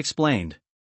 Sai explained.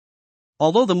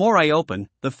 Although the more I open,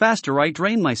 the faster I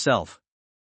drain myself.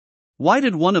 Why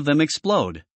did one of them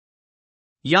explode?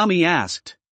 Yami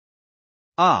asked.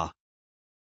 Ah.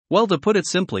 Well, to put it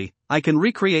simply, I can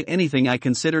recreate anything I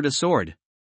considered a sword.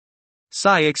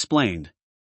 Sai explained.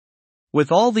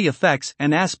 With all the effects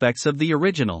and aspects of the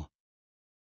original.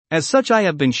 As such, I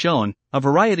have been shown a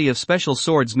variety of special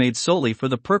swords made solely for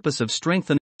the purpose of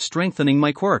strengthening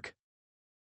my quirk.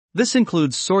 This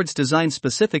includes swords designed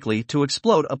specifically to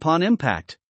explode upon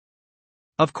impact.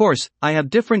 Of course, I have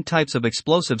different types of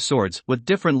explosive swords with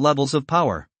different levels of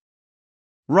power.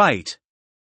 Right.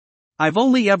 I've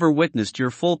only ever witnessed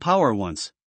your full power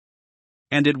once.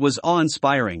 And it was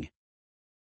awe-inspiring.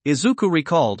 Izuku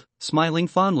recalled, smiling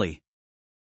fondly.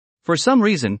 For some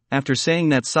reason, after saying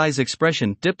that, Sai's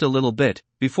expression dipped a little bit,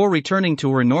 before returning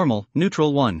to her normal,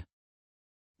 neutral one.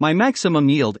 My maximum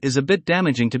yield is a bit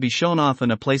damaging to be shown off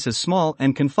in a place as small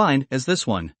and confined as this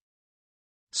one.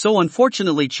 So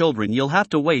unfortunately, children, you'll have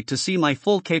to wait to see my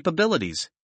full capabilities.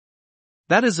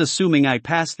 That is assuming I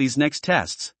pass these next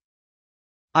tests.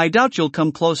 I doubt you'll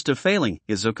come close to failing,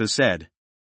 Izuku said.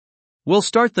 We'll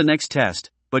start the next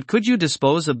test, but could you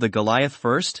dispose of the Goliath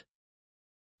first?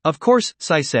 Of course,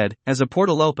 Sai said, as a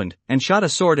portal opened, and shot a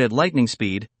sword at lightning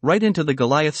speed, right into the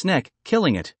Goliath's neck,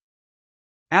 killing it.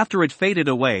 After it faded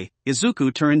away,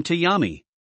 Izuku turned to Yami.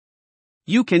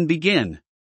 You can begin.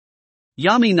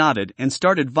 Yami nodded and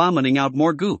started vomiting out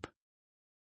more goop.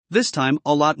 This time,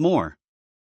 a lot more.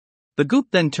 The goop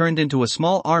then turned into a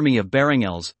small army of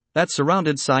Barangels that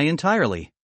surrounded Sai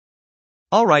entirely.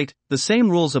 Alright, the same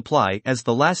rules apply as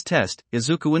the last test,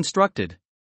 Izuku instructed.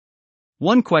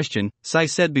 One question, Sai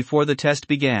said before the test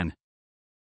began.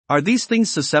 Are these things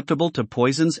susceptible to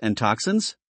poisons and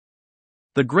toxins?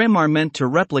 The Grimm are meant to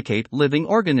replicate living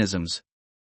organisms.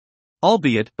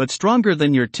 Albeit, but stronger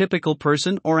than your typical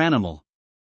person or animal.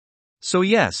 So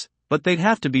yes, but they'd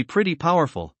have to be pretty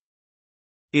powerful.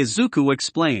 Izuku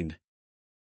explained.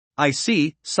 I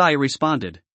see, Sai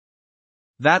responded.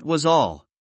 That was all.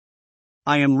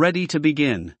 I am ready to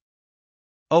begin.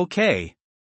 Okay.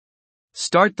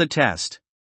 Start the test.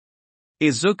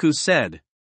 Izuku said.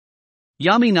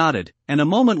 Yami nodded, and a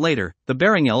moment later, the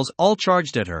Barangels all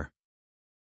charged at her.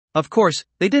 Of course,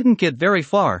 they didn't get very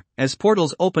far, as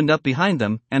portals opened up behind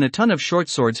them and a ton of short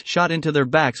swords shot into their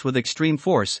backs with extreme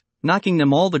force, knocking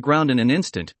them all the ground in an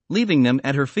instant, leaving them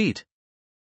at her feet.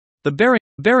 The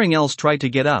Barangels tried to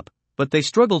get up, but they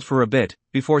struggled for a bit,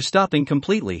 before stopping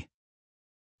completely.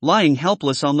 Lying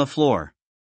helpless on the floor.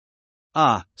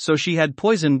 Ah, so she had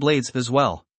poison blades as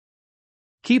well.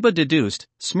 Kiba deduced,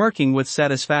 smirking with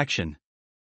satisfaction.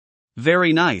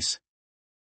 Very nice.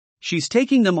 She's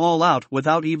taking them all out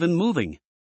without even moving.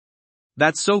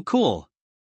 That's so cool.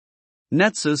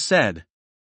 Netsu said.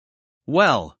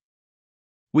 Well.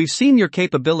 We've seen your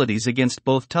capabilities against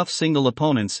both tough single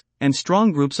opponents and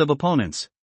strong groups of opponents.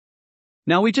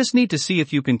 Now we just need to see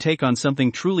if you can take on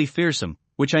something truly fearsome,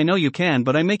 which I know you can,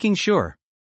 but I'm making sure.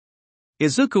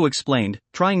 Izuku explained,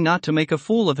 trying not to make a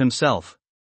fool of himself.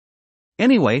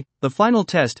 Anyway, the final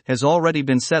test has already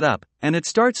been set up, and it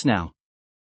starts now.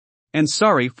 And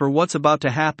sorry for what's about to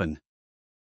happen.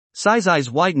 Sai's eyes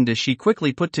widened as she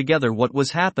quickly put together what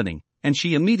was happening, and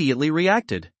she immediately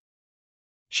reacted.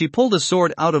 She pulled a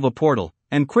sword out of a portal,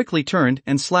 and quickly turned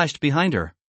and slashed behind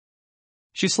her.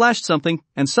 She slashed something,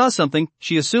 and saw something.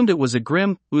 She assumed it was a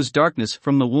Grimm, oozed darkness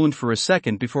from the wound for a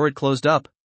second before it closed up.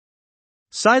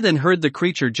 Sai then heard the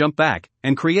creature jump back,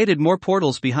 and created more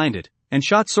portals behind it, and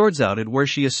shot swords out at where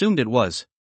she assumed it was.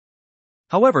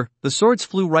 However, the swords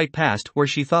flew right past where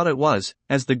she thought it was,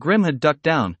 as the Grimm had ducked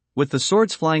down, with the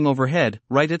swords flying overhead,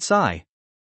 right at Sai.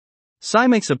 Sai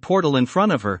makes a portal in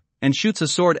front of her, and shoots a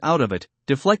sword out of it,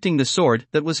 deflecting the sword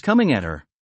that was coming at her.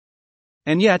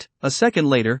 And yet, a second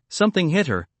later, something hit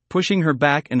her, pushing her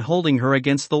back and holding her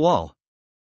against the wall.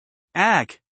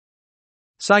 Ack!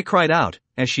 Sai cried out,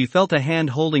 as she felt a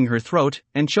hand holding her throat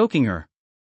and choking her.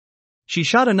 She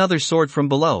shot another sword from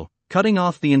below, cutting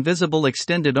off the invisible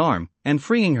extended arm, and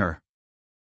freeing her.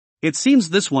 It seems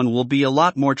this one will be a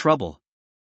lot more trouble.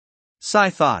 Sai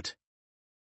thought.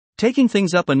 Taking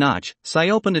things up a notch, Sai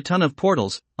opened a ton of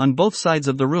portals, on both sides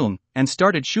of the room, and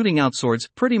started shooting out swords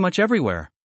pretty much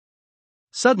everywhere.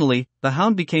 Suddenly, the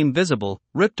hound became visible,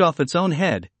 ripped off its own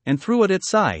head, and threw it at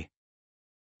Sai.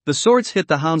 The swords hit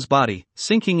the hound's body,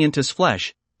 sinking into its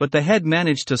flesh, but the head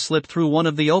managed to slip through one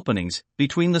of the openings,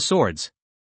 between the swords.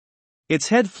 Its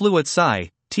head flew at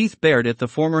Sai, teeth bared at the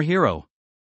former hero.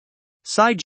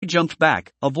 Sai jumped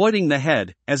back, avoiding the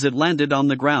head, as it landed on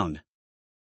the ground.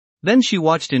 Then she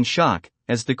watched in shock,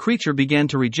 as the creature began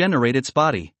to regenerate its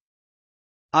body.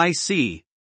 I see.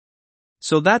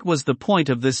 So that was the point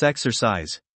of this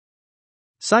exercise.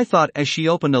 Sai thought as she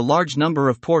opened a large number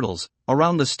of portals,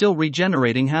 around the still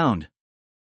regenerating hound.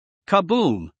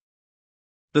 Kaboom!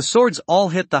 The swords all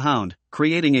hit the hound,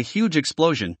 creating a huge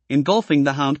explosion, engulfing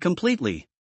the hound completely.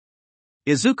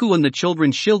 Izuku and the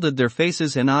children shielded their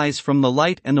faces and eyes from the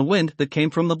light and the wind that came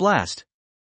from the blast.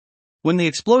 When the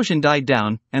explosion died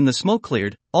down, and the smoke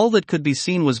cleared, all that could be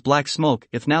seen was black smoke,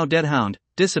 if now dead hound,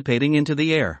 dissipating into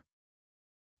the air.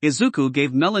 Izuku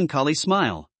gave melancholy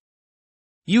smile.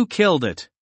 You killed it.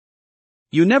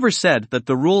 You never said that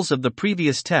the rules of the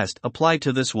previous test applied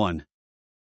to this one.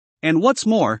 And what's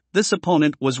more, this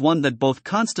opponent was one that both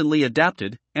constantly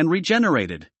adapted and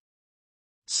regenerated.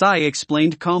 Sai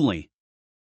explained calmly.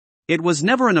 It was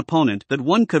never an opponent that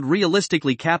one could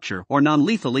realistically capture or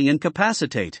non-lethally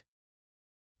incapacitate.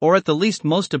 Or at the least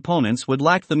most opponents would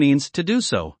lack the means to do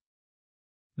so.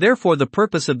 Therefore the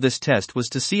purpose of this test was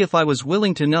to see if I was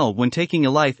willing to know when taking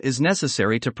a life is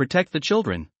necessary to protect the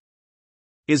children.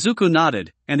 Izuku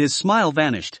nodded, and his smile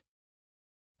vanished.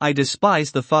 I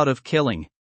despise the thought of killing.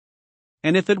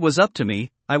 And if it was up to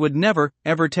me, I would never,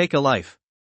 ever take a life.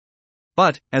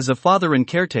 But, as a father and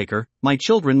caretaker, my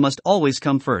children must always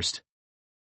come first.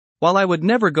 While I would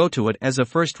never go to it as a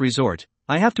first resort,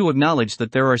 I have to acknowledge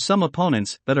that there are some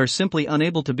opponents that are simply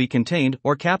unable to be contained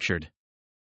or captured.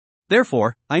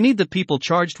 Therefore, I need the people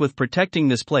charged with protecting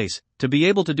this place to be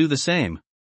able to do the same.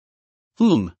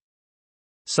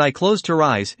 Sai closed her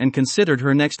eyes and considered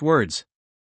her next words.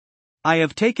 I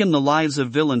have taken the lives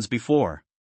of villains before.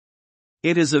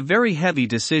 It is a very heavy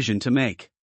decision to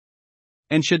make,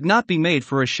 and should not be made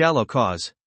for a shallow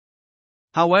cause.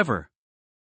 However,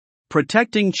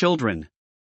 protecting children,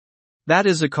 that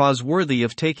is a cause worthy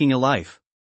of taking a life.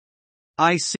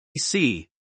 I see.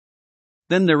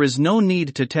 Then there is no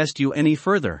need to test you any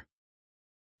further,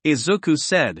 Izuku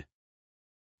said.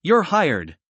 You're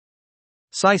hired.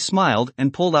 Sai smiled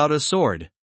and pulled out a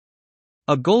sword.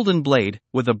 A golden blade,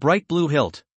 with a bright blue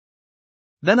hilt.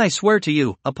 Then I swear to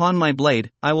you, upon my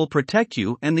blade, I will protect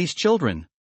you and these children.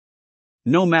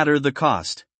 No matter the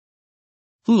cost.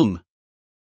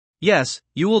 Yes,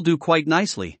 you will do quite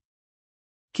nicely.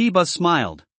 Kiba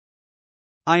smiled.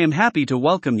 I am happy to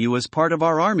welcome you as part of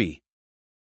our army.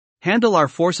 Handle our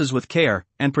forces with care,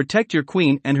 and protect your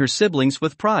queen and her siblings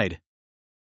with pride.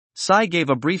 Sai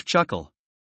gave a brief chuckle.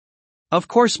 Of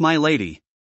course, my lady.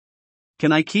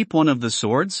 Can I keep one of the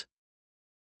swords?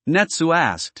 Netsu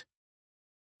asked.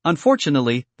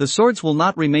 Unfortunately, the swords will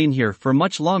not remain here for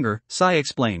much longer, Sai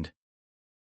explained.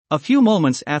 A few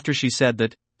moments after she said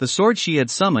that, the sword she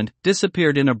had summoned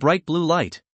disappeared in a bright blue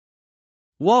light.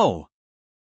 Whoa!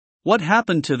 What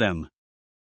happened to them?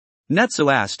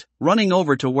 Netsu asked, running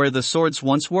over to where the swords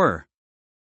once were.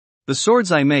 The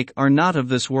swords I make are not of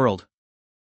this world.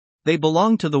 They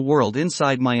belong to the world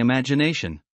inside my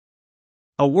imagination.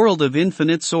 A world of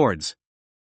infinite swords.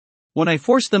 When I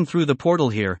force them through the portal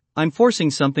here, I'm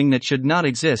forcing something that should not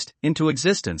exist into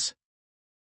existence.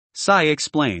 Sai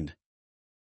explained.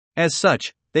 As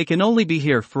such, they can only be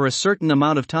here for a certain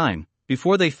amount of time,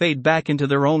 before they fade back into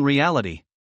their own reality.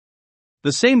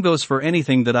 The same goes for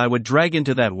anything that I would drag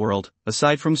into that world,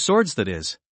 aside from swords, that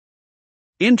is.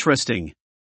 Interesting.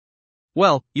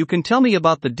 Well, you can tell me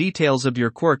about the details of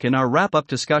your quirk in our wrap-up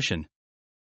discussion,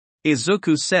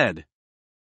 Izuku said.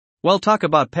 Well, talk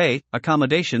about pay,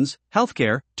 accommodations,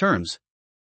 healthcare, terms.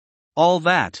 All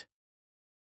that.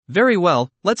 Very well,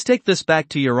 let's take this back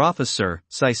to your office, sir,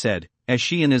 Sai said, as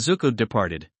she and Izuku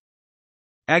departed.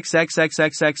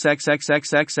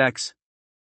 XXXXXXXXXX.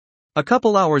 A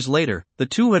couple hours later, the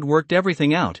two had worked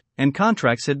everything out, and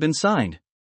contracts had been signed,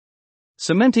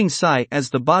 cementing Sai as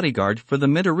the bodyguard for the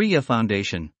Midoriya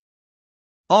Foundation.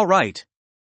 All right.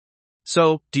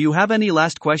 So, do you have any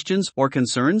last questions or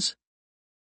concerns?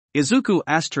 Izuku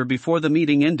asked her before the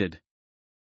meeting ended.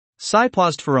 Sai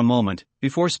paused for a moment,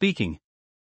 before speaking.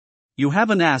 You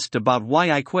haven't asked about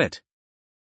why I quit.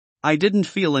 I didn't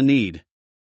feel a need.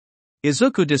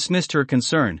 Izuku dismissed her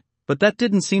concern, but that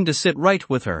didn't seem to sit right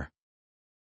with her.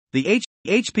 The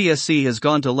HPSC has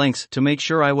gone to lengths to make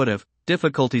sure I would have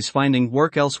difficulties finding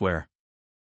work elsewhere.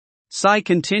 Sai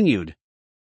continued.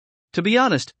 To be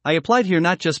honest, I applied here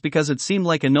not just because it seemed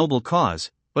like a noble cause,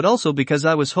 but also because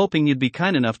I was hoping you'd be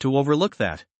kind enough to overlook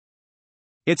that.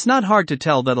 It's not hard to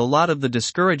tell that a lot of the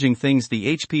discouraging things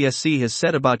the HPSC has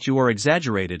said about you are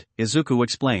exaggerated, Izuku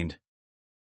explained.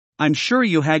 I'm sure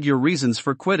you had your reasons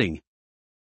for quitting.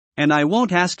 And I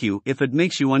won't ask you if it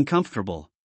makes you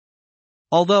uncomfortable.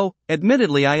 Although,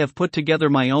 admittedly, I have put together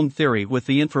my own theory with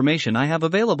the information I have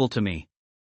available to me.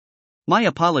 My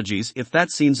apologies if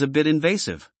that seems a bit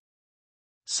invasive.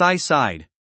 Sai sighed.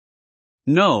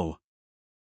 No.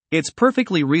 It's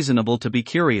perfectly reasonable to be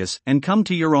curious and come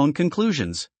to your own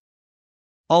conclusions.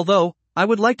 Although, I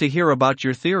would like to hear about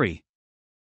your theory.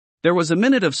 There was a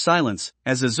minute of silence,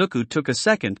 as Izuku took a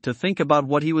second to think about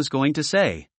what he was going to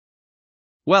say.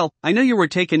 Well, I know you were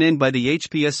taken in by the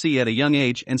HPSC at a young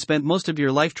age and spent most of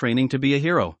your life training to be a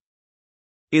hero.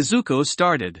 Izuku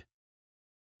started.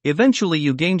 Eventually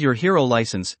you gained your hero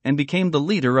license and became the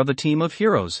leader of a team of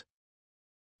heroes,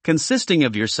 consisting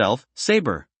of yourself,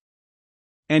 Saber,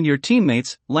 and your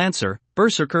teammates, Lancer,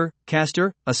 Berserker,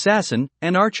 Caster, Assassin,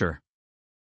 and Archer.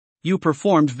 You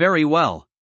performed very well.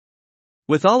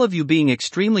 With all of you being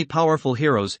extremely powerful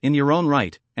heroes in your own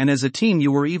right, and as a team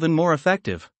you were even more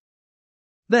effective.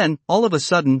 Then, all of a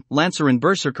sudden, Lancer and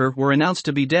Berserker were announced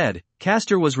to be dead,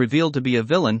 Caster was revealed to be a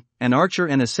villain, and Archer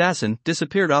and Assassin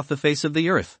disappeared off the face of the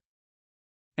earth.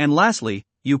 And lastly,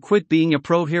 you quit being a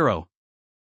pro hero.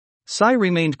 Sai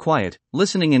remained quiet,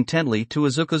 listening intently to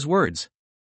Izuku's words.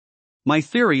 My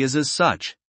theory is as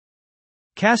such.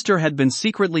 Caster had been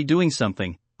secretly doing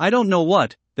something, I don't know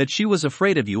what, that she was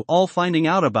afraid of you all finding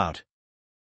out about.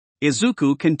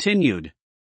 Izuku continued.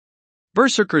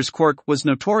 Berserker's quirk was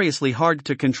notoriously hard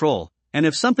to control, and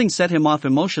if something set him off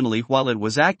emotionally while it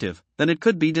was active, then it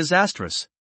could be disastrous.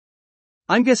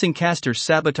 I'm guessing Castor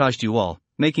sabotaged you all,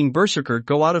 making Berserker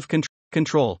go out of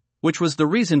control, which was the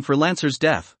reason for Lancer's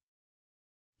death.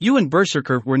 You and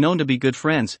Berserker were known to be good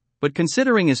friends, but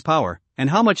considering his power, and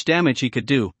how much damage he could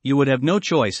do, you would have no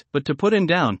choice but to put him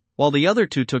down, while the other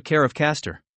two took care of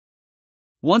Castor.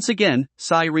 Once again,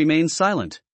 Sai remains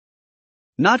silent,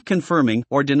 not confirming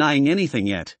or denying anything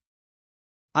yet.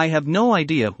 I have no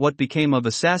idea what became of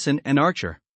Assassin and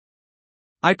Archer.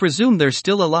 I presume they're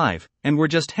still alive, and were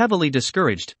just heavily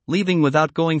discouraged, leaving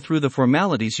without going through the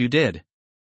formalities you did.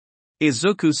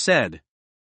 Izuku said.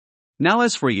 Now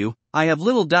as for you, I have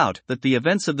little doubt that the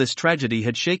events of this tragedy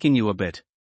had shaken you a bit.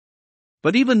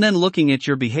 But even then, looking at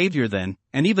your behavior then,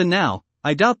 and even now,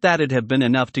 I doubt that'd have been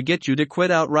enough to get you to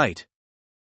quit outright.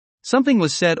 Something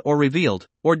was said or revealed,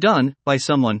 or done, by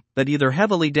someone, that either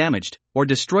heavily damaged, or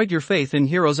destroyed your faith in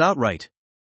heroes outright.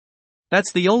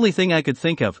 That's the only thing I could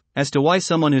think of, as to why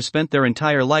someone who spent their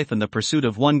entire life in the pursuit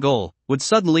of one goal, would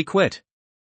suddenly quit.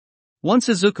 Once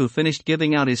Izuku finished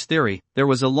giving out his theory, there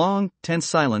was a long, tense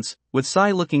silence, with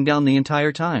Sai looking down the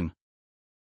entire time.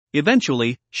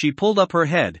 Eventually, she pulled up her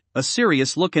head, a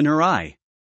serious look in her eye.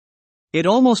 It's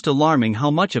almost alarming how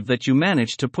much of that you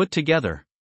managed to put together.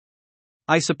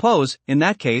 I suppose, in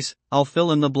that case, I'll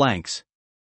fill in the blanks.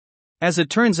 As it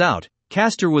turns out,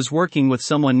 Castor was working with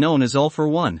someone known as All for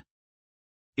One.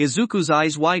 Izuku's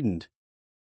eyes widened.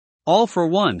 All for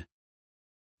One.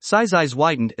 Sai's eyes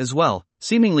widened as well,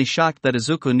 seemingly shocked that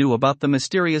Izuku knew about the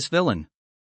mysterious villain.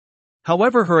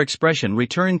 However, her expression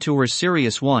returned to her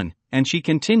serious one, and she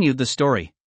continued the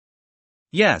story.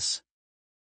 Yes.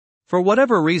 For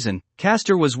whatever reason,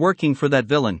 Castor was working for that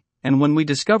villain, and when we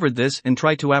discovered this and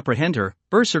tried to apprehend her,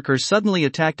 Berserker suddenly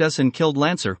attacked us and killed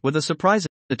Lancer with a surprise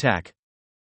attack.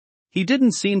 He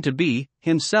didn't seem to be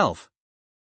himself.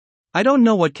 I don't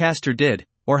know what Castor did,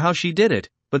 or how she did it,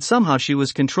 but somehow she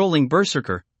was controlling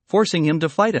Berserker, forcing him to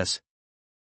fight us.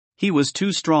 He was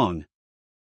too strong.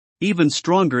 Even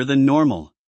stronger than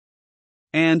normal.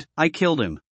 And I killed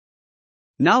him.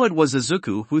 Now it was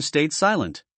Izuku who stayed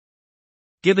silent,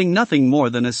 giving nothing more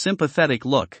than a sympathetic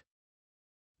look,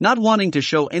 not wanting to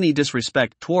show any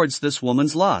disrespect towards this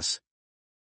woman's loss.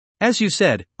 As you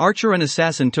said, Archer and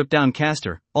Assassin took down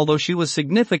Castor, although she was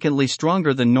significantly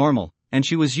stronger than normal, and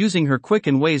she was using her quick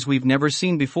in ways we've never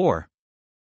seen before.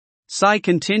 Sai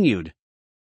continued.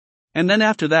 And then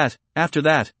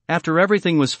after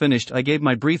everything was finished, I gave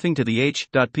my briefing to the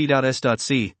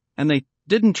H.P.S.C, and they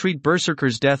didn't treat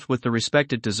Berserker's death with the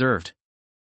respect it deserved.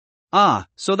 Ah,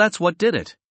 so that's what did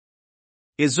it.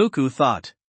 Izuku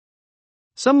thought.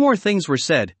 Some more things were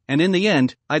said, and in the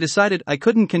end, I decided I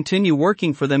couldn't continue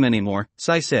working for them anymore,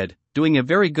 Sai said, doing a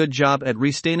very good job at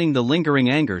restaining the lingering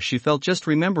anger she felt just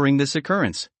remembering this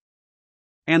occurrence.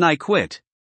 And I quit.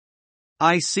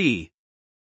 I see.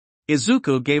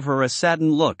 Izuku gave her a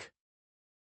saddened look.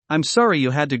 I'm sorry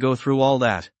you had to go through all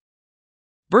that.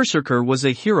 Berserker was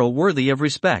a hero worthy of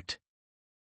respect.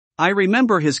 I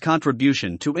remember his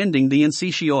contribution to ending the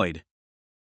Insectoid.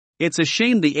 It's a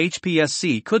shame the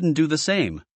HPSC couldn't do the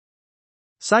same.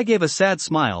 Sai gave a sad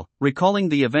smile, recalling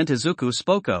the event Izuku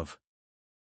spoke of.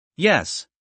 Yes.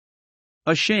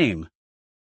 A shame.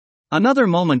 Another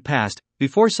moment passed,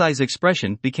 before Sai's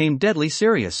expression became deadly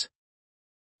serious.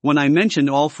 When I mentioned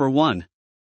All for One,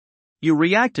 you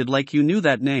reacted like you knew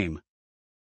that name.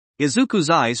 Izuku's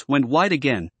eyes went wide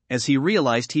again, as he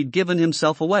realized he'd given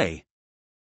himself away.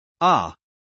 Ah.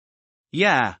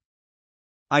 Yeah.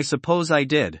 I suppose I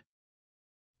did.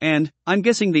 And, I'm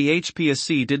guessing the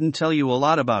HPSC didn't tell you a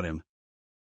lot about him.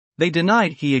 They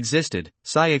denied he existed,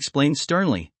 Sai explained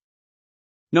sternly.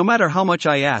 No matter how much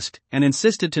I asked, and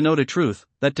insisted to know the truth,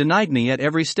 that denied me at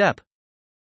every step.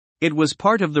 It was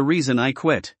part of the reason I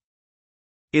quit.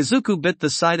 Izuku bit the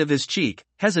side of his cheek,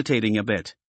 hesitating a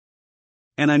bit.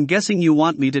 And I'm guessing you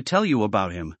want me to tell you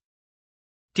about him.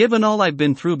 Given all I've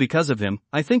been through because of him,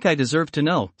 I think I deserve to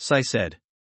know, Sai said.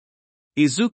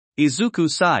 Izuku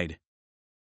sighed.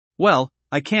 Well,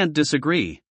 I can't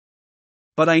disagree.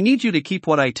 But I need you to keep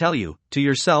what I tell you, to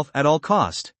yourself at all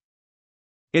cost.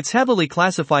 It's heavily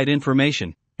classified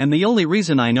information, and the only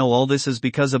reason I know all this is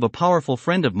because of a powerful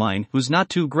friend of mine who's not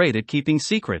too great at keeping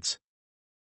secrets.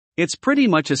 It's pretty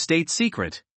much a state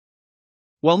secret.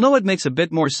 Well, no, it makes a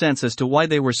bit more sense as to why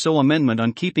they were so adamant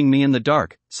on keeping me in the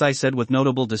dark, Sai said with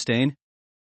notable disdain.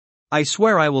 I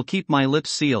swear I will keep my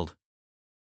lips sealed.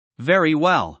 Very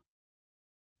well.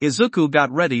 Izuku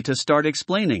got ready to start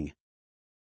explaining.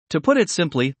 To put it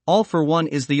simply, All for One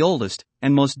is the oldest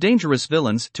and most dangerous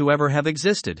villains to ever have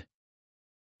existed.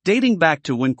 Dating back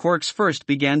to when quirks first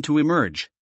began to emerge.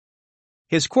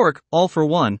 His quirk, All for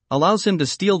One, allows him to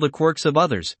steal the quirks of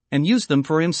others and use them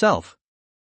for himself.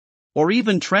 Or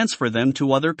even transfer them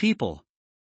to other people.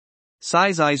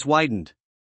 Sai's eyes widened.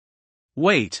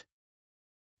 Wait.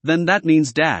 Then that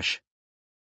means Dash.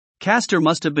 Caster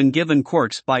must have been given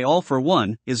quirks by All for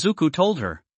One, Izuku told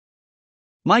her.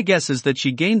 My guess is that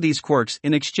she gained these quirks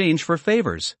in exchange for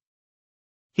favors.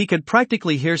 He could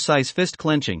practically hear Sai's fist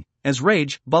clenching, as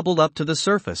rage bubbled up to the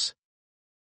surface.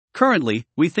 Currently,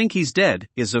 we think he's dead,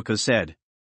 Izuku said.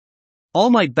 All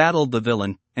Might battled the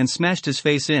villain, and smashed his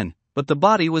face in, but the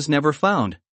body was never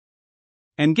found.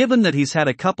 And given that he's had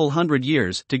a couple 100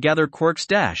 years to gather quirks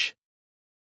Dash,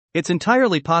 it's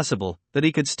entirely possible that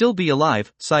he could still be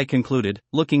alive, Sai concluded,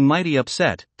 looking mighty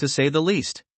upset, to say the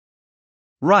least.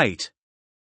 Right.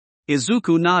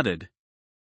 Izuku nodded.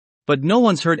 But no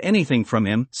one's heard anything from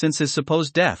him since his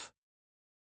supposed death.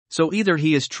 So either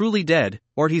he is truly dead,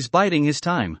 or he's biding his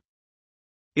time.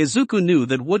 Izuku knew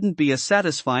that wouldn't be a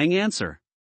satisfying answer.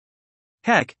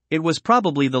 Heck, it was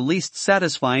probably the least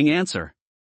satisfying answer.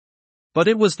 But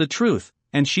it was the truth,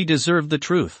 and she deserved the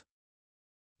truth.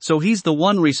 So he's the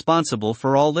one responsible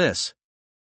for all this.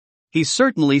 He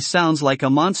certainly sounds like a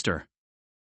monster.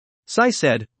 Sai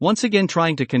said, once again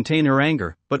trying to contain her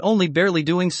anger, but only barely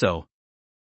doing so.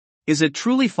 Is it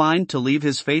truly fine to leave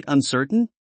his fate uncertain?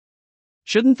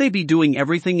 Shouldn't they be doing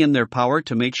everything in their power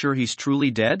to make sure he's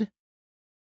truly dead?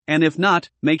 And if not,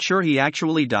 make sure he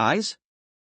actually dies?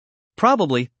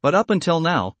 Probably, but up until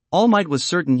now, All Might was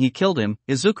certain he killed him,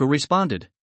 Izuku responded.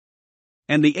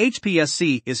 And the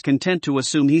HPSC is content to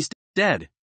assume he's dead.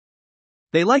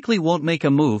 They likely won't make a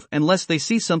move unless they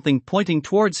see something pointing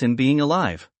towards him being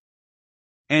alive.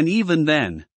 And even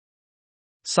then.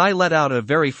 Sai let out a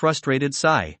very frustrated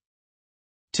sigh.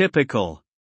 Typical.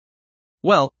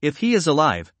 Well, if he is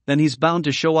alive, then he's bound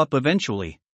to show up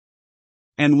eventually.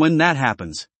 And when that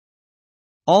happens,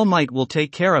 All Might will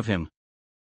take care of him.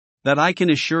 That I can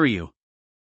assure you.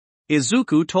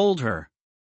 Izuku told her.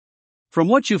 From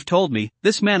what you've told me,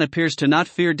 this man appears to not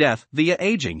fear death via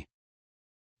aging.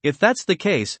 If that's the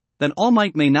case, then All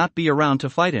Might may not be around to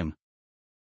fight him.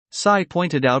 Sai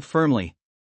pointed out firmly.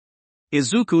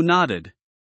 Izuku nodded.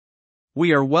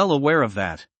 We are well aware of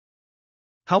that.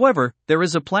 However, there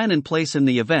is a plan in place in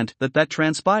the event that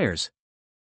transpires.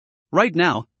 Right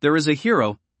now, there is a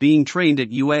hero, being trained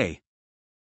at UA,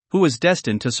 who is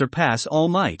destined to surpass All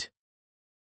Might.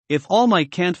 If All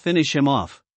Might can't finish him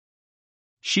off,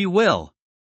 she will.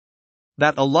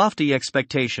 That a lofty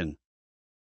expectation.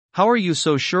 How are you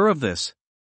so sure of this?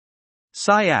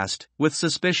 Sai asked, with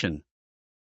suspicion.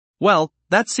 Well,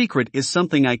 that secret is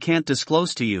something I can't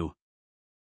disclose to you.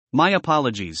 My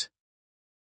apologies.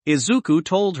 Izuku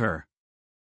told her.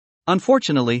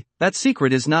 Unfortunately, that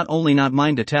secret is not only not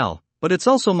mine to tell, but it's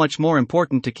also much more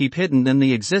important to keep hidden than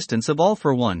the existence of All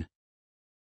for One.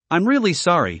 I'm really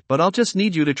sorry, but I'll just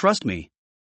need you to trust me.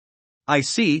 I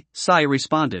see, Sai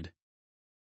responded.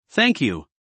 Thank you.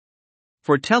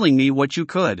 For telling me what you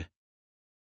could.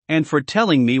 And for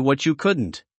telling me what you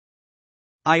couldn't.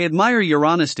 I admire your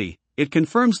honesty, it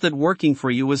confirms that working for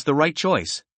you is the right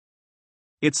choice.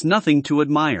 It's nothing to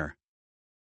admire.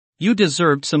 You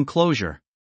deserved some closure.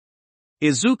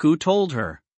 Izuku told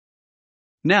her.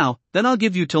 Now, then I'll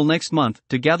give you till next month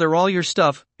to gather all your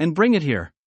stuff and bring it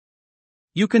here.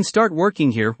 You can start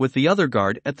working here with the other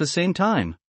guard at the same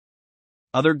time.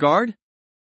 Other guard?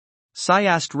 Sai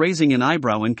asked, raising an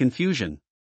eyebrow in confusion.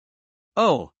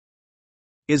 Oh.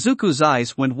 Izuku's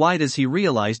eyes went wide as he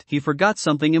realized he forgot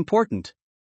something important.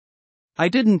 I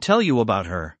didn't tell you about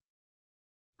her.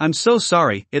 I'm so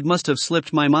sorry, it must have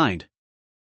slipped my mind.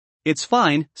 It's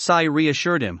fine, Sai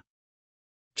reassured him.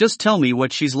 Just tell me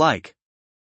what she's like.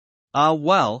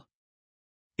 Well.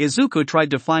 Izuku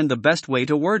tried to find the best way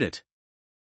to word it.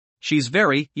 She's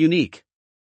very unique.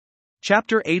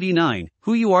 Chapter 89,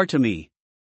 Who You Are to Me.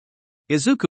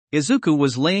 Izuku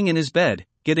was laying in his bed,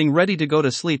 getting ready to go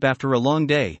to sleep after a long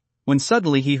day, when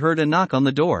suddenly he heard a knock on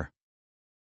the door.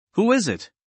 Who is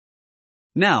it?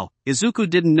 Now, Izuku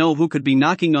didn't know who could be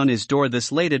knocking on his door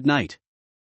this late at night.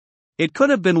 It could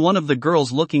have been one of the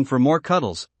girls looking for more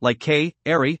cuddles, like Kei,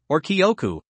 Eri, or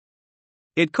Kyoku.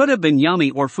 It could have been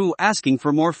Yami or Fu asking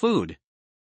for more food.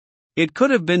 It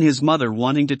could have been his mother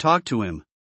wanting to talk to him.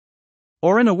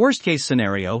 Or in a worst-case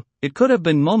scenario, it could have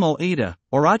been Momo Ida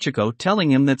or Achiko telling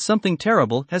him that something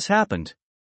terrible has happened.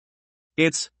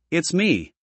 It's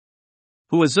me.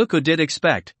 Who Izuku did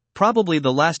expect, probably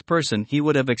the last person he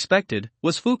would have expected,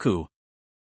 was Fuku.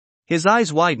 His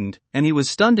eyes widened, and he was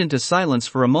stunned into silence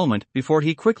for a moment before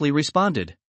he quickly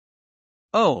responded.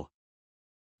 Oh.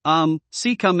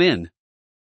 See, come in.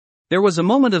 There was a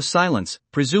moment of silence.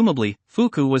 Presumably,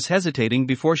 Fuku was hesitating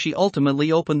before she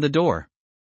ultimately opened the door.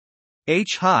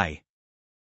 Hi.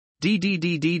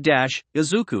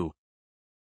 Izuku.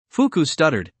 Fuku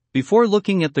stuttered, before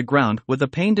looking at the ground with a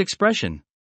pained expression.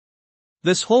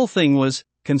 This whole thing was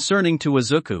concerning to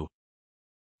Izuku.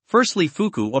 Firstly,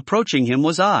 Fuku approaching him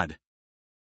was odd.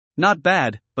 Not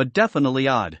bad, but definitely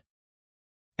odd.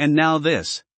 And now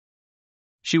this.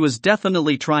 She was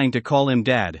definitely trying to call him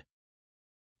dad.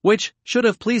 Which should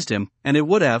have pleased him, and it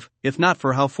would have, if not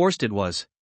for how forced it was.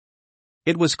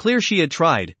 It was clear she had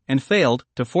tried, and failed,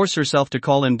 to force herself to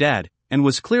call him dad, and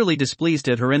was clearly displeased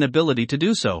at her inability to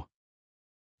do so.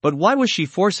 But why was she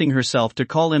forcing herself to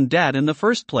call him dad in the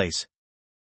first place?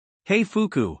 Hey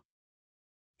Fuku.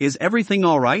 Is everything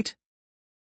alright?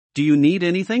 Do you need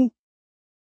anything?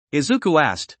 Izuku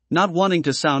asked, not wanting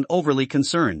to sound overly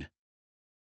concerned.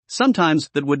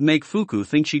 Sometimes that would make Fuku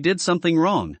think she did something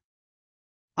wrong.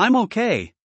 I'm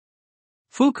okay.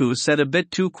 Fuku said a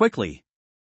bit too quickly.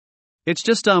 It's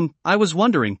just I was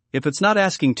wondering, if it's not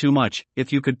asking too much,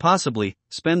 if you could possibly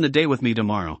spend the day with me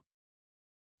tomorrow.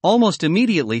 Almost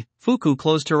immediately, Fuku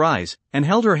closed her eyes, and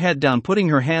held her head down, putting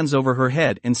her hands over her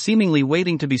head and seemingly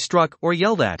waiting to be struck or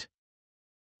yelled at.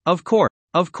 Of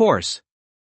course.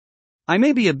 I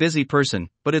may be a busy person,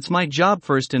 but it's my job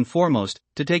first and foremost,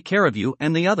 to take care of you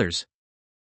and the others.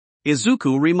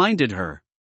 Izuku reminded her.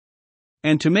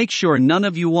 And to make sure none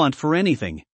of you want for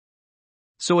anything.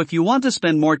 So if you want to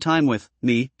spend more time with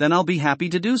me, then I'll be happy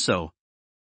to do so.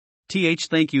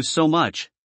 Thank you so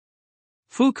much.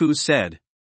 Fuku said.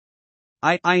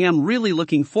 I am really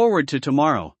looking forward to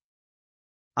tomorrow.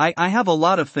 I have a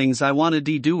lot of things I want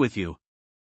to do with you.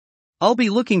 I'll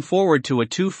be looking forward to it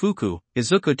too, Fuku,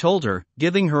 Izuku told her,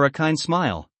 giving her a kind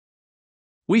smile.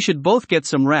 We should both get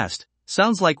some rest,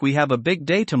 sounds like we have a big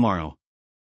day tomorrow.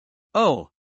 Oh.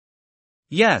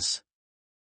 Yes.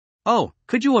 Oh,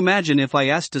 could you imagine if I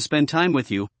asked to spend time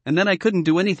with you, and then I couldn't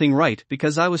do anything right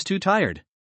because I was too tired?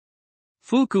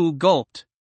 Fuku gulped.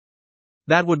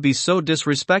 That would be so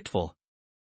disrespectful.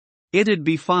 It'd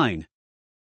be fine.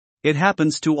 It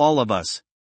happens to all of us.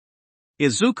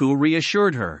 Izuku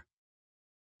reassured her.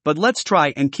 But let's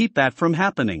try and keep that from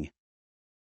happening.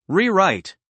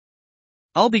 Right.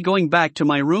 I'll be going back to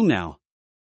my room now.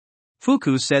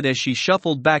 Fuku said as she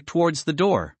shuffled back towards the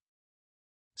door.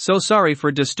 So sorry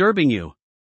for disturbing you.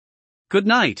 Good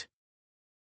night.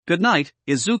 Good night,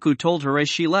 Izuku told her as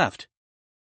she left.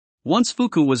 Once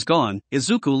Fuku was gone,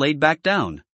 Izuku laid back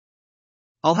down.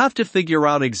 I'll have to figure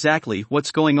out exactly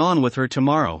what's going on with her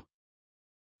tomorrow.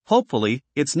 Hopefully,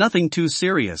 it's nothing too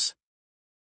serious.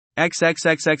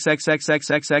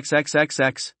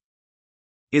 XXXXXXXXXXXX.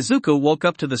 Izuku woke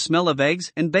up to the smell of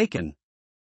eggs and bacon.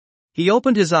 He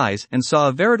opened his eyes and saw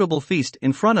a veritable feast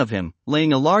in front of him,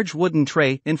 laying a large wooden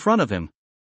tray in front of him.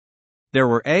 There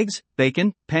were eggs,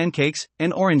 bacon, pancakes,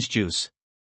 and orange juice.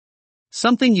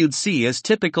 Something you'd see as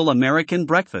typical American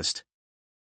breakfast.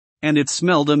 And it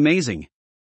smelled amazing.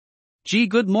 Gee,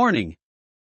 good morning.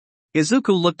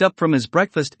 Izuku looked up from his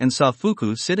breakfast and saw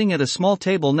Fuku sitting at a small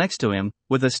table next to him,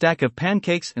 with a stack of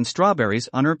pancakes and strawberries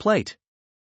on her plate.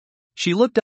 She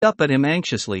looked up at him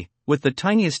anxiously, with the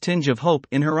tiniest tinge of hope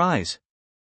in her eyes.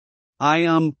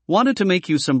 I wanted to make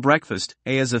you some breakfast,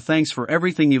 as a thanks for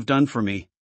everything you've done for me.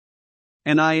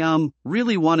 And I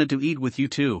really wanted to eat with you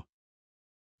too.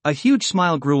 A huge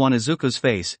smile grew on Izuku's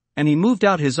face, and he moved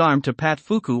out his arm to pat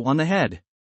Fuku on the head.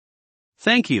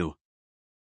 Thank you.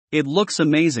 It looks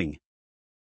amazing.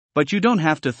 But you don't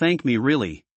have to thank me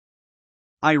really.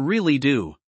 I really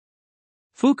do.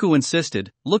 Fuku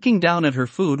insisted, looking down at her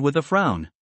food with a frown.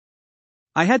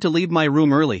 I had to leave my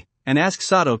room early, and ask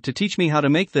Sato to teach me how to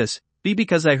make this,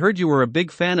 because I heard you were a big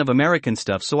fan of American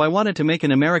stuff, so I wanted to make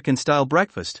an American-style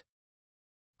breakfast.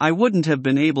 I wouldn't have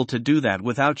been able to do that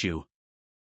without you.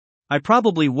 I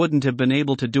probably wouldn't have been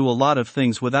able to do a lot of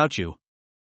things without you.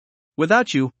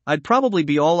 Without you, I'd probably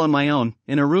be all on my own,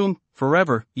 in a room,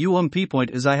 forever.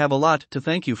 Point is I have a lot to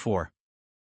thank you for.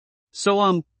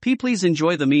 So please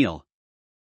enjoy the meal.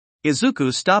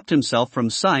 Izuku stopped himself from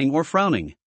sighing or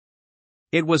frowning.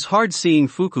 It was hard seeing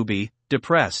Fuku be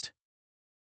depressed.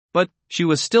 But she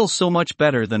was still so much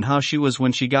better than how she was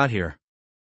when she got here.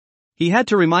 He had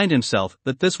to remind himself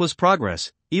that this was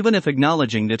progress, even if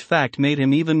acknowledging that fact made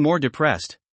him even more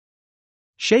depressed.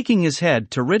 Shaking his head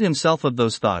to rid himself of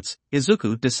those thoughts,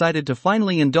 Izuku decided to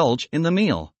finally indulge in the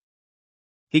meal.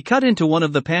 He cut into one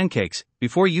of the pancakes,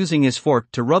 before using his fork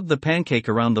to rub the pancake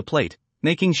around the plate,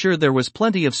 making sure there was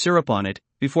plenty of syrup on it,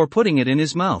 before putting it in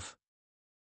his mouth.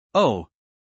 Oh.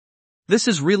 This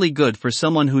is really good for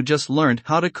someone who just learned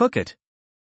how to cook it.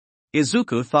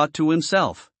 Izuku thought to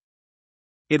himself.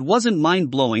 It wasn't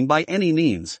mind-blowing by any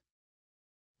means.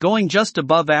 Going just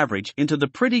above average into the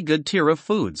pretty good tier of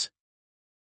foods.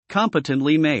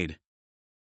 Competently made.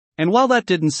 And while that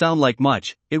didn't sound like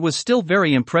much, it was still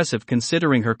very impressive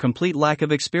considering her complete lack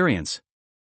of experience.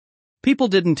 People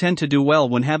didn't tend to do well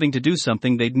when having to do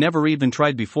something they'd never even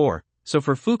tried before, so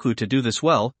for Fuku to do this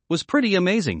well, was pretty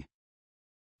amazing.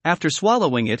 After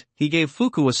swallowing it, he gave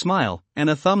Fuku a smile and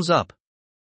a thumbs up.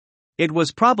 It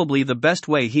was probably the best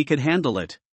way he could handle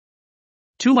it.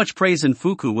 Too much praise and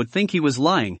Fuku would think he was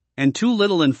lying, and too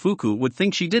little and Fuku would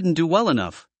think she didn't do well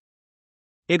enough.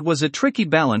 It was a tricky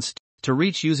balance to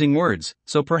reach using words,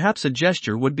 so perhaps a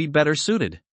gesture would be better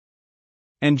suited.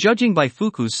 And judging by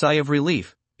Fuku's sigh of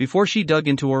relief, before she dug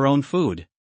into her own food.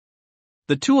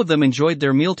 The two of them enjoyed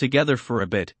their meal together for a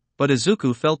bit, but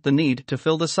Izuku felt the need to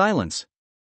fill the silence.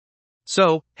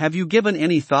 So, have you given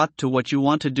any thought to what you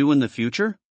want to do in the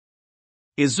future?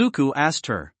 Izuku asked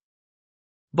her.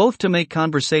 Both to make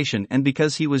conversation and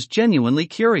because he was genuinely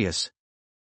curious.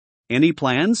 Any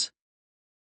plans?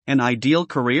 An ideal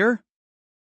career?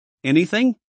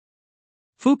 Anything?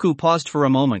 Fuku paused for a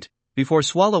moment, before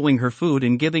swallowing her food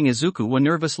and giving Izuku a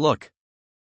nervous look.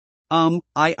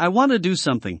 I want to do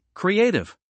something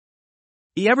creative.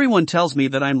 Everyone tells me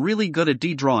that I'm really good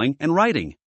at drawing and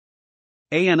writing.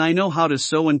 And I know how to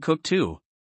sew and cook too.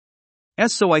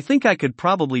 So I think I could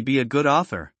probably be a good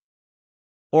author.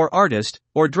 Or artist,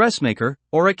 or dressmaker,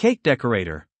 or a cake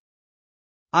decorator.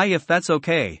 If that's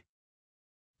okay.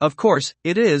 Of course,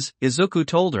 it is, Izuku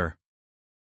told her.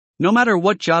 No matter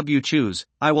what job you choose,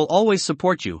 I will always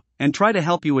support you, and try to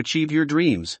help you achieve your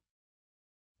dreams.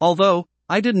 Although,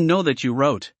 I didn't know that you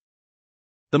wrote.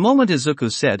 The moment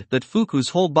Izuku said that, Fuku's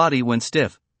whole body went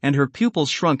stiff, and her pupils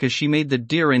shrunk as she made the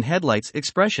deer in headlights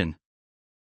expression.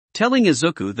 Telling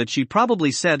Izuku that she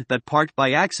probably said that part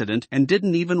by accident and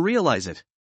didn't even realize it.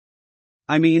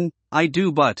 I mean, I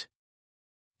do but...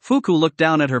 Fuku looked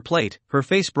down at her plate, her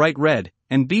face bright red,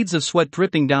 and beads of sweat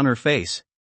dripping down her face.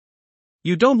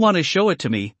 You don't want to show it to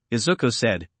me, Izuku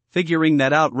said, figuring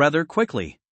that out rather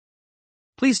quickly.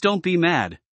 Please don't be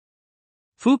mad.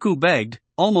 Fuku begged,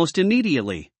 almost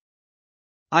immediately.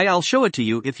 I'll show it to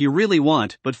you if you really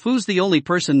want, but Fu's the only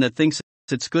person that thinks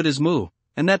it's good as Mu,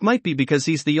 and that might be because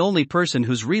he's the only person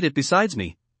who's read it besides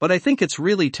me, but I think it's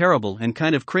really terrible and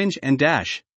kind of cringe and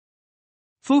dash.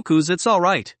 Fuku's it's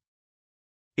alright.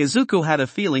 Izuku had a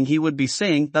feeling he would be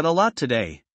saying that a lot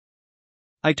today.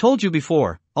 I told you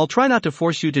before, I'll try not to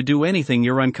force you to do anything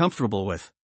you're uncomfortable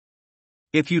with.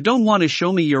 If you don't want to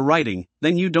show me your writing,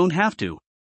 then you don't have to.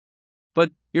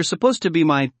 But, you're supposed to be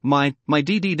my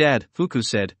DD dad, Fuku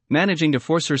said, managing to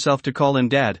force herself to call him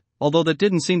dad, although that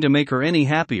didn't seem to make her any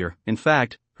happier. In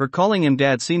fact, her calling him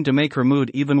dad seemed to make her mood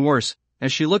even worse,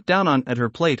 as she looked down at her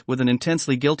plate with an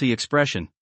intensely guilty expression.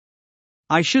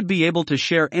 I should be able to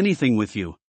share anything with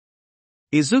you.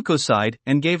 Izuku sighed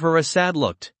and gave her a sad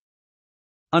look.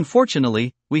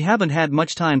 Unfortunately, we haven't had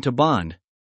much time to bond.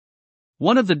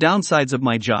 One of the downsides of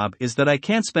my job is that I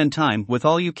can't spend time with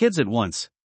all you kids at once.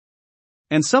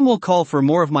 And some will call for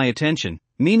more of my attention,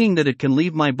 meaning that it can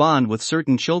leave my bond with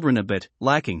certain children a bit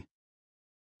lacking.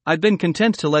 I've been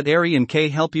content to let Eri and Kay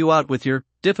help you out with your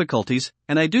difficulties,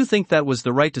 and I do think that was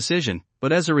the right decision,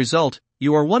 but as a result,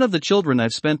 you are one of the children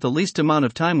I've spent the least amount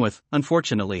of time with,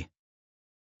 unfortunately.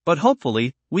 But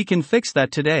hopefully, we can fix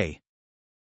that today.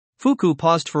 Fuku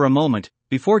paused for a moment,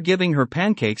 before giving her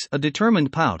pancakes a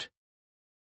determined pout.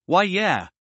 Why yeah.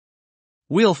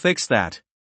 We'll fix that.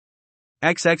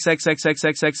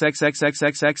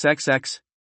 XXXXXXXXXXXXXXXX.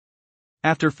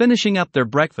 After finishing up their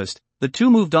breakfast, the two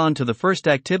moved on to the first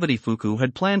activity Fuku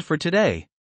had planned for today.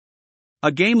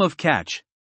 A game of catch.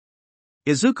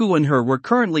 Izuku and her were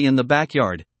currently in the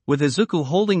backyard, with Izuku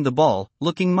holding the ball,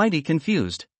 looking mighty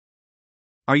confused.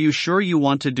 Are you sure you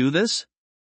want to do this?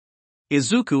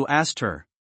 Izuku asked her.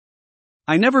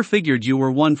 I never figured you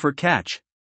were one for catch.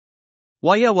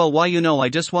 Why I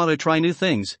just want to try new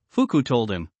things, Fuku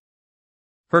told him.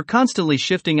 Her constantly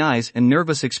shifting eyes and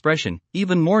nervous expression,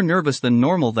 even more nervous than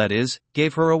normal that is,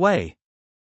 gave her away.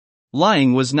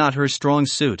 Lying was not her strong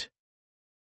suit.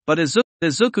 But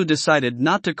Izuku decided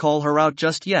not to call her out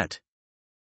just yet.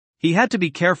 He had to be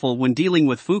careful when dealing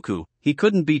with Fuku, he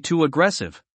couldn't be too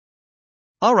aggressive.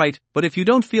 Alright, but if you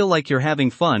don't feel like you're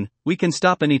having fun, we can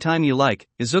stop anytime you like,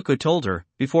 Izuku told her,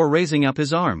 before raising up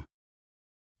his arm.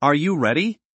 Are you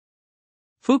ready?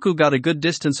 Fuku got a good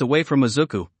distance away from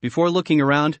Izuku, before looking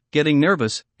around, getting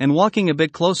nervous, and walking a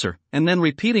bit closer, and then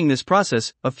repeating this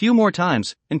process a few more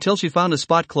times, until she found a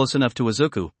spot close enough to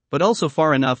Izuku, but also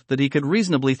far enough that he could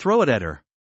reasonably throw it at her.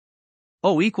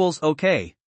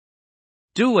 Okay.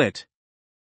 Do it.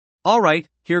 Alright,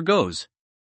 here goes.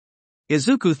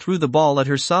 Izuku threw the ball at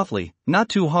her softly, not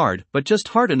too hard but just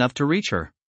hard enough to reach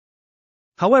her.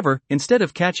 However, instead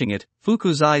of catching it,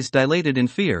 Fuku's eyes dilated in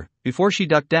fear, before she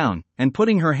ducked down, and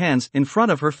putting her hands in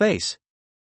front of her face.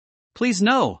 "Please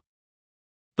no!"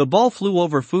 The ball flew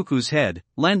over Fuku's head,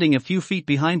 landing a few feet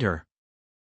behind her.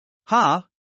 "Ha!"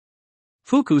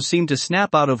 Fuku seemed to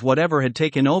snap out of whatever had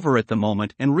taken over at the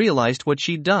moment and realized what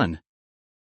she'd done.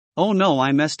 "Oh no,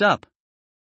 I messed up."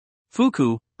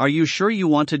 "Fuku, are you sure you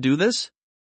want to do this?"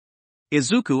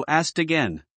 Izuku asked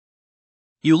again.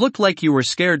 "You looked like you were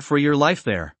scared for your life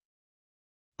there."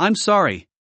 "I'm sorry.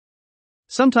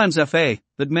 Sometimes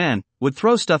that man, would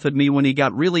throw stuff at me when he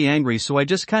got really angry, so I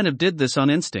just kind of did this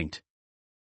on instinct."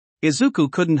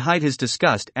 Izuku couldn't hide his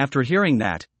disgust after hearing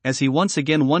that, as he once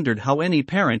again wondered how any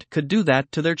parent could do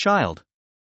that to their child.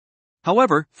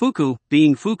 However, Fuku,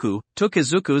 being Fuku, took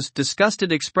Izuku's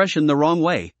disgusted expression the wrong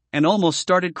way, and almost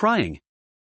started crying.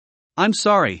 "I'm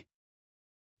sorry.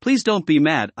 Please don't be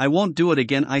mad, I won't do it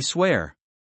again, I swear."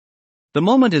 The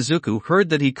moment Izuku heard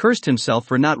that, he cursed himself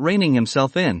for not reining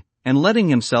himself in, and letting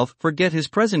himself forget his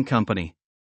present company.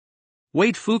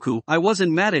 "Wait, Fuku, I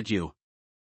wasn't mad at you.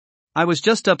 I was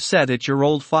just upset at your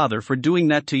old father for doing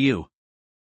that to you.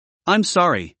 I'm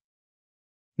sorry."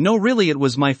 "No, really, it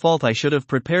was my fault. I should have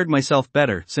prepared myself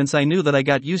better, since I knew that I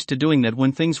got used to doing that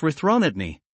when things were thrown at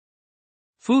me,"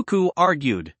 Fuku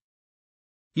argued.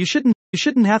 You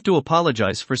shouldn't have to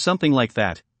apologize for something like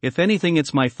that. If anything,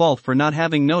 it's my fault for not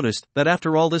having noticed that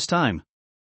after all this time,"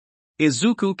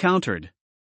 Izuku countered.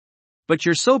 "But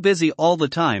you're so busy all the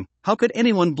time, how could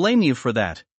anyone blame you for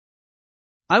that?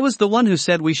 I was the one who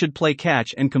said we should play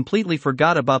catch and completely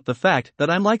forgot about the fact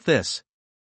that I'm like this,"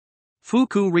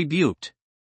 Fuku rebuked.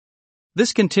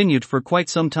 This continued for quite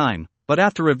some time, but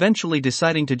after eventually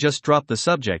deciding to just drop the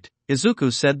subject,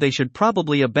 Izuku said they should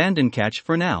probably abandon catch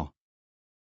for now.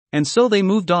 And so they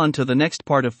moved on to the next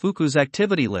part of Fuku's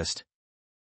activity list.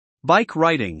 Bike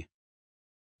riding.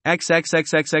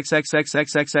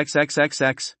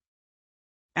 XXXXXXXXXXXXXX.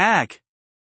 Ack.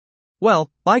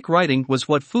 Well, bike riding was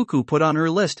what Fuku put on her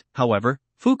list. However,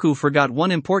 Fuku forgot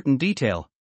one important detail.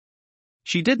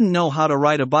 She didn't know how to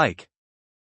ride a bike.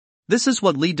 This is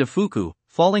what led to Fuku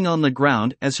falling on the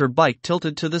ground as her bike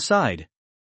tilted to the side.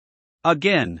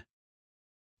 Again.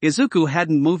 Izuku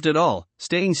hadn't moved at all,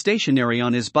 staying stationary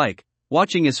on his bike,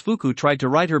 watching as Fuku tried to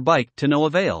ride her bike to no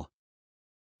avail.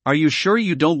 "Are you sure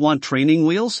you don't want training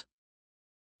wheels?"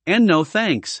 "And no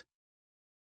thanks.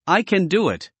 I can do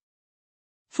it,"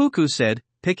 Fuku said,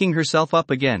 picking herself up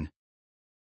again.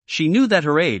 She knew that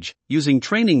her age, using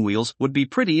training wheels would be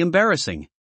pretty embarrassing.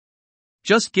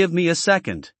 "Just give me a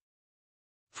second."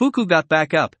 Fuku got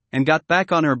back up, and got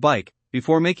back on her bike,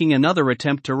 before making another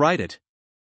attempt to ride it.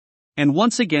 And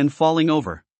once again falling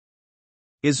over.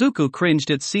 Izuku cringed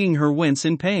at seeing her wince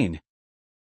in pain.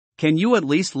 "Can you at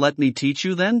least let me teach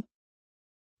you then?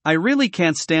 I really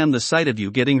can't stand the sight of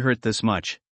you getting hurt this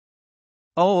much."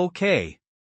 "Oh, okay,"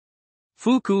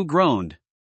 Fuku groaned.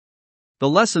 The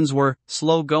lessons were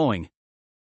slow going.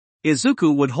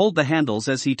 Izuku would hold the handles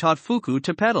as he taught Fuku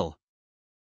to pedal.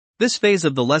 This phase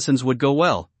of the lessons would go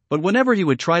well, but whenever he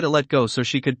would try to let go so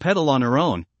she could pedal on her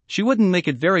own, she wouldn't make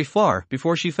it very far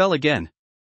before she fell again.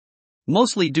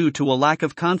 Mostly due to a lack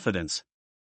of confidence.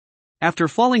 After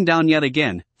falling down yet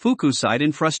again, Fuku sighed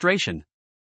in frustration.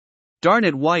 "Darn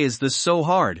it, why is this so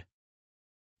hard?"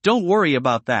 "Don't worry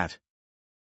about that.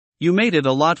 You made it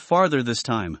a lot farther this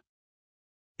time,"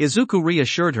 Izuku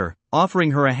reassured her,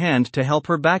 offering her a hand to help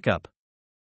her back up.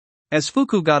 As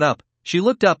Fuku got up, she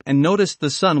looked up and noticed the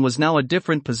sun was now a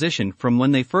different position from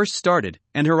when they first started,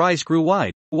 and her eyes grew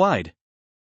wide.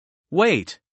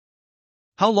 "Wait.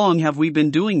 How long have we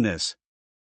been doing this?"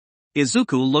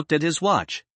 Izuku looked at his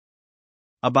watch.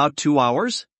 "About 2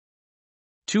 hours?"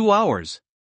 2 hours.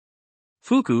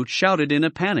 Fuku shouted in a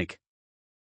panic.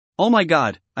 "Oh my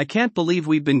god, I can't believe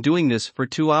we've been doing this for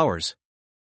 2 hours.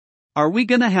 Are we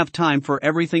gonna have time for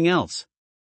everything else?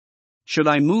 Should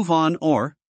I move on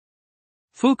or?"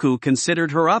 Fuku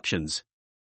considered her options.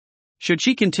 Should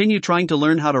she continue trying to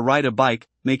learn how to ride a bike,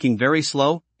 making very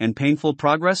slow and painful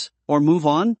progress, or move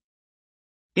on?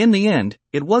 In the end,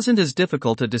 it wasn't as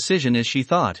difficult a decision as she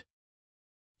thought.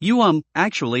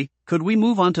 Actually, could we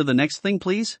move on to the next thing,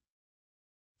 please?"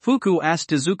 Fuku asked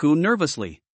Izuku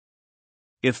nervously.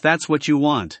 "If that's what you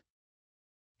want."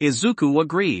 Izuku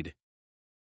agreed.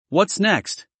 "What's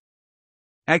next?"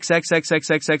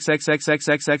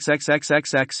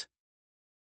 XXXXXXXXXXXXXXXXX.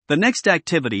 The next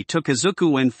activity took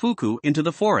Izuku and Fuku into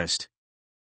the forest.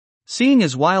 Seeing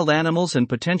as wild animals and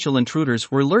potential intruders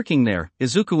were lurking there,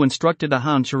 Izuku instructed a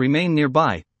hound to remain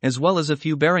nearby, as well as a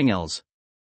few baringels.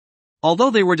 although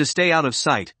they were to stay out of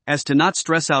sight, as to not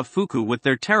stress out Fuku with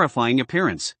their terrifying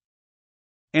appearance.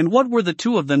 And what were the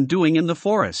two of them doing in the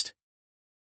forest?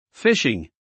 Fishing.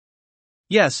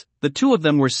 Yes, the two of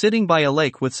them were sitting by a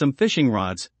lake with some fishing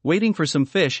rods, waiting for some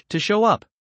fish to show up.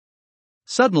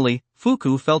 Suddenly,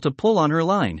 Fuku felt a pull on her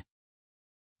line.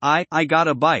 I got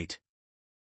a bite.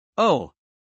 Oh.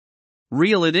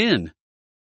 Reel it in.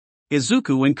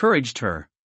 Izuku encouraged her.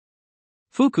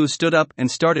 Fuku stood up and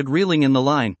started reeling in the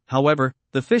line. However,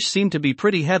 the fish seemed to be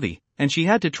pretty heavy, and she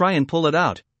had to try and pull it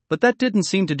out, but that didn't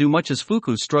seem to do much as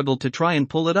Fuku struggled to try and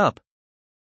pull it up.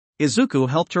 Izuku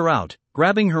helped her out,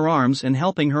 grabbing her arms and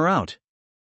helping her out.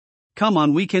 Come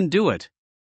on, we can do it.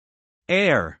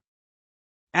 Air.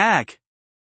 Ack.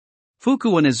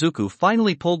 Fuku and Izuku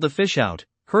finally pulled the fish out,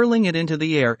 hurling it into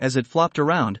the air as it flopped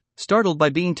around, startled by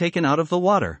being taken out of the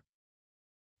water.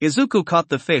 Izuku caught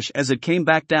the fish as it came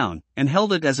back down, and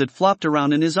held it as it flopped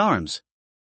around in his arms.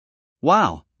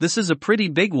 Wow, this is a pretty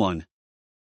big one.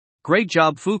 Great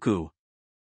job, Fuku.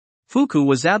 Fuku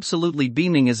was absolutely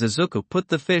beaming as Izuku put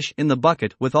the fish in the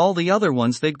bucket with all the other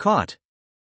ones they'd caught.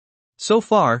 So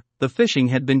far, the fishing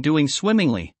had been doing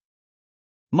swimmingly.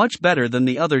 Much better than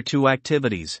the other two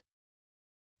activities.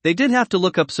 They did have to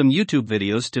look up some YouTube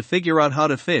videos to figure out how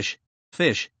to fish,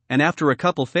 and after a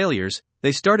couple failures,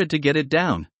 they started to get it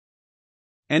down.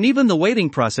 And even the waiting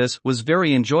process was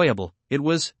very enjoyable. It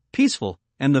was peaceful,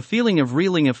 and the feeling of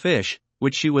reeling a fish,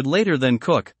 which she would later then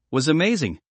cook, was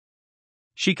amazing.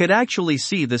 She could actually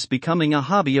see this becoming a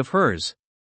hobby of hers.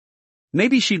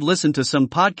 Maybe she'd listen to some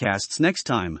podcasts next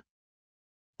time.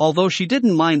 Although she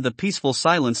didn't mind the peaceful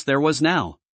silence there was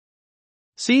now.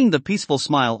 Seeing the peaceful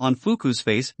smile on Fuku's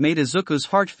face made Izuku's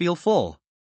heart feel full.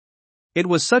 It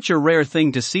was such a rare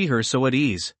thing to see her so at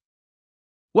ease.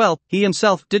 Well, he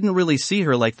himself didn't really see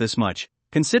her like this much,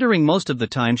 considering most of the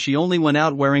time she only went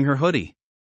out wearing her hoodie.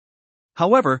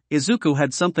 However, Izuku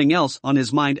had something else on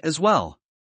his mind as well.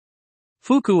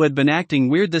 Fuku had been acting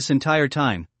weird this entire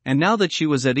time, and now that she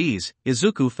was at ease,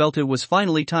 Izuku felt it was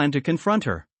finally time to confront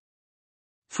her.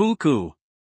 Fuku.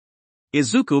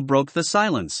 Izuku broke the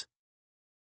silence.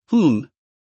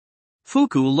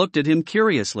 Fuku looked at him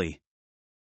curiously.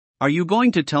 Are you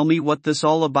going to tell me what this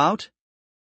all about?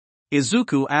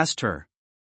 Izuku asked her.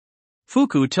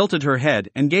 Fuku tilted her head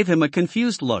and gave him a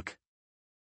confused look.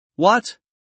 What?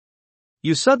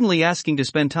 You suddenly asking to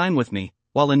spend time with me,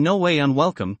 while in no way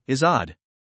unwelcome, is odd.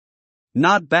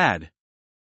 Not bad.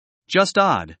 Just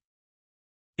odd.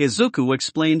 Izuku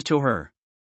explained to her.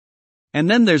 And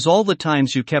then there's all the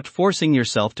times you kept forcing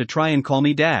yourself to try and call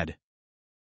me Dad.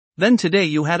 Then today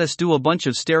you had us do a bunch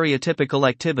of stereotypical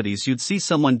activities you'd see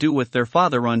someone do with their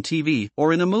father on TV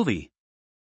or in a movie.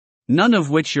 None of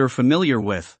which you're familiar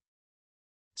with.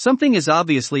 Something is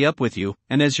obviously up with you,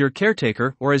 and as your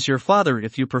caretaker or as your father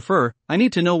if you prefer, I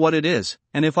need to know what it is,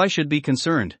 and if I should be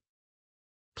concerned.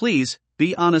 Please,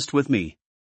 be honest with me.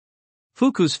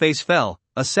 Fuku's face fell,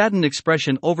 a saddened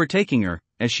expression overtaking her,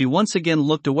 as she once again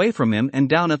looked away from him and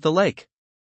down at the lake.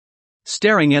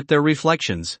 Staring at their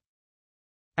reflections.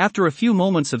 After a few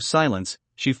moments of silence,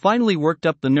 she finally worked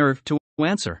up the nerve to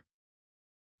answer.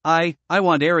 I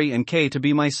want Eri and Kei to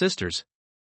be my sisters.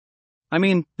 I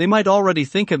mean, they might already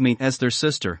think of me as their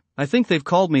sister, I think they've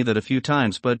called me that a few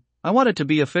times, but I want it to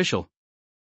be official.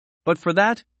 But for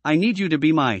that, I need you to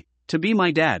be my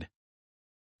dad.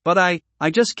 But I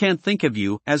just can't think of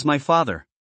you as my father.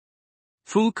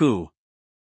 Fuku.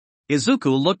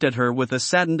 Izuku looked at her with a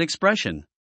saddened expression.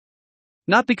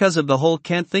 Not because of the whole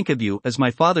can't think of you as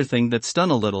my father thing that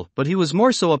stung a little, but he was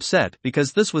more so upset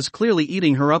because this was clearly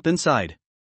eating her up inside.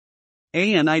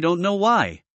 And I don't know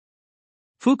why.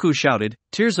 Fuku shouted,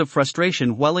 tears of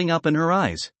frustration welling up in her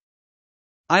eyes.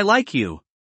 I like you.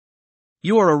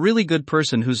 You are a really good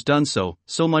person who's done so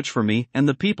much for me and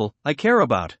the people I care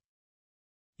about.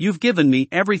 You've given me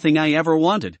everything I ever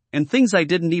wanted, and things I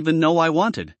didn't even know I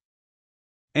wanted.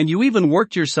 And you even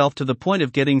worked yourself to the point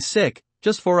of getting sick,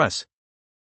 just for us.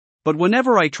 But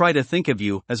whenever I try to think of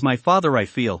you as my father I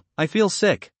feel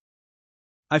sick.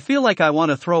 I feel like I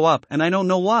want to throw up and I don't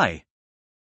know why.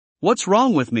 What's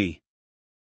wrong with me?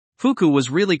 Fuku was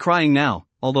really crying now,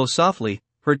 although softly,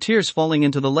 her tears falling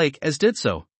into the lake as did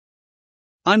so.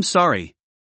 I'm sorry.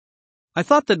 I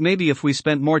thought that maybe if we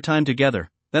spent more time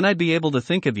together, then I'd be able to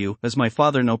think of you as my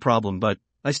father no problem, but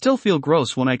I still feel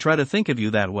gross when I try to think of you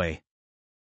that way.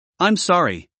 I'm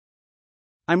sorry.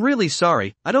 I'm really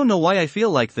sorry, I don't know why I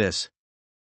feel like this.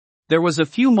 There was a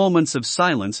few moments of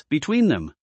silence between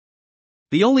them.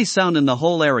 The only sound in the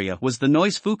whole area was the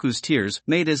noise Fuku's tears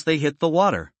made as they hit the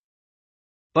water.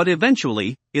 But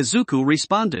eventually, Izuku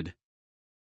responded.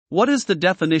 What is the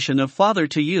definition of father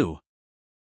to you?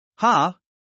 Ha?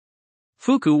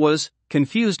 Fuku was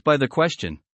confused by the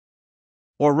question.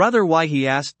 Or rather why he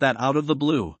asked that out of the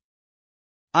blue.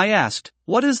 I asked,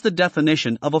 what is the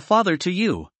definition of a father to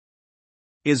you?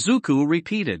 Izuku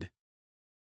repeated.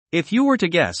 If you were to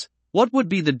guess, what would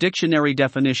be the dictionary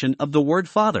definition of the word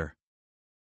father?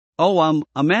 Oh,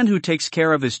 a man who takes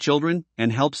care of his children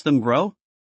and helps them grow?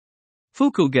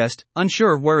 Fuku guessed,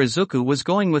 unsure where Izuku was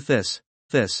going with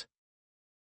this.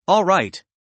 All right.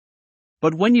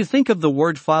 But when you think of the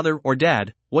word father or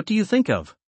dad, what do you think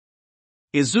of?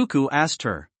 Izuku asked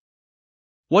her.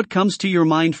 What comes to your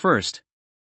mind first?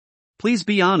 Please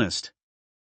be honest.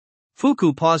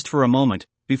 Fuku paused for a moment,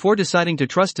 before deciding to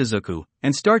trust Izuku,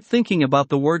 and start thinking about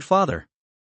the word father.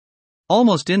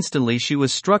 Almost instantly she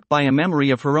was struck by a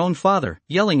memory of her own father,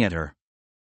 yelling at her.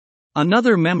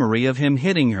 Another memory of him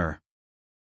hitting her.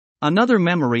 Another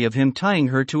memory of him tying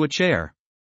her to a chair.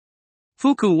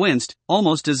 Fuku winced,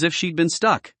 almost as if she'd been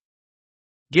stuck.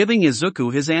 Giving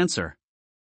Izuku his answer.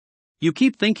 You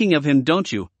keep thinking of him,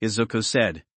 don't you? Izuku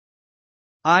said.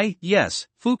 Yes,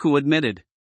 Fuku admitted.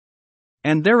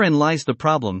 And therein lies the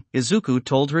problem, Izuku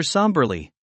told her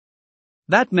somberly.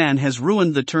 That man has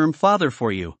ruined the term father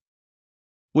for you.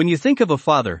 When you think of a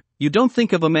father, you don't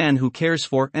think of a man who cares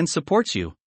for and supports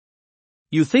you.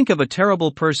 You think of a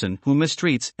terrible person who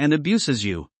mistreats and abuses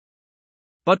you.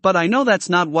 But I know that's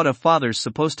not what a father's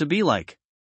supposed to be like.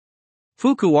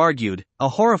 Fuku argued, a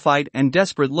horrified and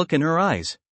desperate look in her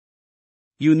eyes.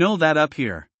 You know that up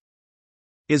here.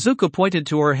 Izuku pointed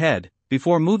to her head,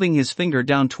 before moving his finger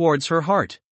down towards her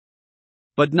heart.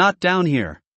 But not down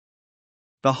here.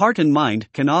 The heart and mind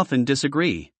can often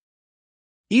disagree.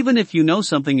 Even if you know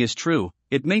something is true,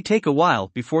 it may take a while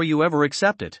before you ever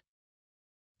accept it.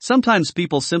 Sometimes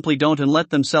people simply don't and let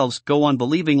themselves go on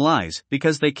believing lies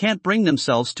because they can't bring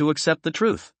themselves to accept the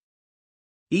truth.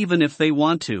 Even if they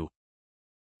want to.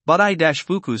 But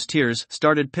Fuku's tears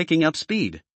started picking up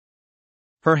speed.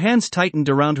 Her hands tightened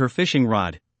around her fishing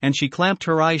rod, and she clamped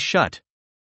her eyes shut.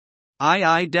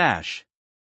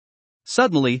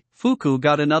 Suddenly, Fuku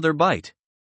got another bite.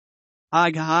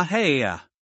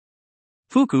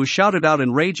 Fuku shouted out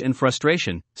in rage and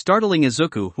frustration, startling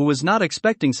Izuku, who was not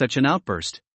expecting such an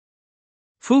outburst.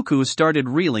 Fuku started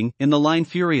reeling in the line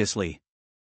furiously.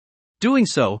 Doing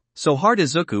so hard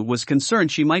Izuku was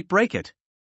concerned she might break it.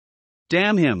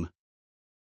 Damn him.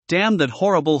 Damn that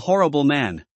horrible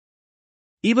man.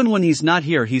 Even when he's not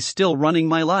here, he's still running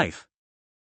my life.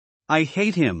 I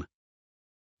hate him.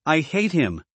 I hate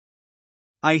him.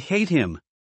 I hate him.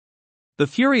 The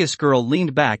furious girl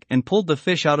leaned back and pulled the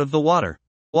fish out of the water,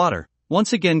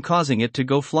 once again causing it to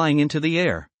go flying into the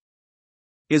air.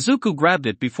 Izuku grabbed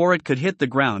it before it could hit the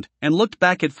ground and looked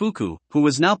back at Fuku, who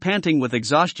was now panting with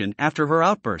exhaustion after her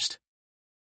outburst.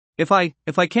 If I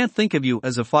can't think of you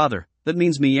as a father, that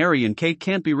means Mieri and Kate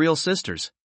can't be real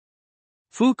sisters.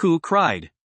 Fuku cried.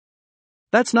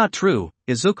 That's not true,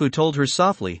 Izuku told her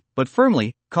softly, but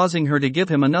firmly, causing her to give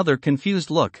him another confused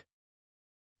look.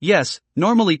 Yes,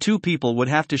 normally two people would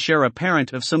have to share a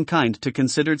parent of some kind to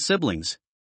considered siblings.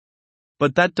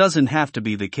 But that doesn't have to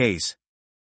be the case.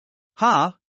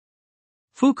 Ha?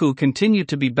 Fuku continued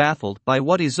to be baffled by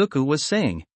what Izuku was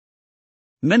saying.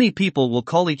 Many people will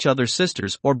call each other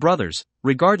sisters or brothers,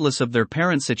 regardless of their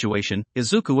parent situation,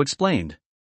 Izuku explained.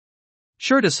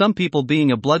 Sure, to some people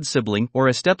being a blood sibling or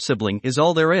a step-sibling is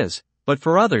all there is, but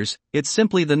for others, it's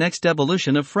simply the next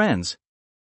evolution of friends.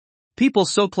 People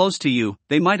so close to you,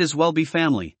 they might as well be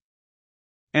family.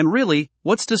 And really,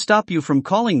 what's to stop you from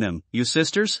calling them, you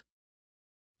sisters?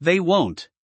 They won't.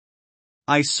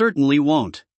 I certainly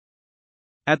won't.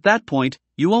 At that point,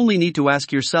 you only need to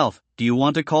ask yourself, do you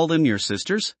want to call them your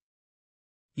sisters?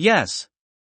 Yes.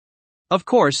 Of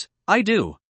course, I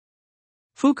do.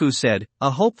 Fuku said,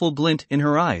 a hopeful glint in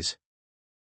her eyes.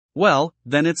 Well,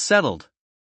 then it's settled.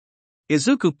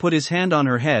 Izuku put his hand on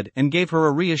her head and gave her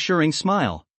a reassuring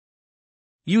smile.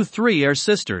 You three are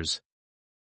sisters.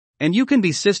 And you can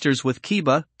be sisters with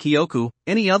Kiba, Kyoku,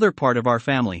 any other part of our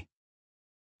family.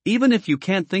 Even if you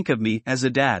can't think of me as a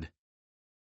dad.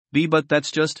 But that's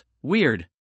just weird.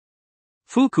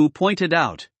 Fuku pointed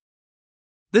out.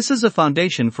 This is a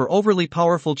foundation for overly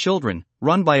powerful children,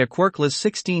 run by a quirkless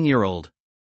 16-year-old.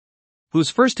 Whose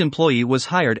first employee was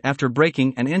hired after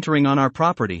breaking and entering on our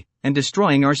property, and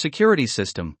destroying our security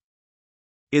system.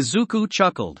 Izuku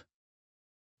chuckled.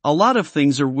 A lot of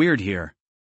things are weird here.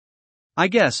 I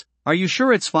guess, are you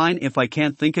sure it's fine if I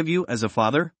can't think of you as a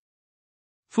father?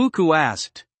 Fuku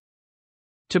asked.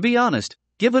 To be honest,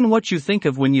 given what you think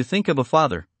of when you think of a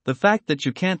father, the fact that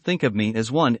you can't think of me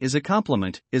as one is a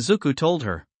compliment, Izuku told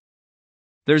her.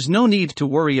 There's no need to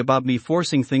worry about me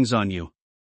forcing things on you.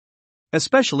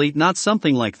 Especially not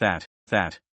something like that.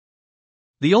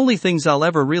 The only things I'll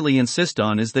ever really insist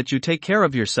on is that you take care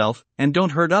of yourself and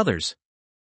don't hurt others.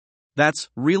 That's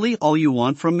really all you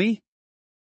want from me?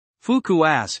 Fuku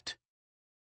asked.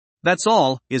 That's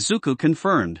all, Izuku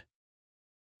confirmed.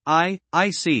 I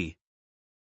see.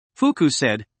 Fuku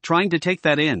said, trying to take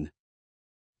that in.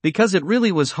 Because it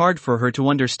really was hard for her to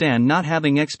understand not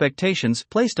having expectations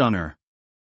placed on her.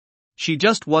 She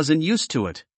just wasn't used to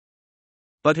it.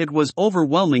 But it was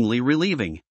overwhelmingly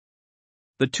relieving.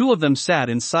 The two of them sat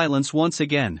in silence once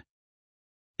again,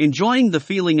 enjoying the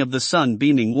feeling of the sun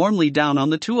beaming warmly down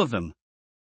on the two of them.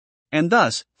 And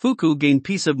thus, Fuku gained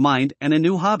peace of mind and a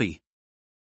new hobby.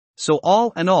 So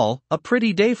all in all, a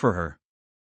pretty day for her.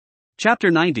 Chapter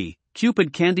 90,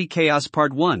 Cupid Candy Chaos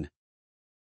Part 1.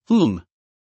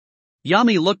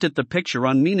 Yami looked at the picture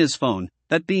on Mina's phone,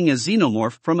 that being a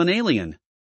xenomorph from an alien.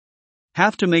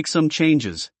 Have to make some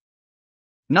changes.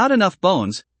 Not enough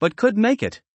bones, but could make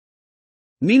it.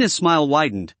 Mina's smile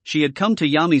widened. She had come to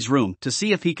Yami's room to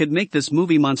see if he could make this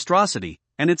movie monstrosity,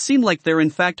 and it seemed like there in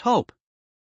fact hope.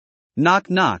 Knock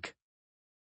knock.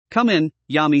 Come in,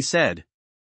 Yami said.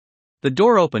 The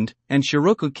door opened, and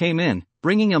Shiroku came in,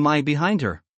 bringing Amai behind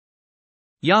her.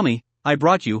 Yami, I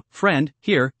brought you, friend,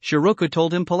 here, Shiroku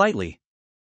told him politely.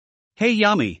 Hey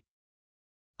Yami.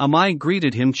 Amai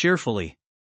greeted him cheerfully.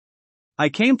 I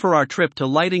came for our trip to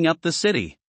lighting up the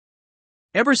city.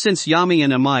 Ever since Yami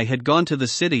and Amai had gone to the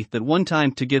city that one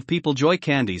time to give people joy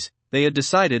candies, they had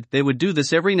decided they would do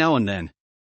this every now and then.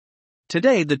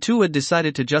 Today the two had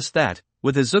decided to just that,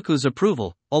 with Izuku's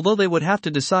approval, although they would have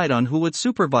to decide on who would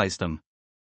supervise them.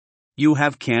 You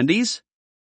have candies?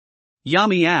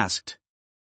 Yami asked.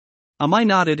 Amai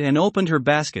nodded and opened her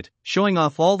basket, showing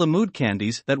off all the mood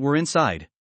candies that were inside.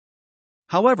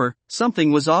 However,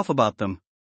 something was off about them.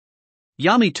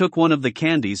 Yami took one of the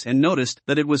candies and noticed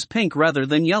that it was pink rather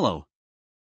than yellow.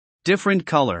 Different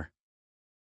color.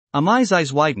 Amai's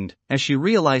eyes widened as she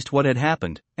realized what had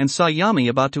happened and saw Yami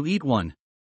about to eat one.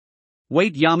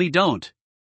 Wait Yami, don't.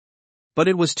 But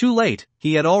it was too late,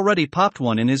 he had already popped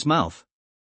one in his mouth.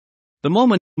 The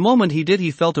moment he did,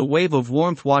 he felt a wave of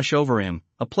warmth wash over him,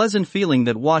 a pleasant feeling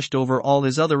that washed over all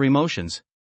his other emotions.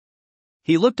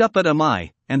 He looked up at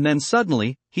Amai, and then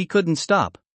suddenly, he couldn't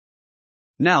stop.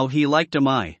 Now he liked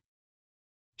Amai.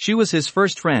 She was his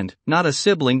first friend, not a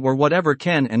sibling or whatever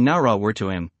Ken and Nara were to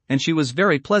him, and she was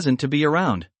very pleasant to be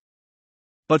around.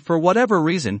 But for whatever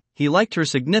reason, he liked her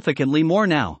significantly more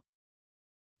now.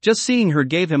 Just seeing her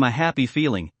gave him a happy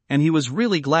feeling, and he was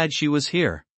really glad she was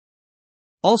here.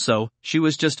 Also, she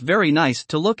was just very nice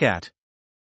to look at.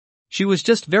 She was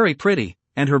just very pretty,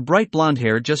 and her bright blonde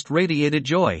hair just radiated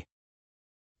joy.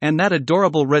 And that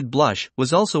adorable red blush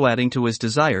was also adding to his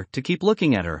desire to keep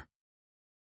looking at her.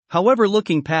 However,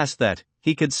 looking past that,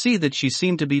 he could see that she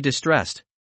seemed to be distressed.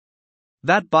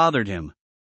 That bothered him.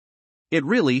 It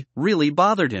really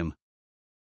bothered him.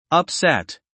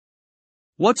 Upset.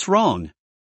 What's wrong?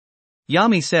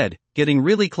 Yami said, getting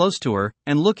really close to her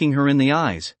and looking her in the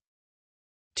eyes.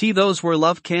 Those were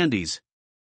love candies.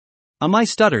 Amai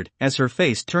stuttered as her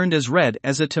face turned as red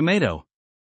as a tomato.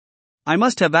 I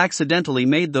must have accidentally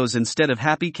made those instead of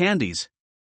happy candies.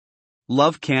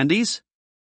 Love candies?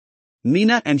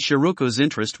 Mina and Shiroku's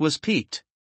interest was piqued.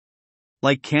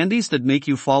 Like candies that make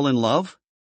you fall in love?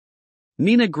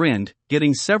 Mina grinned,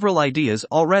 getting several ideas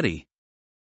already.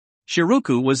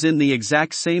 Shiroku was in the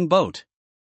exact same boat.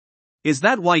 Is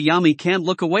that why Yami can't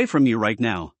look away from you right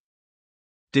now?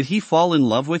 Did he fall in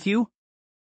love with you?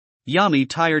 Yami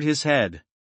tired his head.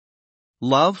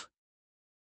 Love?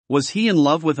 Was he in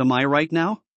love with Amai right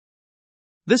now?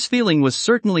 This feeling was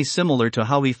certainly similar to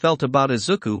how he felt about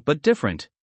Izuku, but different.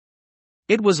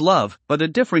 It was love, but a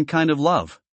different kind of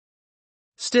love.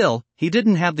 Still, he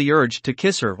didn't have the urge to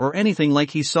kiss her or anything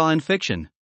like he saw in fiction.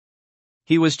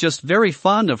 He was just very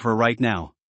fond of her right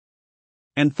now.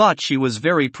 And thought she was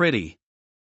very pretty.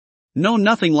 No,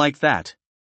 nothing like that.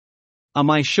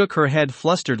 Amai shook her head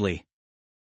flusteredly.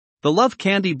 The love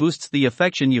candy boosts the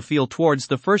affection you feel towards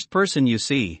the first person you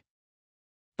see.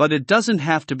 But it doesn't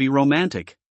have to be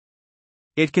romantic.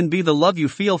 It can be the love you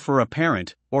feel for a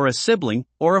parent, or a sibling,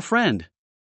 or a friend.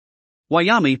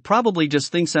 Yami probably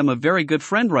just thinks I'm a very good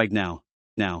friend right now.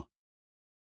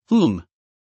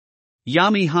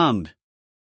 Yami hummed.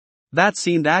 That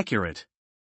seemed accurate.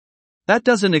 That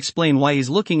doesn't explain why he's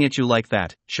looking at you like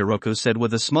that, Shiroku said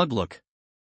with a smug look.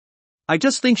 I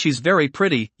just think she's very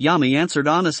pretty, Yami answered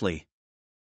honestly.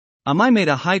 Amai made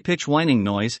a high-pitched whining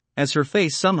noise, as her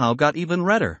face somehow got even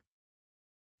redder.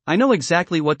 I know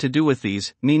exactly what to do with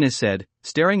these, Mina said,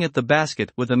 staring at the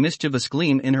basket with a mischievous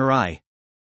gleam in her eye.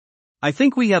 I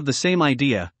think we have the same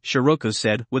idea, Shiroku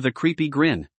said with a creepy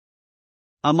grin.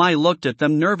 Amai looked at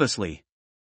them nervously.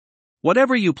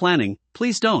 Whatever you planning,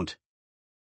 please don't.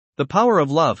 The power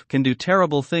of love can do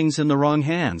terrible things in the wrong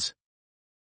hands.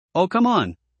 Oh come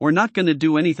on, we're not gonna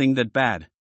do anything that bad.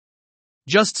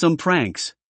 Just some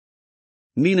pranks.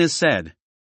 Mina said.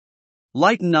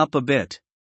 Lighten up a bit.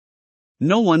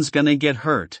 No one's gonna get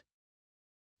hurt.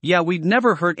 Yeah, we'd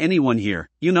never hurt anyone here,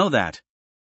 you know that.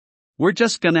 We're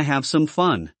just gonna have some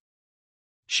fun.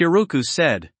 Shiroku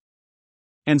said.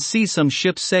 And see some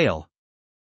ships sail.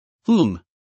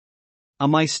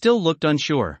 Amai still looked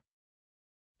unsure.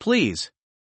 Please.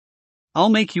 I'll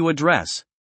make you a dress.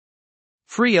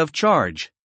 Free of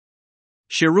charge.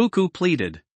 Shiroku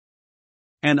pleaded.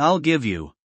 And I'll give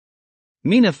you.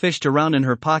 Mina fished around in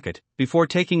her pocket, before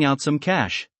taking out some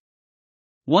cash.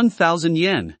 1,000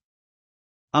 yen.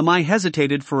 Amai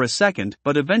hesitated for a second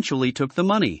but eventually took the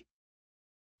money.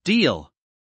 Deal.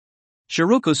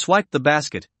 Shiroku swiped the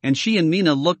basket, and she and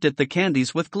Mina looked at the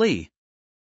candies with glee.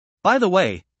 By the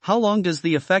way, how long does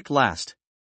the effect last?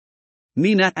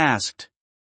 Mina asked.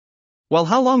 Well,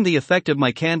 how long the effect of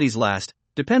my candies last,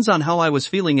 depends on how I was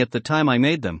feeling at the time I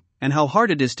made them, and how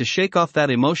hard it is to shake off that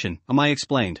emotion, Amai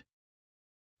explained.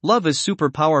 Love is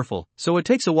super powerful, so it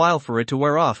takes a while for it to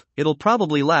wear off. It'll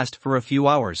probably last for a few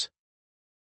hours.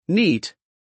 Neat.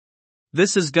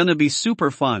 This is gonna be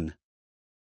super fun.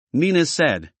 Mina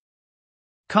said.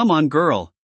 Come on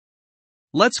girl.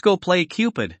 Let's go play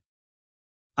Cupid.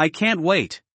 I can't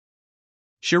wait.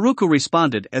 Shiroku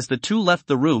responded as the two left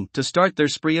the room to start their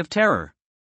spree of terror.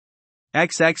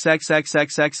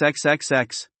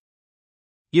 XXXXXXXXX.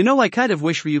 You know, I kind of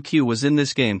wish Ryukyu was in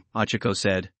this game, Achiko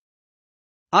said.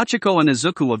 Achiko and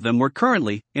Izuku of them were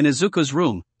currently in Izuku's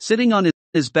room, sitting on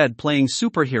his bed playing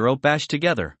Superhero Bash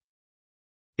together.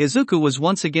 Izuku was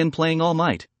once again playing All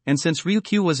Might, and since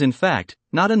Ryukyu was in fact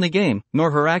not in the game,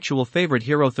 nor her actual favorite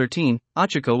hero 13,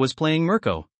 Achiko was playing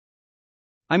Mirko.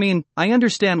 I mean, I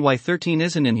understand why 13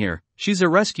 isn't in here, she's a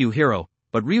rescue hero,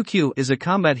 but Ryukyu is a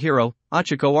combat hero,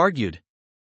 Achiko argued.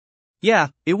 Yeah,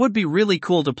 it would be really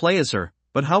cool to play as her,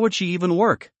 but how would she even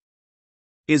work?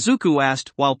 Izuku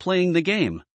asked while playing the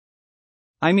game.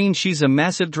 I mean, she's a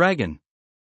massive dragon.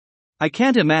 I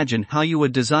can't imagine how you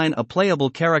would design a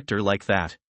playable character like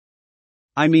that.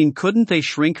 I mean, couldn't they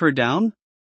shrink her down?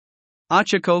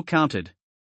 Achiko countered.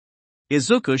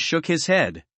 Izuku shook his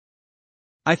head.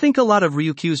 I think a lot of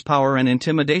Ryukyu's power and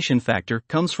intimidation factor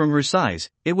comes from her size.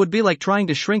 It would be like trying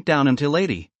to shrink down into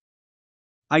Lady.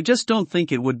 I just don't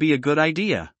think it would be a good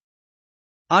idea.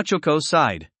 Achiko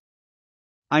sighed.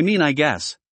 I mean, I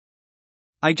guess.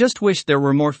 I just wish there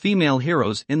were more female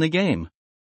heroes in the game.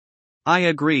 I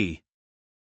agree.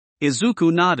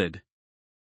 Izuku nodded.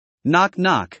 Knock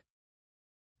knock.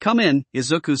 Come in,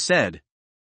 Izuku said.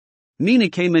 Mina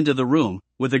came into the room,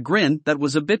 with a grin that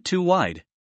was a bit too wide.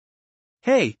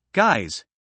 Hey, guys.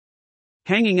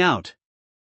 Hanging out?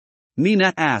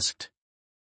 Mina asked.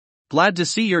 Glad to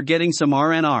see you're getting some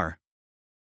R&R.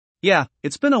 Yeah,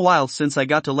 it's been a while since I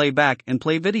got to lay back and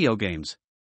play video games.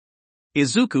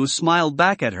 Izuku smiled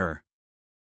back at her.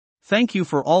 Thank you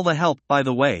for all the help, by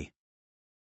the way.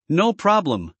 No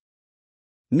problem.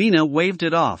 Mina waved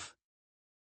it off.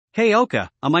 Hey Oka,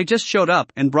 I just showed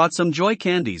up and brought some joy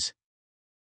candies.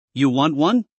 You want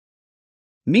one?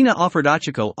 Mina offered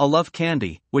Achiko a love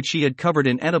candy, which she had covered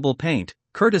in edible paint,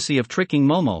 courtesy of tricking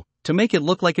Momo, to make it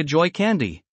look like a joy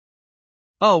candy.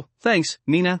 Oh, thanks,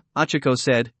 Mina, Achiko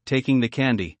said, taking the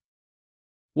candy.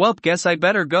 Welp, guess I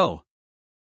better go.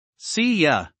 See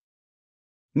ya.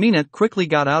 Mina quickly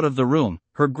got out of the room,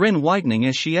 her grin widening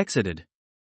as she exited.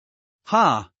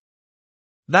 Ha!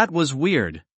 That was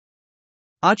weird.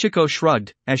 Achiko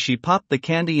shrugged as she popped the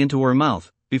candy into her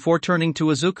mouth, before turning to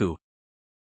Izuku.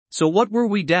 So what were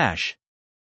we dash?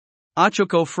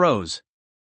 Achiko froze.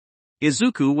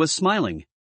 Izuku was smiling.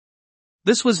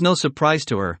 This was no surprise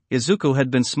to her, Izuku had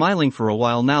been smiling for a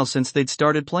while now since they'd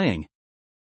started playing.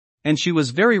 And she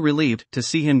was very relieved to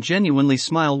see him genuinely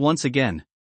smile once again.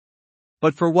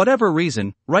 But for whatever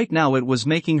reason, right now it was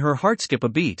making her heart skip a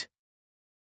beat.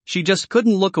 She just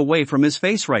couldn't look away from his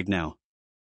face right now.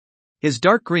 His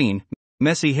dark green,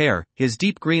 messy hair, his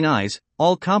deep green eyes,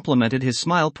 all complemented his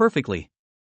smile perfectly.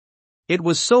 It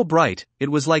was so bright, it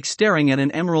was like staring at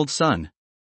an emerald sun.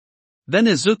 Then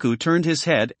Izuku turned his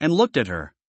head and looked at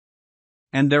her.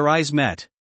 And their eyes met.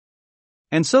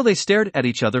 And so they stared at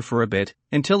each other for a bit,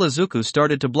 until Izuku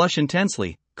started to blush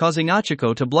intensely, causing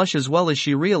Achiko to blush as well as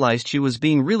she realized she was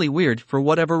being really weird for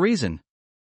whatever reason.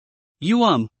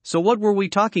 So what were we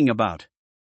talking about?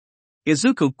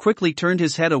 Izuku quickly turned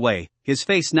his head away, his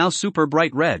face now super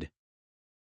bright red.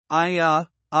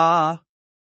 Ah.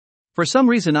 For some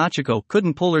reason Achiko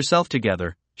couldn't pull herself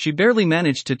together, she barely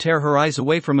managed to tear her eyes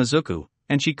away from Izuku,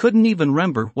 and she couldn't even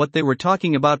remember what they were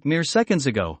talking about mere seconds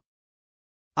ago.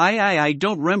 I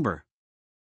don't remember.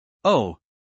 Oh.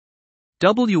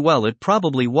 Well, it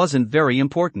probably wasn't very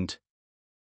important.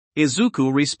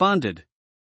 Izuku responded.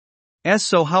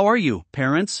 So how are you,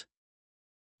 parents?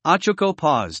 Achiko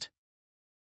paused.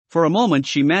 For a moment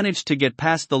she managed to get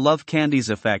past the love candies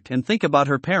effect and think about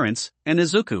her parents, and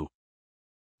Izuku.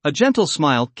 A gentle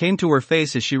smile came to her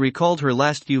face as she recalled her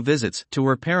last few visits to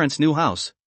her parents' new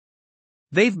house.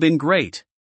 They've been great.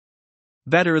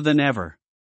 Better than ever.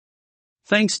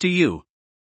 Thanks to you.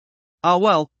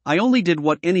 Well, I only did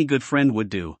what any good friend would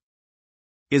do.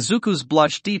 Izuku's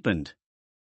blush deepened.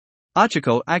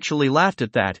 Achiko actually laughed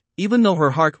at that, even though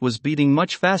her heart was beating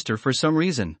much faster for some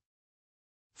reason.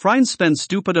 Friends spend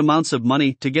stupid amounts of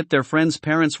money to get their friends'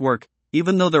 parents' work,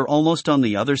 even though they're almost on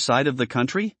the other side of the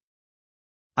country?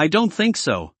 I don't think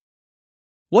so.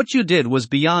 What you did was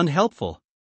beyond helpful.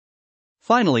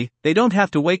 Finally, they don't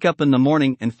have to wake up in the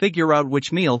morning and figure out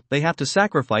which meal they have to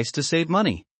sacrifice to save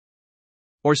money.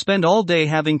 Or spend all day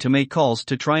having to make calls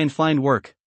to try and find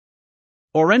work.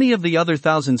 Or any of the other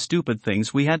 1,000 stupid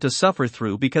things we had to suffer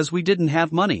through because we didn't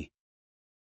have money.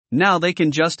 Now they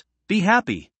can just be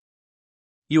happy.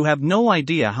 You have no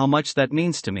idea how much that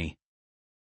means to me.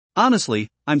 Honestly,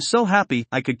 I'm so happy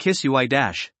I could kiss you.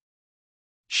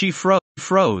 She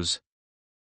froze.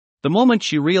 The moment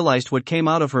she realized what came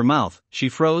out of her mouth, she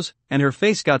froze, and her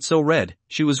face got so red,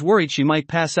 she was worried she might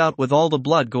pass out with all the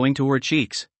blood going to her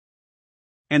cheeks.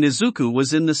 And Izuku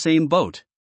was in the same boat.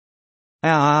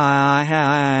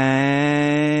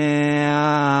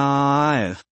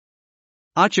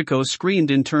 Achiko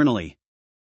screamed internally.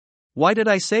 Why did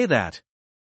I say that?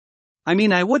 I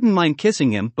mean, I wouldn't mind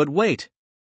kissing him, but wait.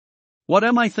 What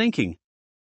am I thinking?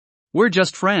 We're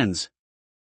just friends.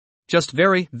 Just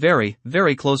very, very,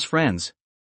 very close friends.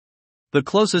 The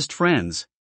closest friends.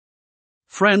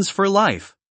 Friends for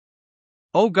life.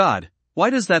 Oh God, why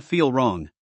does that feel wrong?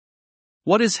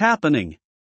 What is happening?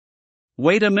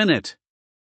 Wait a minute.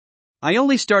 I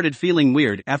only started feeling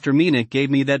weird after Mina gave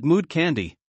me that mood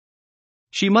candy.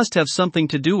 She must have something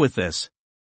to do with this.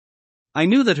 I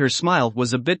knew that her smile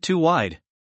was a bit too wide.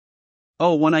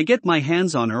 Oh, when I get my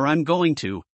hands on her, I'm going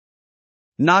to.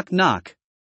 Knock knock.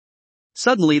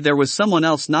 Suddenly there was someone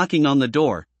else knocking on the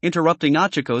door, interrupting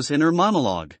Achiko's inner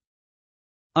monologue.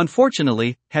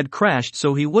 Unfortunately, had crashed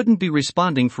so he wouldn't be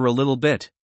responding for a little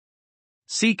bit.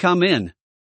 See, come in.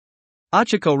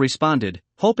 Achiko responded,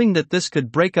 hoping that this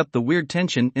could break up the weird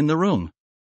tension in the room.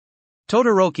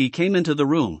 Todoroki came into the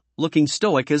room, looking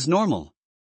stoic as normal.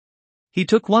 He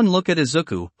took one look at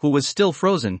Izuku, who was still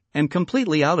frozen, and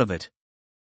completely out of it.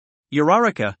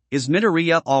 Uraraka, is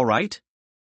Midoriya alright?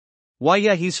 Why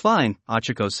yeah, he's fine,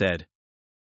 Achiko said.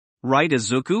 Right,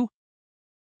 Izuku?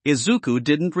 Izuku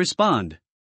didn't respond.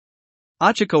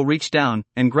 Achiko reached down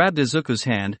and grabbed Izuku's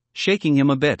hand, shaking him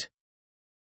a bit.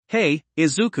 Hey,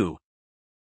 Izuku.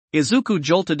 Izuku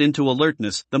jolted into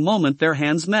alertness the moment their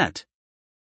hands met.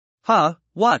 Huh,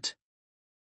 what?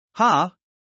 Huh?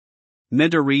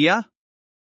 Midoriya?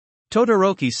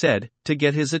 Todoroki said, to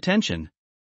get his attention.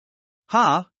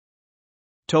 Huh?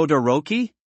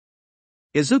 Todoroki?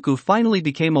 Izuku finally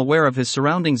became aware of his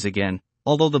surroundings again,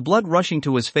 although the blood rushing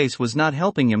to his face was not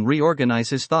helping him reorganize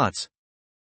his thoughts.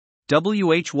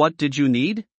 What did you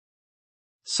need?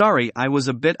 Sorry, I was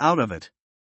a bit out of it.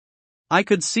 I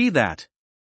could see that.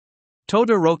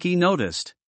 Todoroki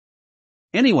noticed.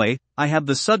 Anyway, I have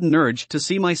the sudden urge to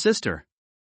see my sister.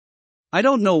 I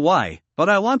don't know why, but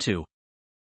I want to.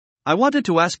 I wanted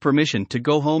to ask permission to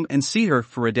go home and see her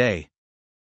for a day.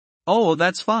 Oh,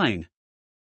 that's fine.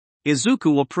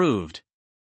 Izuku approved.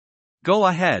 Go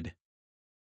ahead.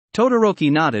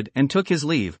 Todoroki nodded and took his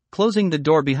leave, closing the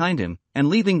door behind him, and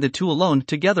leaving the two alone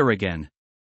together again.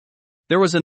 There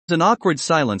was an awkward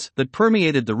silence that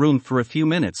permeated the room for a few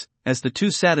minutes, as the two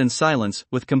sat in silence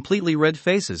with completely red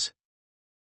faces.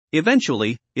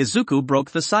 Eventually, Izuku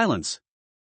broke the silence.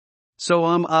 So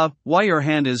why your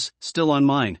hand is still on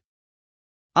mine?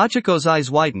 Achiko's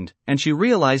eyes widened, and she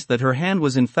realized that her hand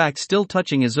was in fact still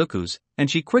touching Izuku's,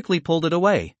 and she quickly pulled it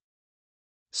away.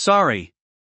 Sorry.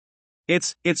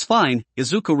 It's fine,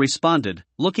 Izuku responded,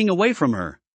 looking away from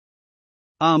her.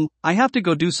 I have to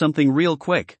go do something real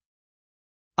quick.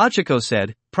 Achiko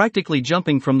said, practically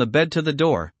jumping from the bed to the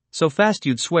door, so fast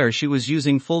you'd swear she was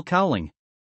using full cowling.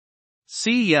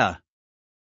 See ya.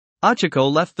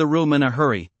 Achiko left the room in a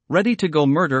hurry, ready to go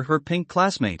murder her pink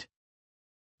classmate.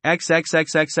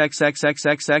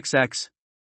 XXXXXXXXXX.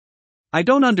 I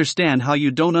don't understand how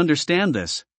you don't understand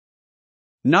this.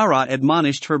 Nara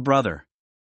admonished her brother.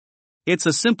 It's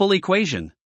a simple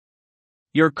equation.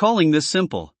 You're calling this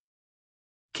simple.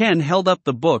 Ken held up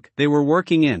the book they were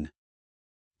working in.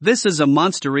 This is a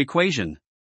monster equation.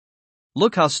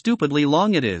 Look how stupidly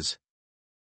long it is.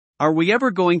 Are we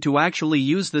ever going to actually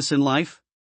use this in life?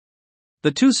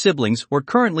 The two siblings were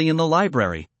currently in the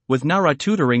library, with Nara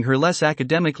tutoring her less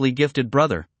academically gifted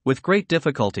brother, with great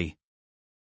difficulty.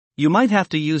 You might have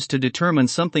to use to determine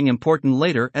something important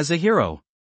later as a hero.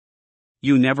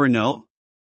 You never know?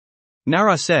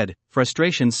 Nara said,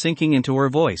 frustration sinking into her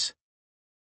voice.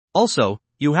 Also,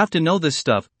 you have to know this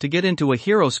stuff to get into a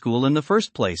hero school in the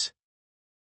first place.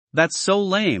 That's so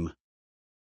lame.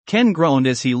 Ken groaned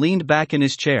as he leaned back in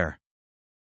his chair.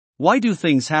 Why do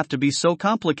things have to be so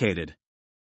complicated?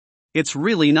 It's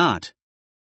really not.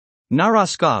 Nara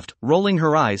scoffed, rolling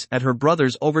her eyes at her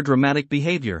brother's overdramatic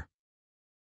behavior.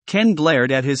 Ken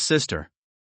glared at his sister.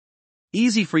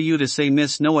 Easy for you to say,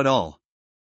 Miss Know-It-All.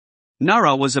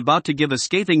 Nara was about to give a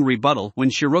scathing rebuttal when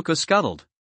Shiroka scuttled.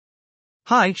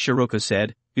 Hi, Shiroka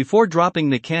said, before dropping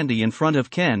the candy in front of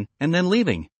Ken and then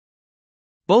leaving.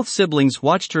 Both siblings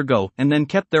watched her go and then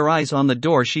kept their eyes on the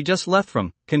door she just left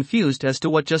from, confused as to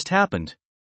what just happened.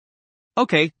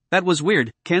 Okay, that was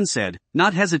weird, Ken said,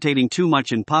 not hesitating too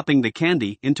much in popping the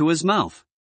candy into his mouth.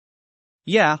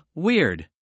 Yeah, weird.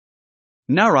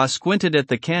 Nara squinted at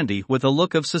the candy with a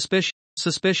look of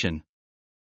suspicion.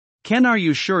 Ken, are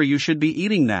you sure you should be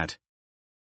eating that?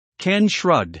 Ken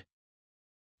shrugged.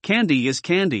 Candy is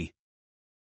candy.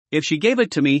 If she gave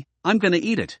it to me, I'm gonna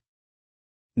eat it.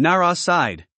 Nara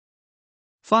sighed.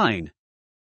 Fine.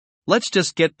 Let's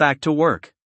just get back to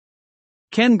work.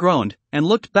 Ken groaned and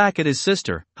looked back at his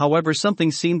sister, however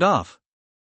something seemed off.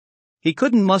 He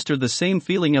couldn't muster the same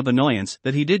feeling of annoyance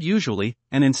that he did usually,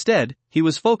 and instead, he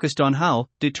was focused on how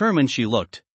determined she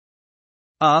looked.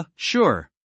 Sure.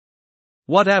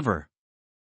 Whatever.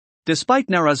 Despite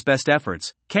Nara's best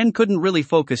efforts, Ken couldn't really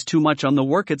focus too much on the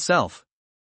work itself.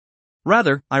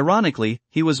 Rather, ironically,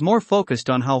 he was more focused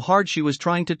on how hard she was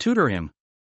trying to tutor him.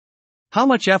 How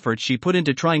much effort she put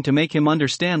into trying to make him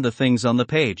understand the things on the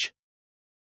page.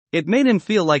 It made him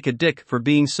feel like a dick for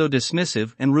being so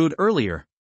dismissive and rude earlier.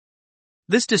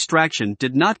 This distraction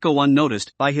did not go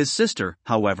unnoticed by his sister,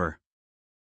 however.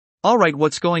 Alright,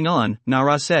 what's going on?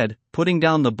 Nara said, putting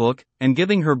down the book and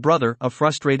giving her brother a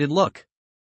frustrated look.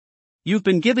 You've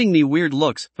been giving me weird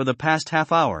looks for the past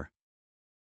half hour.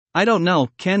 I don't know,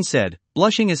 Ken said,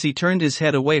 blushing as he turned his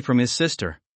head away from his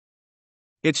sister.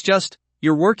 It's just,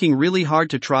 you're working really hard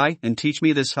to try and teach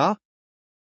me this, huh?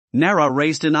 Nara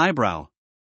raised an eyebrow.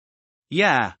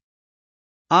 Yeah.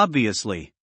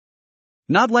 Obviously.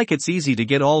 Not like it's easy to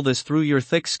get all this through your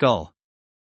thick skull.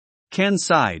 Ken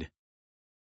sighed.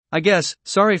 I guess,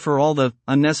 sorry for all the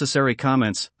unnecessary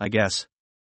comments, I guess.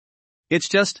 It's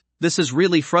just, this is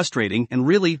really frustrating and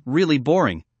really, really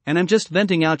boring, and I'm just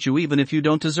venting out you even if you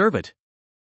don't deserve it.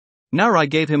 Nara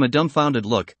gave him a dumbfounded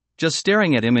look, just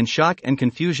staring at him in shock and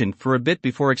confusion for a bit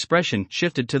before expression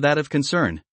shifted to that of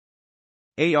concern.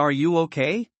 Hey, are you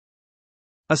okay?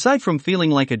 Aside from feeling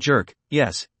like a jerk,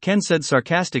 yes, Ken said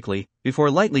sarcastically, before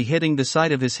lightly hitting the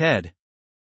side of his head.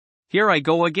 Here I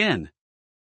go again.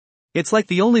 It's like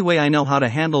the only way I know how to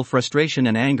handle frustration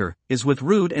and anger is with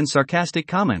rude and sarcastic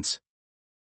comments.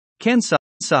 Ken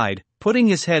sighed, putting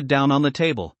his head down on the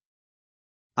table.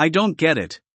 I don't get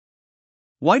it.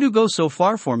 Why do go so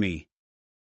far for me?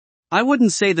 I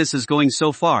wouldn't say this is going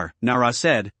so far, Nara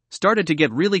said, started to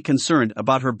get really concerned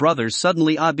about her brother's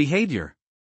suddenly odd behavior.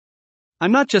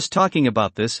 I'm not just talking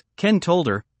about this, Ken told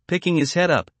her, picking his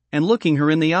head up and looking her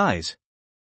in the eyes.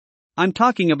 I'm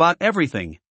talking about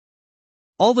everything.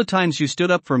 All the times you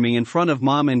stood up for me in front of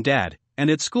mom and dad, and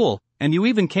at school, and you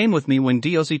even came with me when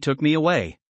Diosi took me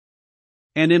away.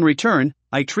 And in return,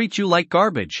 I treat you like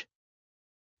garbage.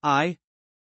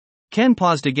 Ken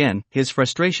paused again, his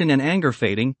frustration and anger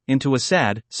fading into a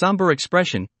sad, somber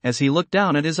expression as he looked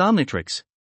down at his Omnitrix.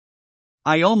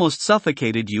 I almost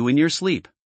suffocated you in your sleep.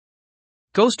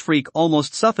 Ghost Freak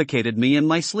almost suffocated me in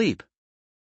my sleep.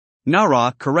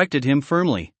 Nara corrected him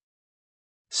firmly.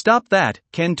 Stop that,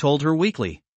 Ken told her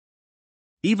weakly.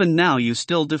 Even now you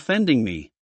still defending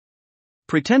me.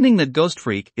 Pretending that Ghost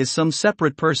Freak is some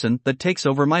separate person that takes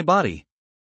over my body.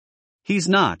 He's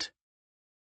not.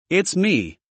 It's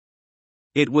me.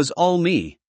 It was all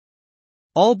me.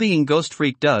 All being Ghost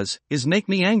Freak does is make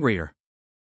me angrier.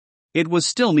 It was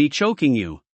still me choking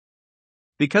you.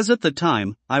 Because at the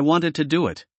time, I wanted to do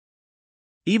it.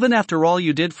 Even after all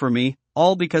you did for me,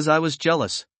 all because I was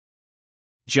jealous.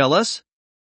 Jealous?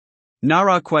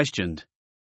 Nara questioned.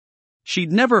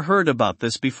 She'd never heard about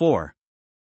this before.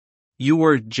 You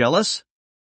were jealous?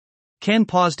 Ken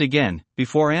paused again,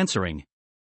 before answering.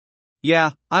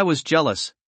 Yeah, I was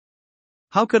jealous.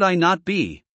 How could I not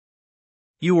be?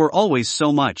 You were always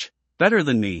so much better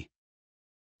than me.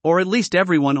 Or at least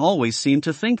everyone always seemed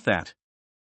to think that.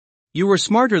 You were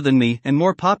smarter than me and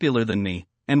more popular than me,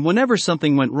 and whenever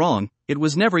something went wrong, it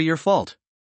was never your fault.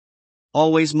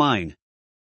 Always mine.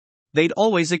 They'd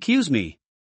always accuse me.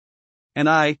 And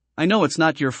I know it's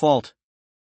not your fault.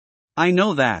 I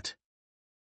know that.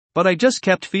 But I just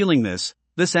kept feeling this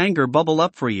anger bubble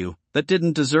up for you, that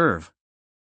didn't deserve.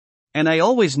 And I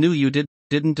always knew you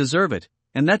didn't deserve it,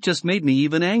 and that just made me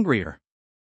even angrier.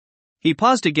 He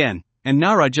paused again, and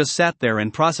Nara just sat there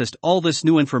and processed all this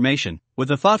new information, with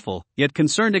a thoughtful, yet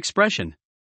concerned expression.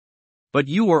 But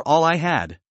you were all I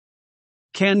had.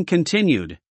 Ken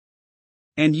continued.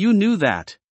 And you knew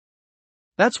that.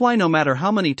 That's why no matter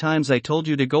how many times I told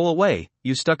you to go away,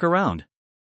 you stuck around.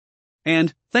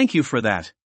 And, thank you for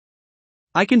that.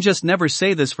 I can just never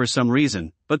say this for some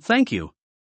reason, but thank you.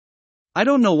 I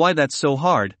don't know why that's so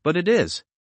hard, but it is.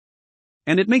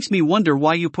 And it makes me wonder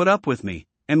why you put up with me,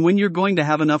 and when you're going to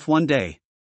have enough one day.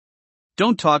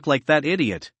 Don't talk like that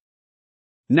idiot.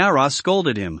 Nara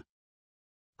scolded him.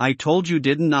 I told you,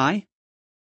 didn't I?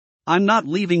 I'm not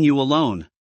leaving you alone.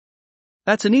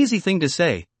 That's an easy thing to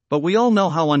say, but we all know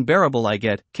how unbearable I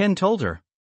get, Ken told her.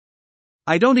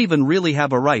 I don't even really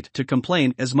have a right to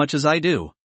complain as much as I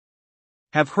do.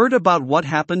 Have heard about what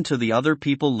happened to the other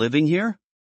people living here?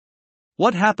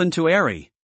 What happened to Eri?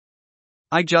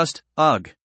 Ugh.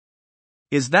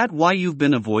 Is that why you've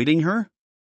been avoiding her?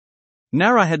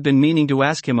 Nara had been meaning to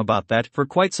ask him about that for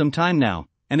quite some time now,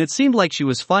 and it seemed like she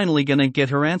was finally gonna get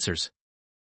her answers.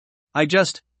 I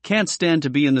just can't stand to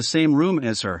be in the same room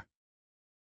as her.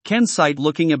 Ken sighed,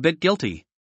 looking a bit guilty.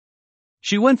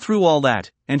 She went through all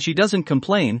that, and she doesn't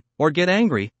complain, or get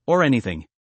angry, or anything.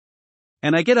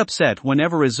 And I get upset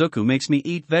whenever Izuku makes me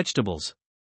eat vegetables.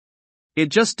 It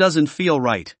just doesn't feel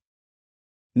right.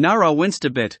 Nara winced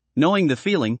a bit, knowing the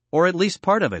feeling, or at least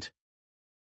part of it.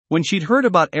 When she'd heard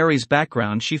about Eri's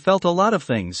background, she felt a lot of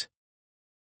things.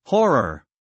 Horror.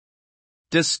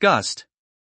 Disgust.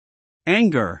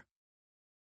 Anger.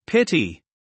 Pity.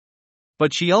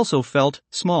 But she also felt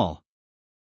small.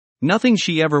 Nothing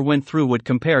she ever went through would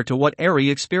compare to what Eri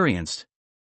experienced.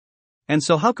 And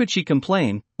so how could she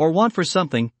complain, or want for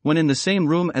something, when in the same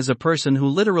room as a person who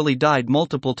literally died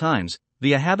multiple times,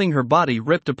 via having her body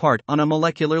ripped apart on a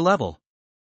molecular level?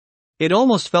 It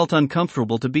almost felt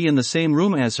uncomfortable to be in the same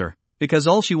room as her, because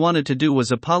all she wanted to do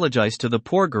was apologize to the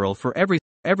poor girl for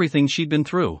everything she'd been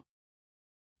through.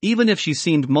 Even if she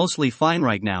seemed mostly fine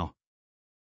right now.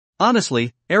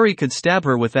 Honestly, Eri could stab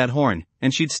her with that horn,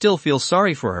 and she'd still feel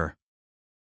sorry for her.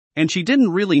 And she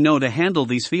didn't really know to handle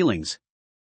these feelings.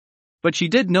 But she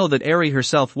did know that Eri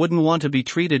herself wouldn't want to be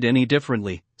treated any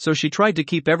differently, so she tried to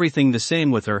keep everything the same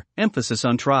with her, emphasis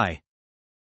on try.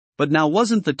 But now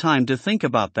wasn't the time to think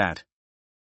about that.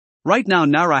 Right now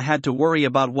Nara had to worry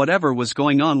about whatever was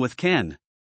going on with Ken.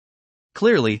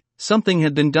 Clearly, something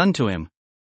had been done to him.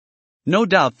 No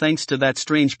doubt thanks to that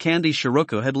strange candy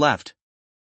Shiroku had left.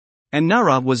 And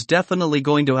Nara was definitely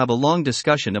going to have a long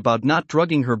discussion about not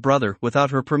drugging her brother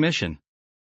without her permission.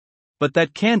 But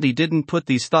that candy didn't put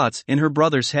these thoughts in her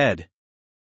brother's head.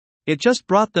 It just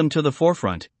brought them to the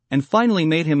forefront, and finally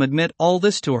made him admit all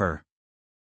this to her.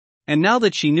 And now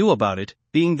that she knew about it,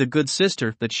 being the good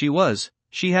sister that she was,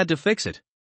 she had to fix it.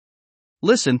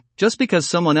 Listen, just because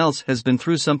someone else has been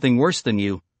through something worse than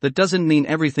you, that doesn't mean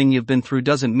everything you've been through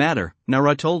doesn't matter,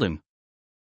 Nara told him.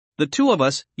 The two of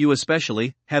us, you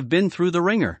especially, have been through the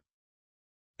ringer.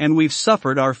 And we've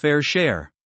suffered our fair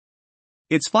share.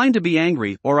 It's fine to be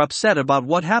angry or upset about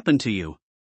what happened to you.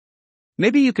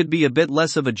 Maybe you could be a bit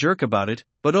less of a jerk about it,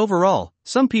 but overall,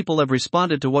 some people have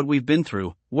responded to what we've been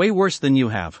through, way worse than you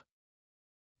have.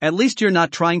 At least you're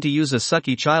not trying to use a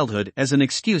sucky childhood as an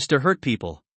excuse to hurt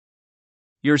people.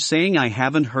 You're saying I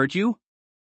haven't hurt you?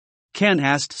 Ken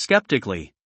asked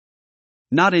skeptically.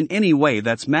 Not in any way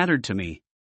that's mattered to me.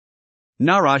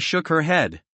 Nara shook her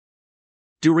head.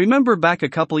 Do remember back a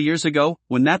couple years ago,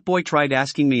 when that boy tried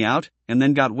asking me out, and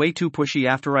then got way too pushy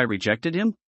after I rejected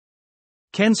him?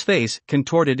 Ken's face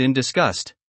contorted in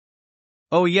disgust.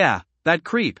 Oh yeah, that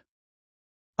creep.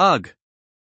 Ugh.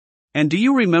 And do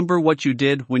you remember what you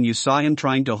did when you saw him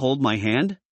trying to hold my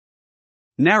hand?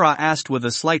 Nara asked with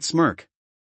a slight smirk.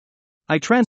 I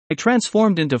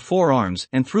transformed into 4 arms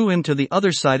and threw him to the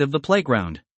other side of the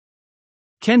playground.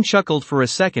 Ken chuckled for a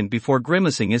second before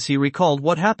grimacing as he recalled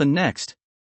what happened next.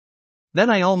 Then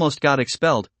I almost got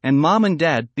expelled, and Mom and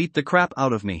Dad beat the crap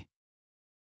out of me.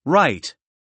 Right.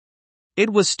 It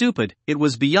was stupid, it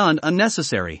was beyond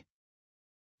unnecessary.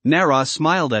 Nara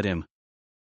smiled at him.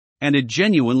 And it's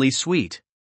genuinely sweet.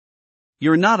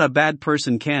 You're not a bad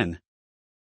person, Ken.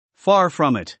 Far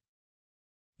from it.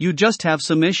 You just have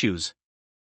some issues.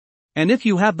 And if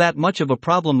you have that much of a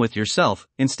problem with yourself,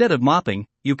 instead of mopping,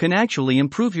 you can actually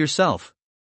improve yourself.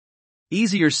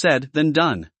 Easier said than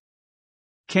done.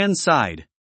 Ken sighed.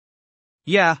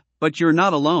 Yeah, but you're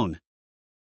not alone.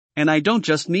 And I don't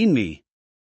just mean me.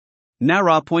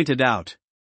 Nara pointed out.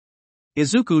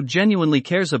 Izuku genuinely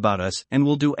cares about us and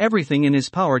will do everything in his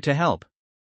power to help.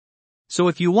 So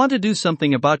if you want to do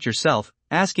something about yourself,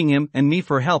 asking him and me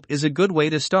for help is a good way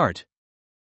to start.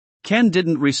 Ken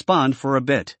didn't respond for a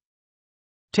bit.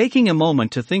 Taking a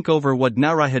moment to think over what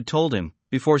Nara had told him,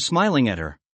 before smiling at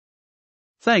her.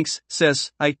 Thanks,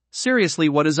 sis, seriously,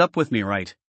 what is up with me,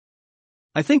 right?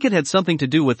 I think it had something to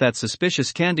do with that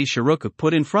suspicious candy Shiroku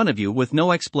put in front of you with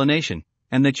no explanation,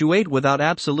 and that you ate without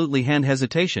absolutely hand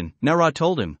hesitation, Nara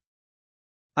told him.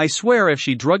 I swear if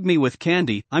she drugged me with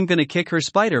candy, I'm gonna kick her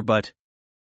spider butt.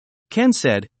 Ken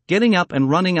said, getting up and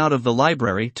running out of the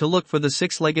library to look for the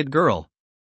six-legged girl.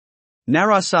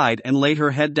 Nara sighed and laid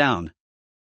her head down.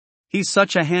 He's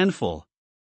such a handful.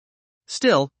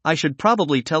 Still, I should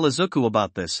probably tell Izuku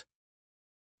about this.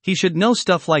 He should know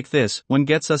stuff like this when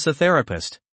gets us a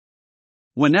therapist.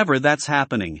 Whenever that's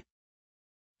happening.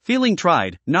 Feeling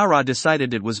tried, Nara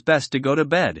decided it was best to go to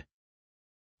bed.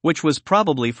 Which was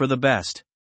probably for the best.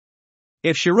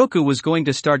 If Shiroku was going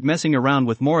to start messing around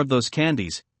with more of those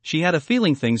candies, she had a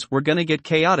feeling things were gonna get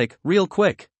chaotic real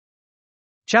quick.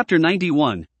 Chapter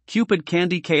 91, Cupid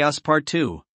Candy Chaos Part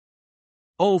 2.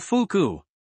 Oh Fuku!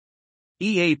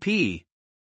 EAP!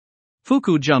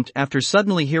 Fuku jumped after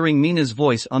suddenly hearing Mina's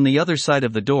voice on the other side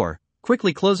of the door,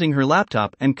 quickly closing her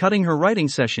laptop and cutting her writing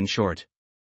session short.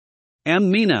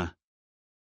 Mina.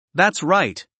 That's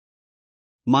right.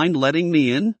 Mind letting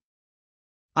me in?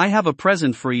 I have a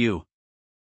present for you.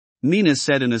 Mina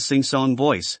said in a sing-song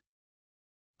voice.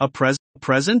 A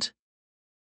present?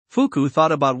 Fuku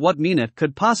thought about what Mina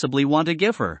could possibly want to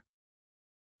give her.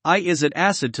 Is it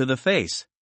acid to the face?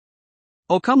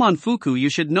 Oh come on Fuku, you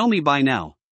should know me by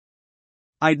now.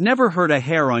 I'd never hurt a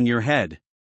hair on your head.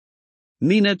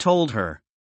 Mina told her.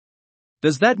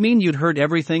 Does that mean you'd hurt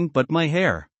everything but my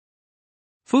hair?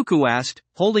 Fuku asked,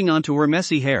 holding onto her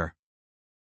messy hair.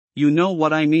 You know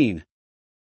what I mean.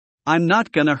 I'm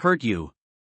not gonna hurt you.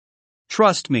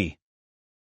 Trust me.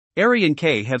 Eri and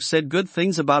Kei have said good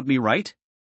things about me, right?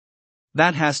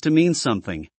 That has to mean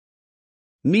something.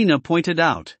 Mina pointed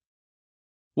out.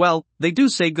 Well, they do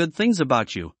say good things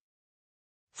about you.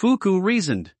 Fuku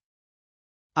reasoned.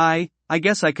 I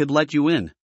guess I could let you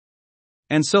in.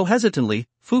 And so hesitantly,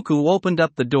 Fuku opened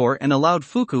up the door and allowed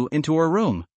Fuku into her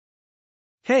room.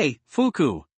 Hey,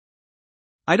 Fuku.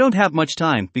 I don't have much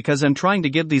time because I'm trying to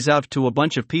give these out to a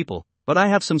bunch of people, but I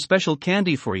have some special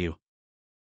candy for you.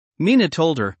 Mina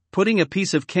told her, putting a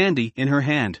piece of candy in her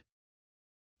hand.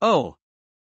 Oh.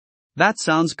 That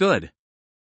sounds good.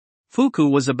 Fuku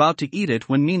was about to eat it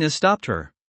when Mina stopped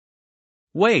her.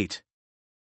 Wait.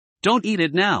 Don't eat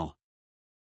it now.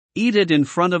 Eat it in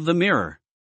front of the mirror.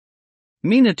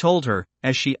 Mina told her,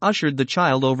 as she ushered the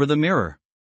child over the mirror.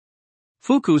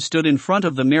 Fuku stood in front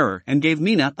of the mirror and gave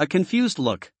Mina a confused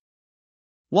look.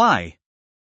 Why?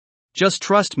 Just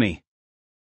trust me.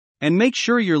 And make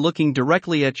sure you're looking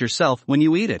directly at yourself when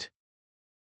you eat it.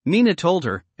 Mina told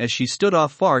her, as she stood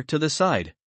off far to the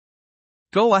side.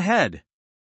 Go ahead.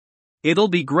 It'll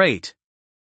be great.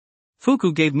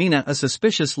 Fuku gave Mina a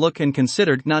suspicious look and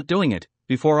considered not doing it,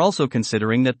 before also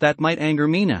considering that might anger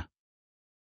Mina.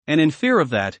 And in fear of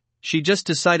that, she just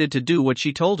decided to do what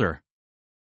she told her.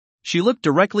 She looked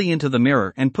directly into the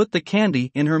mirror and put the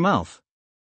candy in her mouth.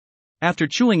 After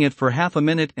chewing it for half a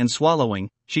minute and swallowing,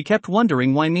 she kept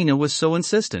wondering why Mina was so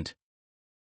insistent.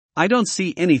 I don't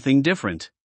see anything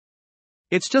different.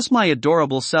 It's just my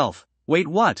adorable self. Wait,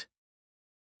 what?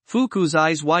 Fuku's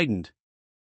eyes widened.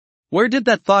 Where did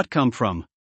that thought come from?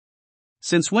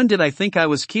 Since when did I think I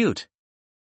was cute?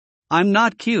 I'm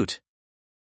not cute.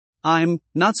 I'm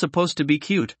not supposed to be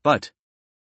cute, but...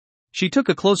 She took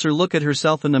a closer look at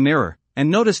herself in the mirror, and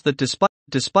noticed that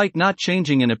despite not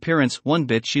changing in appearance one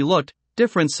bit, she looked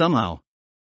different somehow.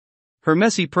 Her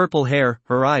messy purple hair,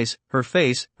 her eyes, her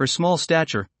face, her small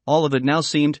stature, all of it now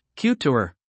seemed cute to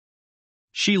her.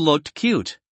 She looked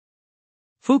cute.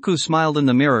 Fuku smiled in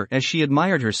the mirror as she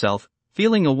admired herself,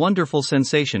 feeling a wonderful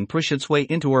sensation push its way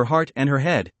into her heart and her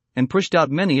head, and pushed out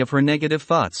many of her negative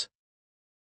thoughts.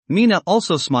 Mina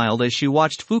also smiled as she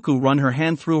watched Fuku run her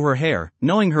hand through her hair,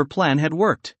 knowing her plan had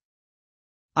worked.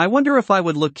 I wonder if I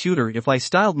would look cuter if I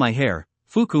styled my hair,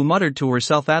 Fuku muttered to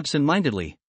herself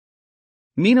absent-mindedly.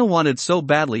 Mina wanted so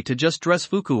badly to just dress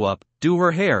Fuku up, do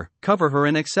her hair, cover her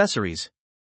in accessories.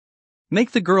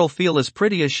 Make the girl feel as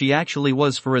pretty as she actually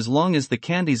was for as long as the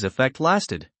candy's effect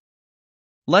lasted.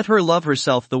 Let her love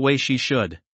herself the way she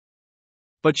should.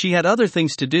 But she had other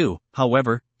things to do.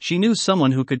 However, she knew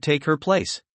someone who could take her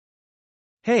place.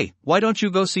 Hey, why don't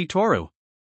you go see Toru?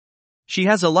 She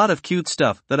has a lot of cute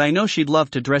stuff that I know she'd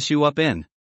love to dress you up in.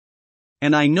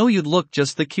 And I know you'd look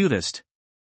just the cutest.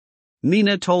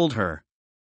 Mina told her.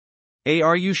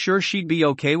 Are you sure she'd be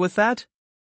okay with that?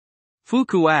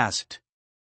 Fuku asked.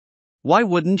 Why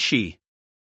wouldn't she?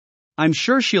 I'm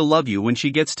sure she'll love you when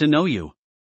she gets to know you.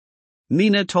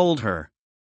 Mina told her.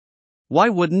 Why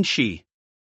wouldn't she?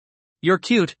 You're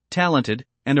cute, talented,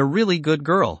 and a really good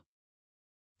girl.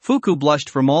 Fuku blushed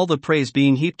from all the praise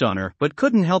being heaped on her but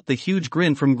couldn't help the huge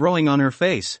grin from growing on her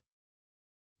face.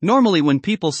 Normally when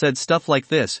people said stuff like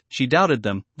this, she doubted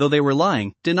them, though they were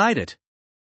lying, denied it.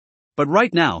 But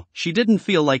right now, she didn't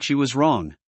feel like she was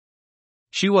wrong.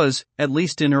 She was, at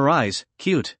least in her eyes,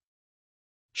 cute.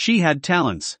 She had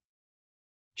talents.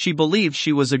 She believed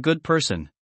she was a good person.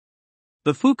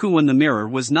 The Fuku in the mirror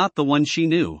was not the one she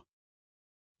knew.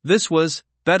 This was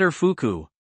better Fuku.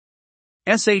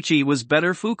 SHE was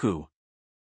better Fuku.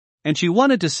 And she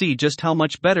wanted to see just how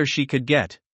much better she could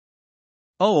get.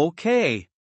 Oh, okay.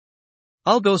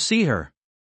 I'll go see her.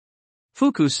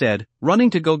 Fuku said, running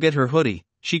to go get her hoodie.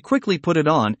 She quickly put it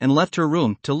on and left her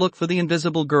room to look for the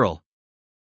invisible girl.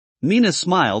 Mina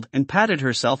smiled and patted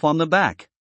herself on the back.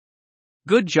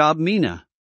 Good job, Mina.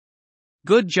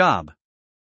 Good job.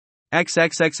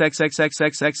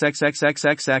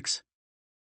 XXXXXXXXXXXXXX.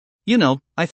 You know,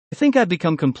 I think I've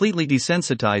become completely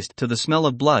desensitized to the smell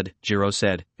of blood, Jiro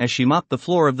said, as she mopped the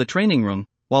floor of the training room,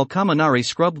 while Kaminari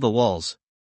scrubbed the walls.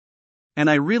 And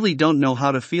I really don't know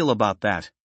how to feel about that.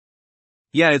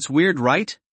 Yeah, it's weird,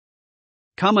 right?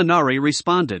 Kaminari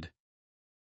responded.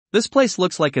 This place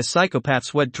looks like a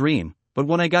psychopath's wet dream, but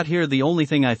when I got here the only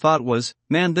thing I thought was,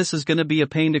 man, this is gonna be a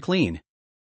pain to clean.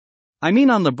 I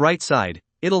mean, on the bright side,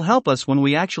 it'll help us when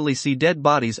we actually see dead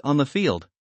bodies on the field.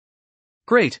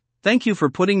 Great, thank you for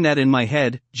putting that in my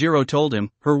head, Jiro told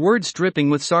him, her words dripping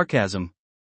with sarcasm.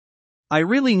 I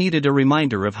really needed a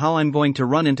reminder of how I'm going to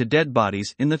run into dead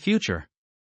bodies in the future.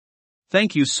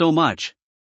 Thank you so much.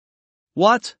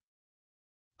 What?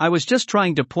 I was just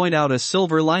trying to point out a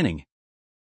silver lining.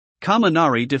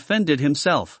 Kaminari defended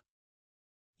himself.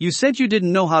 You said you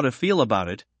didn't know how to feel about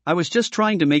it, I was just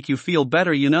trying to make you feel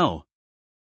better, you know.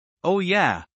 Oh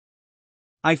yeah.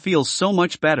 I feel so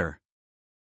much better.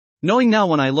 Knowing now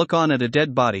when I look on at a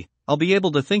dead body, I'll be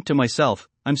able to think to myself,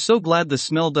 I'm so glad the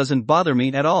smell doesn't bother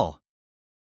me at all.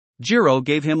 Jiro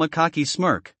gave him a cocky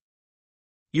smirk.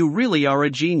 You really are a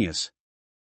genius.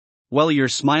 Well, you're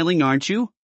smiling, aren't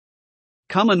you?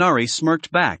 Kaminari smirked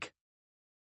back.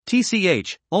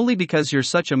 TCH, only because you're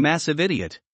such a massive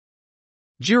idiot.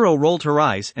 Jiro rolled her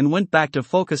eyes and went back to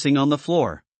focusing on the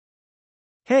floor.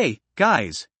 Hey,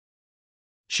 guys.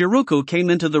 Shiruku came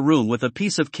into the room with a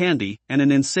piece of candy and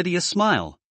an insidious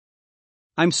smile.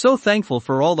 I'm so thankful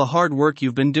for all the hard work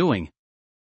you've been doing.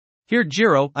 Here,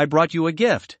 Jiro, I brought you a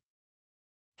gift.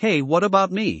 Hey, what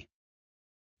about me?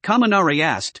 Kaminari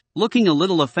asked, looking a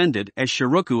little offended as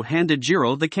Shiruku handed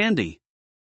Jiro the candy.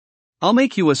 I'll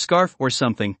make you a scarf or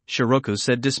something, Shiruku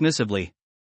said dismissively.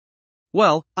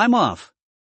 Well, I'm off.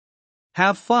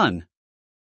 Have fun.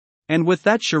 And with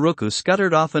that Shiruku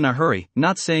scuttered off in a hurry,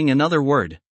 not saying another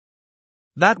word.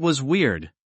 That was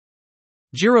weird.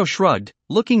 Jiro shrugged,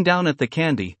 looking down at the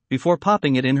candy, before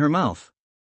popping it in her mouth.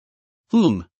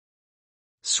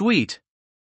 Sweet.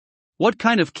 What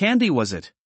kind of candy was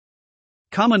it?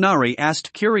 Kaminari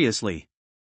asked curiously.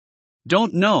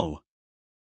 Don't know.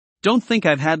 Don't think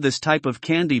I've had this type of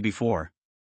candy before.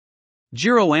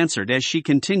 Jiro answered as she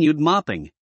continued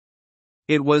mopping.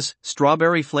 It was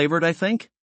strawberry flavored, I think?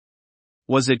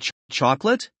 Was it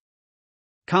chocolate?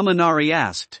 Kaminari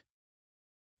asked.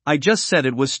 I just said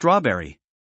it was strawberry.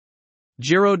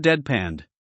 Jiro deadpanned.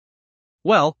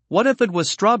 Well, what if it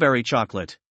was strawberry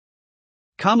chocolate?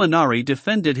 Kaminari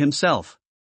defended himself.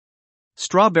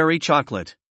 Strawberry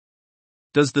chocolate.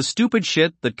 Does the stupid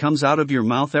shit that comes out of your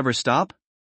mouth ever stop?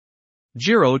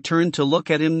 Jiro turned to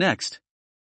look at him next.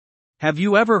 Have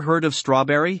you ever heard of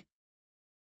strawberry?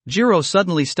 Jiro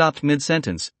suddenly stopped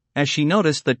mid-sentence, as she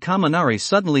noticed that Kaminari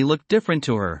suddenly looked different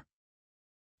to her.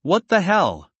 What the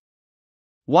hell?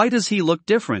 Why does he look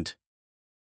different?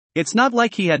 It's not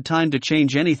like he had time to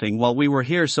change anything while we were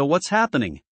here, so what's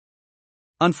happening?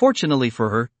 Unfortunately for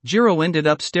her, Jiro ended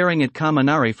up staring at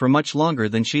Kaminari for much longer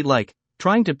than she'd like,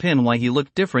 trying to pin why he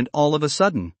looked different all of a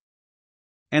sudden.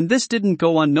 And this didn't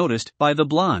go unnoticed by the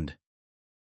blonde.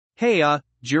 Hey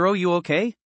Jiro, you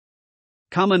okay?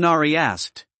 Kaminari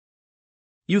asked.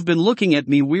 You've been looking at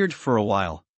me weird for a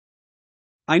while.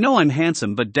 I know I'm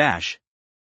handsome but dash.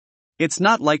 It's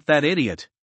not like that idiot.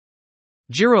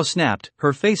 Jiro snapped,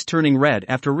 her face turning red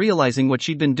after realizing what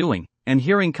she'd been doing, and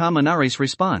hearing Kaminari's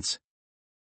response.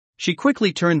 She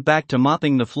quickly turned back to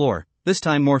mopping the floor, this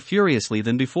time more furiously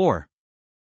than before.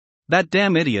 That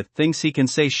damn idiot thinks he can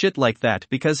say shit like that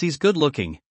because he's good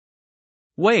looking.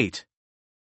 Wait.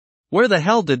 Where the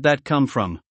hell did that come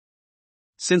from?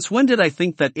 Since when did I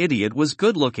think that idiot was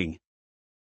good looking?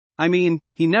 I mean,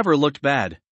 he never looked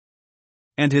bad.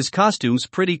 And his costume's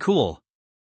pretty cool.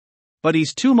 But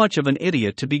he's too much of an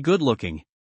idiot to be good looking.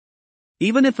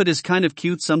 Even if it is kind of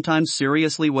cute sometimes,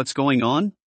 seriously, what's going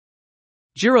on?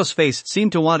 Jiro's face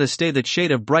seemed to want to stay that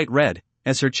shade of bright red,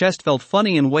 as her chest felt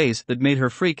funny in ways that made her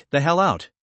freak the hell out.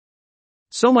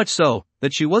 So much so,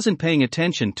 that she wasn't paying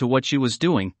attention to what she was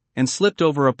doing, and slipped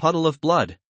over a puddle of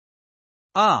blood.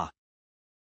 Ah!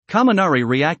 Kaminari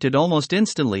reacted almost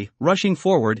instantly, rushing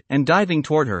forward and diving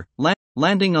toward her,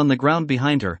 landing on the ground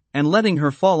behind her, and letting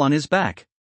her fall on his back.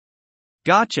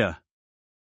 Gotcha!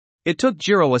 It took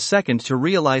Jiro a second to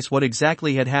realize what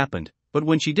exactly had happened, but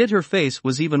when she did, her face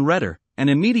was even redder, and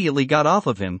immediately got off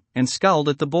of him, and scowled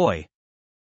at the boy.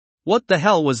 What the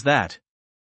hell was that?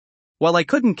 Well, I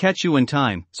couldn't catch you in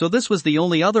time, so this was the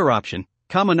only other option,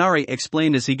 Kaminari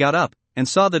explained as he got up, and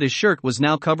saw that his shirt was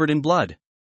now covered in blood.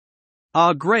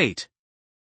 Ah, great!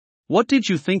 What did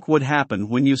you think would happen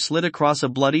when you slid across a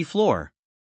bloody floor?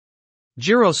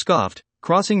 Jiro scoffed,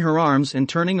 crossing her arms and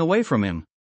turning away from him.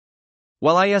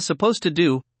 Well, I supposed to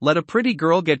do, let a pretty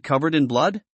girl get covered in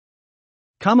blood?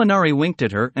 Kaminari winked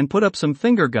at her and put up some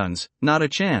finger guns, not a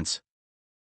chance.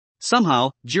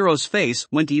 Somehow, Jiro's face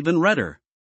went even redder.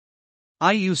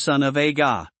 You son of a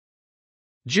ga.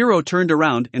 Jiro turned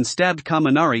around and stabbed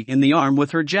Kaminari in the arm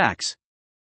with her jacks.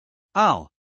 Ow!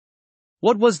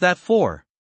 What was that for?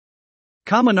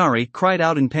 Kaminari cried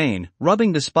out in pain,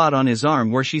 rubbing the spot on his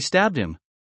arm where she stabbed him.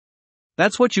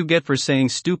 That's what you get for saying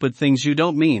stupid things you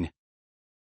don't mean.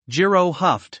 Jiro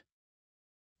huffed.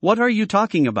 What are you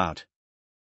talking about?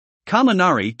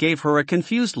 Kaminari gave her a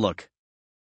confused look.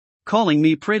 Calling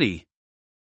me pretty.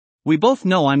 We both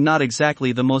know I'm not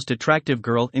exactly the most attractive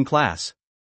girl in class.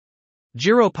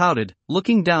 Jiro pouted,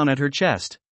 looking down at her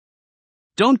chest.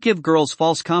 Don't give girls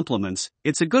false compliments,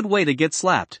 it's a good way to get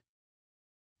slapped.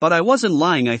 But I wasn't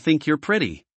lying, I think you're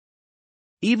pretty.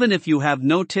 Even if you have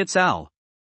no tits, ow.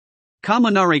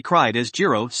 Kaminari cried as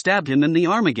Jiro stabbed him in the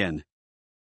arm again.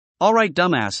 Alright,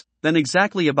 dumbass, then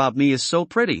exactly about me is so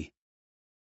pretty?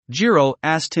 Jiro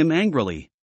asked him angrily.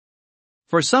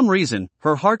 For some reason,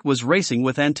 her heart was racing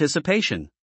with anticipation.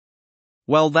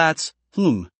 Well, that's,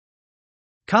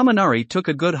 Kaminari took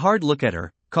a good hard look at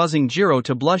her, causing Jiro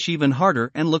to blush even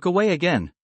harder and look away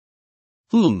again.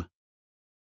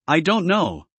 I don't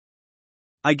know.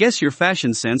 I guess your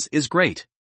fashion sense is great.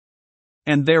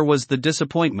 And there was the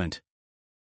disappointment.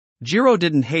 Jiro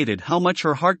didn't hate it how much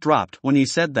her heart dropped when he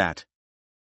said that.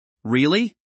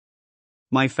 Really?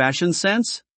 My fashion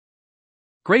sense?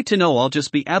 Great to know. I'll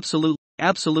just be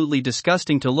absolutely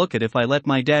disgusting to look at if I let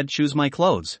my dad choose my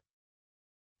clothes.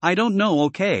 I don't know,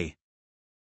 okay.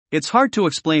 It's hard to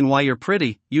explain why you're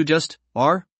pretty, you just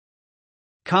are.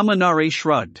 Kaminari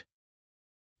shrugged.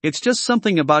 It's just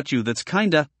something about you that's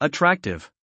kinda attractive.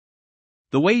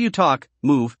 The way you talk,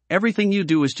 move, everything you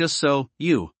do is just so,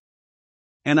 you.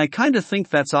 And I kinda think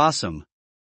that's awesome.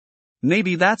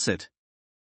 Maybe that's it.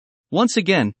 Once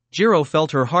again, Jiro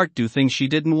felt her heart do things she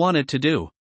didn't want it to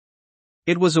do.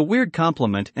 It was a weird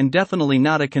compliment and definitely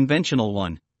not a conventional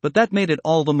one, but that made it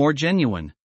all the more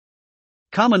genuine.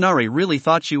 Kaminari really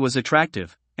thought she was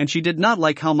attractive, and she did not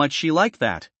like how much she liked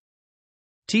that.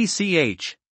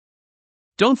 TCH.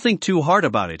 Don't think too hard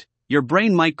about it, your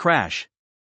brain might crash.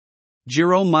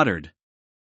 Jiro muttered.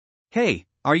 Hey,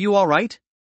 are you alright?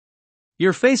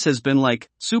 Your face has been like,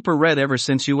 super red ever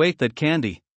since you ate that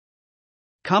candy.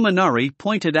 Kaminari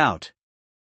pointed out.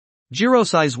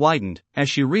 Jiro's eyes widened, as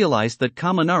she realized that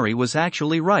Kaminari was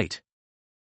actually right.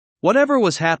 Whatever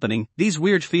was happening, these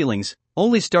weird feelings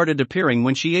only started appearing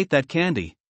when she ate that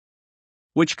candy.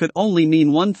 Which could only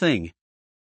mean one thing.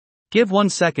 Give 1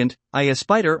 second, a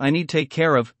spider I need take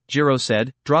care of, Jiro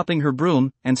said, dropping her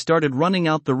broom, and started running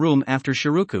out the room after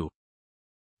Shiruku.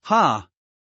 Ha!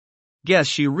 Guess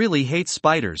she really hates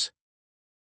spiders.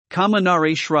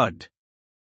 Kaminari shrugged.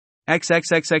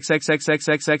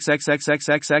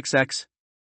 XXXXXXXXXXXXXXXXX.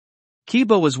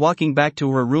 Kiba was walking back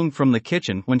to her room from the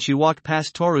kitchen when she walked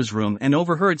past Toru's room and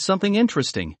overheard something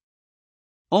interesting.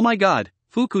 Oh my god,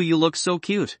 Fuku, you look so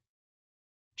cute.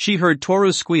 She heard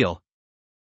Toru squeal.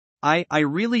 I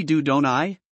really do, don't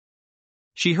I?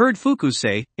 She heard Fuku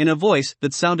say, in a voice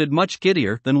that sounded much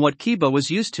giddier than what Kiba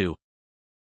was used to.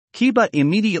 Kiba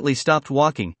immediately stopped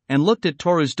walking and looked at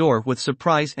Toru's door with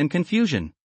surprise and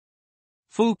confusion.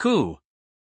 Fuku!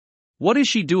 What is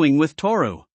she doing with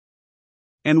Toru?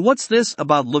 And what's this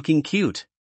about looking cute?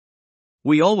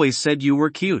 We always said you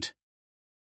were cute.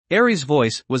 Eri's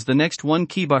voice was the next one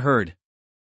Kiba heard.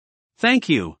 Thank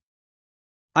you.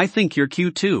 I think you're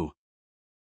cute too.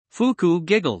 Fuku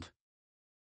giggled.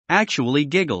 Actually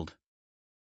giggled.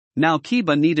 Now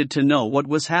Kiba needed to know what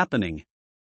was happening.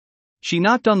 She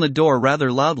knocked on the door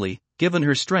rather loudly. Given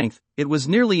her strength, it was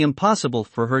nearly impossible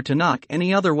for her to knock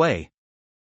any other way.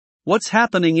 What's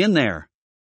happening in there?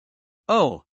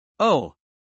 Oh.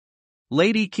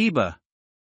 Lady Kiba.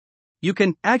 You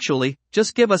can, actually,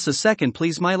 just give us a second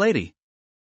please my lady.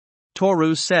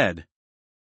 Toru said.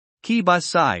 Kiba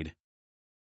sighed.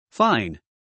 Fine.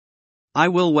 I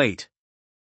will wait.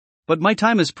 But my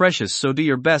time is precious, so do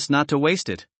your best not to waste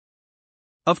it.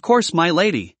 Of course my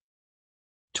lady.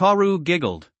 Toru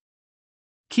giggled.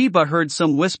 Kiba heard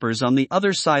some whispers on the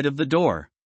other side of the door.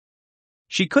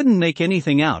 She couldn't make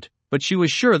anything out, but she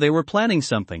was sure they were planning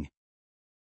something.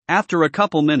 After a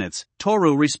couple minutes,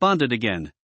 Toru responded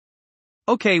again.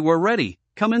 Okay, we're ready,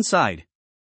 come inside.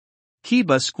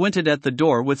 Kiba squinted at the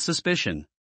door with suspicion.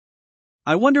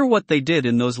 I wonder what they did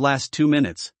in those last 2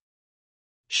 minutes.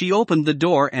 She opened the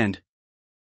door and...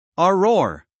 a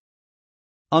roar!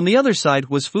 On the other side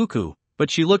was Fuku, but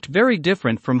she looked very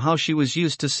different from how she was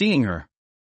used to seeing her.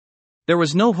 There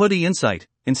was no hoodie in sight,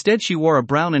 instead she wore a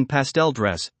brown and pastel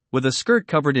dress, with a skirt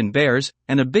covered in bears,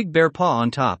 and a big bear paw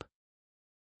on top.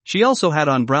 She also had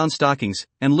on brown stockings,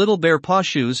 and little bear paw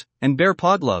shoes, and bear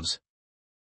paw gloves.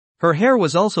 Her hair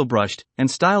was also brushed, and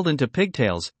styled into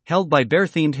pigtails, held by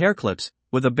bear-themed hair clips,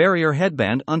 with a barrier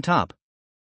headband on top.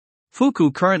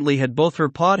 Fuku currently had both her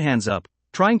pawed hands up,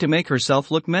 trying to make herself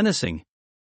look menacing.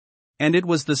 And it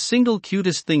was the single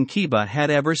cutest thing Kiba had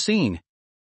ever seen.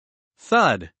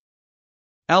 Thud!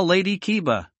 Our Lady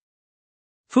Kiba!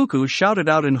 Fuku shouted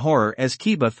out in horror as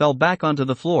Kiba fell back onto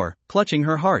the floor, clutching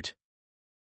her heart.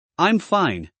 I'm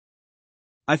fine.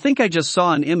 I think I just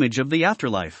saw an image of the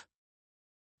afterlife.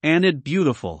 And it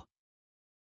beautiful.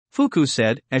 Fuku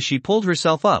said as she pulled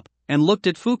herself up and looked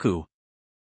at Fuku.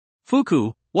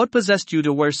 Fuku, what possessed you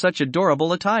to wear such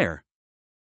adorable attire?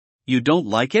 You don't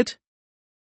like it?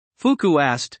 Fuku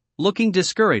asked, looking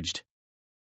discouraged.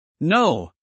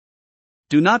 No.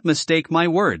 Do not mistake my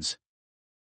words.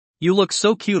 You look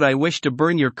so cute I wish to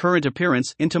burn your current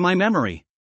appearance into my memory.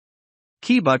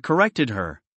 Kiba corrected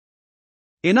her.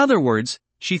 In other words,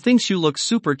 she thinks you look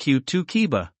super cute too,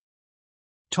 Kiba.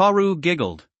 Toru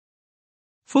giggled.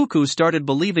 Fuku started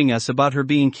believing us about her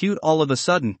being cute all of a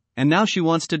sudden, and now she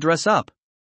wants to dress up.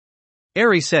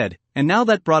 Eri said, and now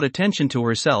that brought attention to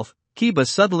herself. Kiba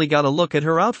suddenly got a look at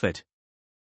her outfit.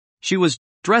 She was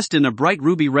dressed in a bright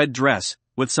ruby red dress,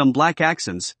 with some black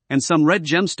accents, and some red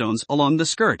gemstones along the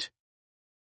skirt.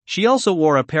 She also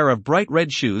wore a pair of bright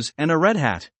red shoes and a red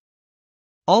hat.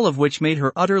 All of which made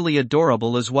her utterly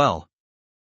adorable as well.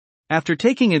 After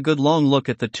taking a good long look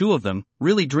at the two of them,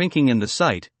 really drinking in the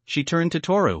sight, she turned to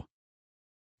Toru.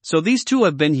 So these two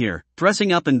have been here,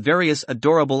 dressing up in various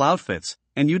adorable outfits,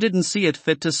 and you didn't see it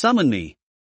fit to summon me.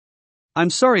 I'm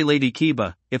sorry Lady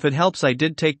Kiba, if it helps I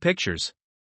did take pictures.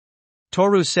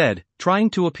 Toru said, trying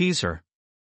to appease her.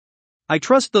 I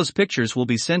trust those pictures will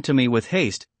be sent to me with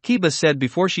haste, Kiba said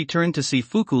before she turned to see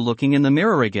Fuku looking in the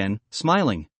mirror again,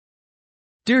 smiling.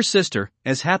 Dear sister,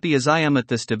 as happy as I am at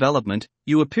this development,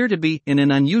 you appear to be in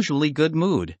an unusually good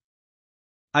mood.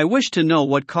 I wish to know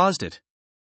what caused it.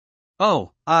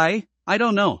 Oh, I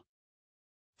don't know.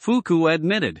 Fuku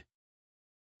admitted.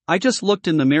 I just looked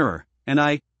in the mirror, and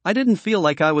I didn't feel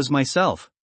like I was myself.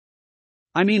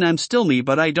 I mean I'm still me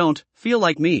but I don't feel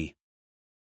like me.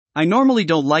 I normally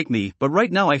don't like me but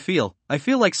right now I feel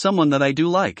like someone that I do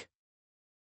like.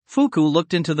 Fuku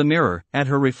looked into the mirror at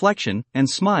her reflection and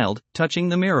smiled, touching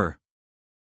the mirror.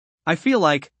 I feel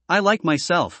like I like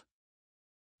myself.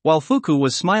 While Fuku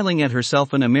was smiling at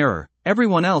herself in a mirror,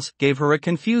 everyone else gave her a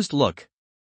confused look.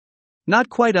 Not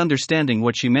quite understanding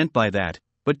what she meant by that,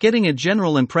 but getting a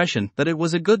general impression that it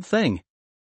was a good thing.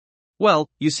 Well,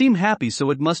 you seem happy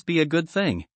so it must be a good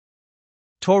thing.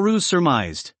 Toru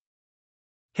surmised.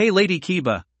 Hey Lady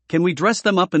Kiba, can we dress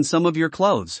them up in some of your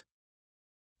clothes?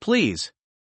 Please.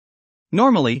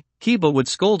 Normally, Kiba would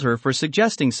scold her for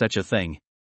suggesting such a thing.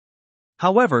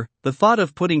 However, the thought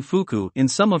of putting Fuku in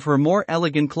some of her more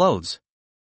elegant clothes.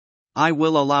 I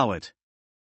will allow it.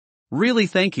 Really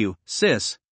thank you,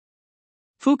 sis.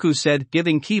 Fuku said,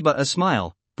 giving Kiba a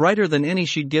smile, brighter than any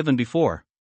she'd given before.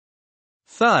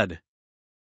 Thud.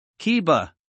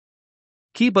 Kiba.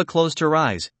 Kiba closed her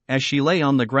eyes, as she lay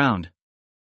on the ground.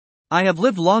 I have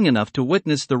lived long enough to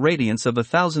witness the radiance of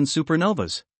 1,000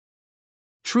 supernovas.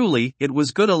 Truly, it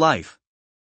was good a life.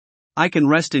 I can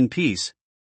rest in peace.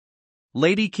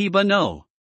 Lady Kiba no.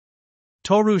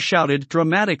 Toru shouted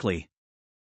dramatically.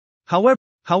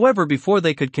 However, before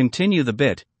they could continue the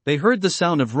bit, they heard the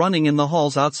sound of running in the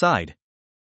halls outside.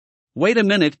 Wait a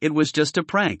minute, it was just a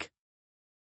prank.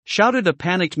 Shouted a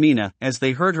panicked Mina as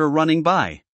they heard her running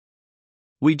by.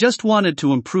 We just wanted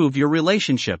to improve your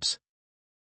relationships.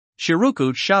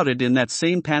 Shiruku shouted in that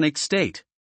same panicked state.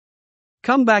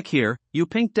 Come back here, you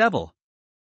pink devil.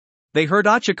 They heard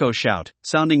Achiko shout,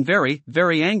 sounding very,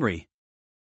 very angry.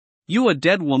 You a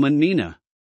dead woman, Mina.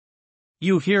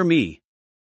 You hear me?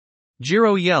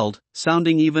 Jiro yelled,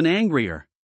 sounding even angrier.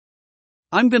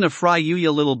 I'm gonna fry you,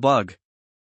 you little bug.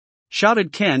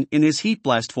 Shouted Ken in his heat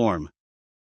blast form.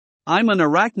 I'm an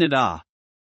arachnid.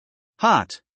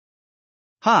 Hot.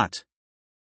 Hot.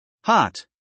 Hot.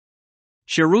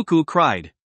 Shiruku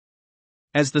cried.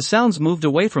 As the sounds moved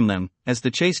away from them, as the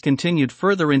chase continued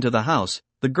further into the house,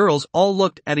 the girls all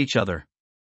looked at each other.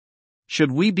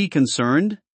 Should we be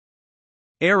concerned?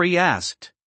 Eri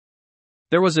asked.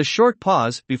 There was a short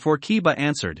pause before Kiba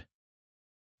answered.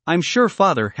 I'm sure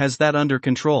father has that under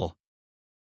control.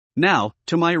 Now,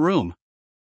 to my room.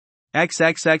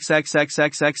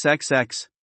 XXXXXXXXX.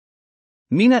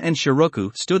 Mina and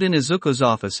Shiruku stood in Izuku's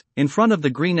office, in front of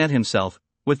the greenette himself,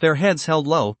 with their heads held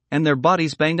low, and their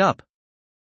bodies banged up.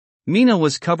 Mina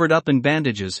was covered up in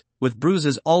bandages, with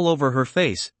bruises all over her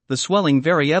face, the swelling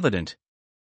very evident.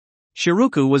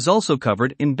 Shiruku was also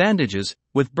covered in bandages,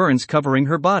 with burns covering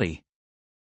her body.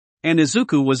 And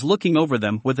Izuku was looking over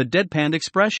them with a deadpan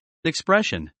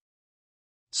expression.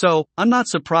 So, I'm not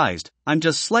surprised, I'm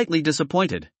just slightly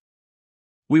disappointed.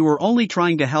 We were only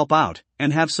trying to help out,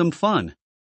 and have some fun.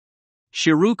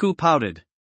 Shiruku pouted.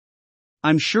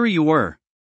 I'm sure you were.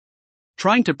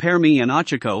 Trying to pair me and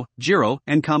Achiko, Jiro,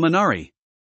 and Kaminari.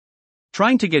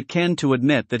 Trying to get Ken to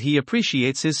admit that he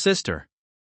appreciates his sister.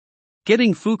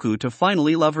 Getting Fuku to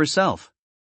finally love herself.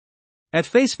 At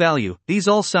face value, these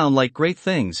all sound like great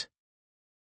things.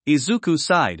 Izuku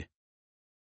sighed.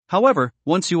 However,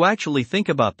 once you actually think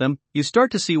about them, you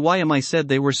start to see why I said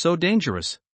they were so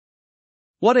dangerous.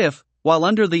 What if, while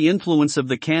under the influence of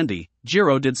the candy,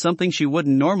 Jiro did something she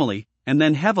wouldn't normally, and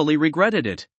then heavily regretted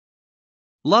it?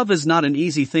 Love is not an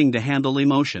easy thing to handle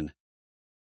emotion.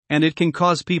 And it can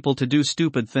cause people to do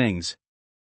stupid things.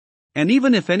 And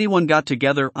even if anyone got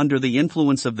together under the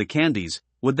influence of the candies,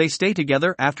 would they stay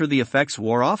together after the effects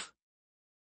wore off?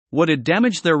 Would it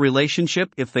damage their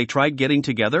relationship if they tried getting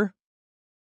together?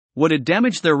 Would it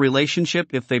damage their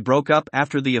relationship if they broke up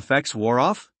after the effects wore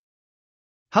off?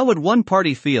 How would one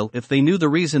party feel if they knew the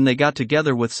reason they got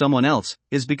together with someone else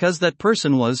is because that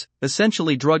person was,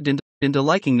 essentially drugged into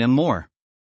liking them more?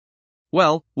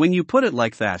 Well, when you put it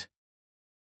like that.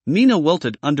 Mina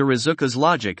wilted under Izuku's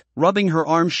logic, rubbing her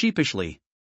arm sheepishly.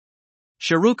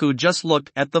 Shiruku just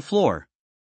looked at the floor.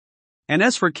 And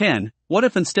as for Ken, what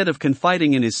if instead of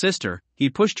confiding in his sister, he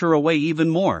pushed her away even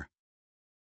more?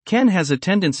 Ken has a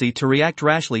tendency to react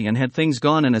rashly, and had things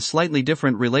gone in a slightly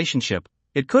different relationship,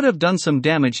 it could have done some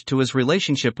damage to his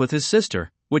relationship with his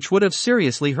sister, which would have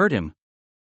seriously hurt him.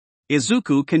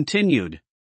 Izuku continued.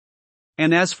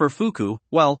 And as for Fuku,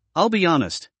 well, I'll be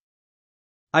honest.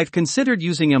 I've considered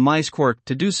using a mice quirk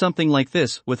to do something like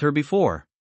this with her before.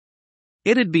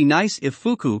 It'd be nice if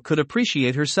Fuku could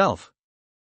appreciate herself.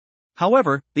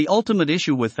 However, the ultimate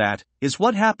issue with that is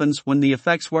what happens when the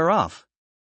effects wear off.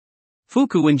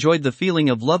 Fuku enjoyed the feeling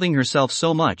of loving herself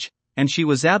so much, and she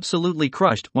was absolutely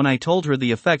crushed when I told her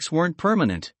the effects weren't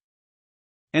permanent.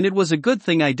 And it was a good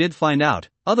thing I did find out,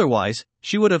 otherwise,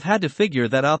 she would have had to figure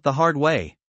that out the hard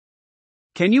way.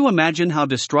 Can you imagine how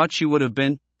distraught she would have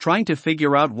been, trying to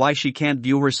figure out why she can't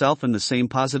view herself in the same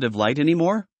positive light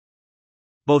anymore?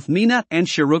 Both Mina and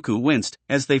Shiruku winced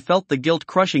as they felt the guilt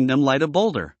crushing them like a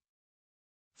boulder.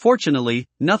 Fortunately,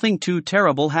 nothing too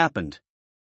terrible happened.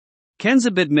 Ken's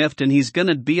a bit miffed and he's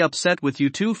gonna be upset with you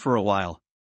two for a while.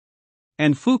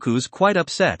 And Fuku's quite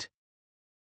upset.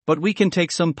 But we can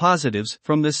take some positives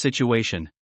from this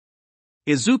situation.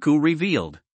 Izuku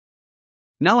revealed.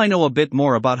 Now I know a bit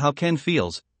more about how Ken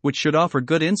feels, which should offer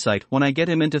good insight when I get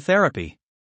him into therapy.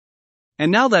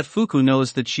 And now that Fuku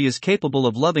knows that she is capable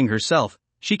of loving herself,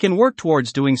 she can work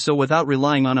towards doing so without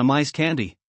relying on a mice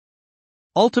candy.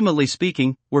 Ultimately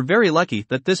speaking, we're very lucky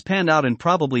that this panned out in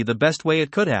probably the best way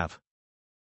it could have.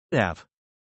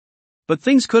 But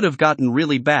things could have gotten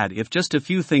really bad if just a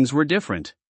few things were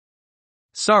different.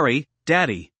 Sorry,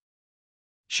 Daddy.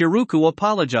 Shiruku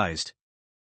apologized.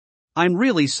 I'm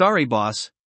really sorry,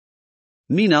 boss.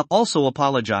 Mina also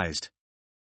apologized.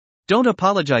 Don't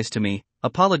apologize to me,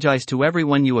 apologize to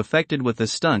everyone you affected with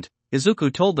this stunt,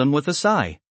 Izuku told them with a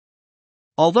sigh.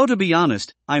 Although to be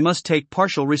honest, I must take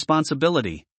partial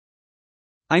responsibility.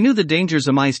 I knew the dangers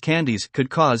Amai's candies could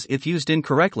cause if used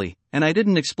incorrectly, and I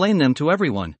didn't explain them to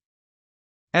everyone.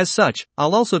 As such,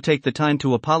 I'll also take the time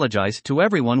to apologize to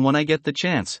everyone when I get the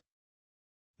chance.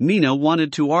 Mina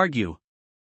wanted to argue.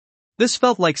 This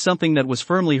felt like something that was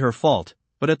firmly her fault,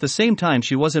 but at the same time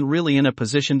she wasn't really in a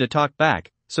position to talk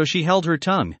back, so she held her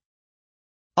tongue.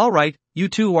 Alright, you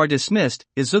two are dismissed,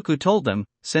 Izuku told them,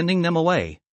 sending them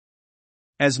away.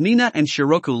 As Mina and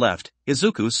Shiroku left,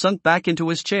 Izuku sunk back into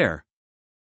his chair.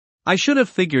 I should have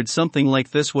figured something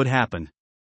like this would happen.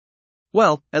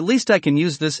 Well, at least I can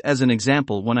use this as an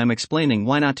example when I'm explaining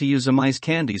why not to use Amai's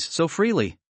candies so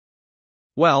freely.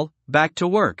 Well, back to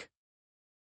work.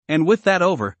 And with that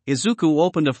over, Izuku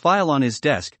opened a file on his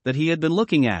desk that he had been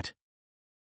looking at.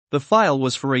 The file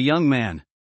was for a young man.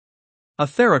 A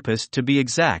therapist, to be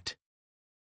exact.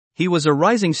 He was a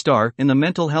rising star in the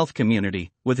mental health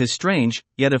community, with his strange,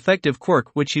 yet effective quirk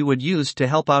which he would use to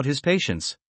help out his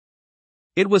patients.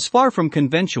 It was far from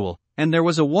conventional, and there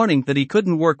was a warning that he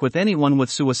couldn't work with anyone with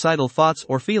suicidal thoughts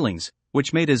or feelings,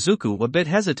 which made Izuku a bit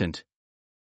hesitant.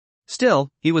 Still,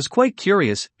 he was quite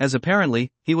curious, as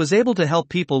apparently, he was able to help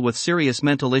people with serious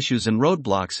mental issues and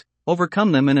roadblocks,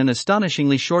 overcome them in an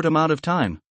astonishingly short amount of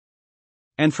time.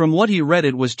 And from what he read,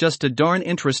 it was just a darn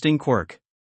interesting quirk.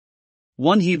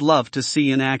 One he'd love to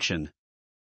see in action.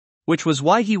 Which was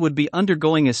why he would be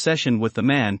undergoing a session with the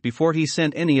man before he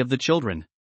sent any of the children.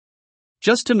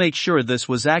 Just to make sure this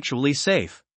was actually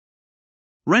safe.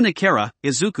 Renakara,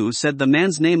 Izuku said the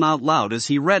man's name out loud as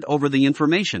he read over the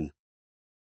information.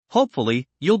 Hopefully,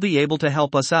 you'll be able to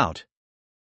help us out.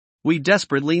 We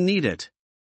desperately need it.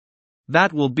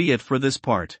 That will be it for this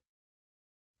part.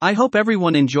 I hope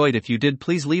everyone enjoyed. If you did,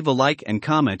 please leave a like and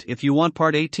comment if you want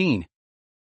part 18.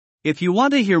 If you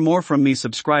want to hear more from me,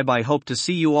 subscribe. I hope to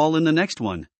see you all in the next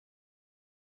one.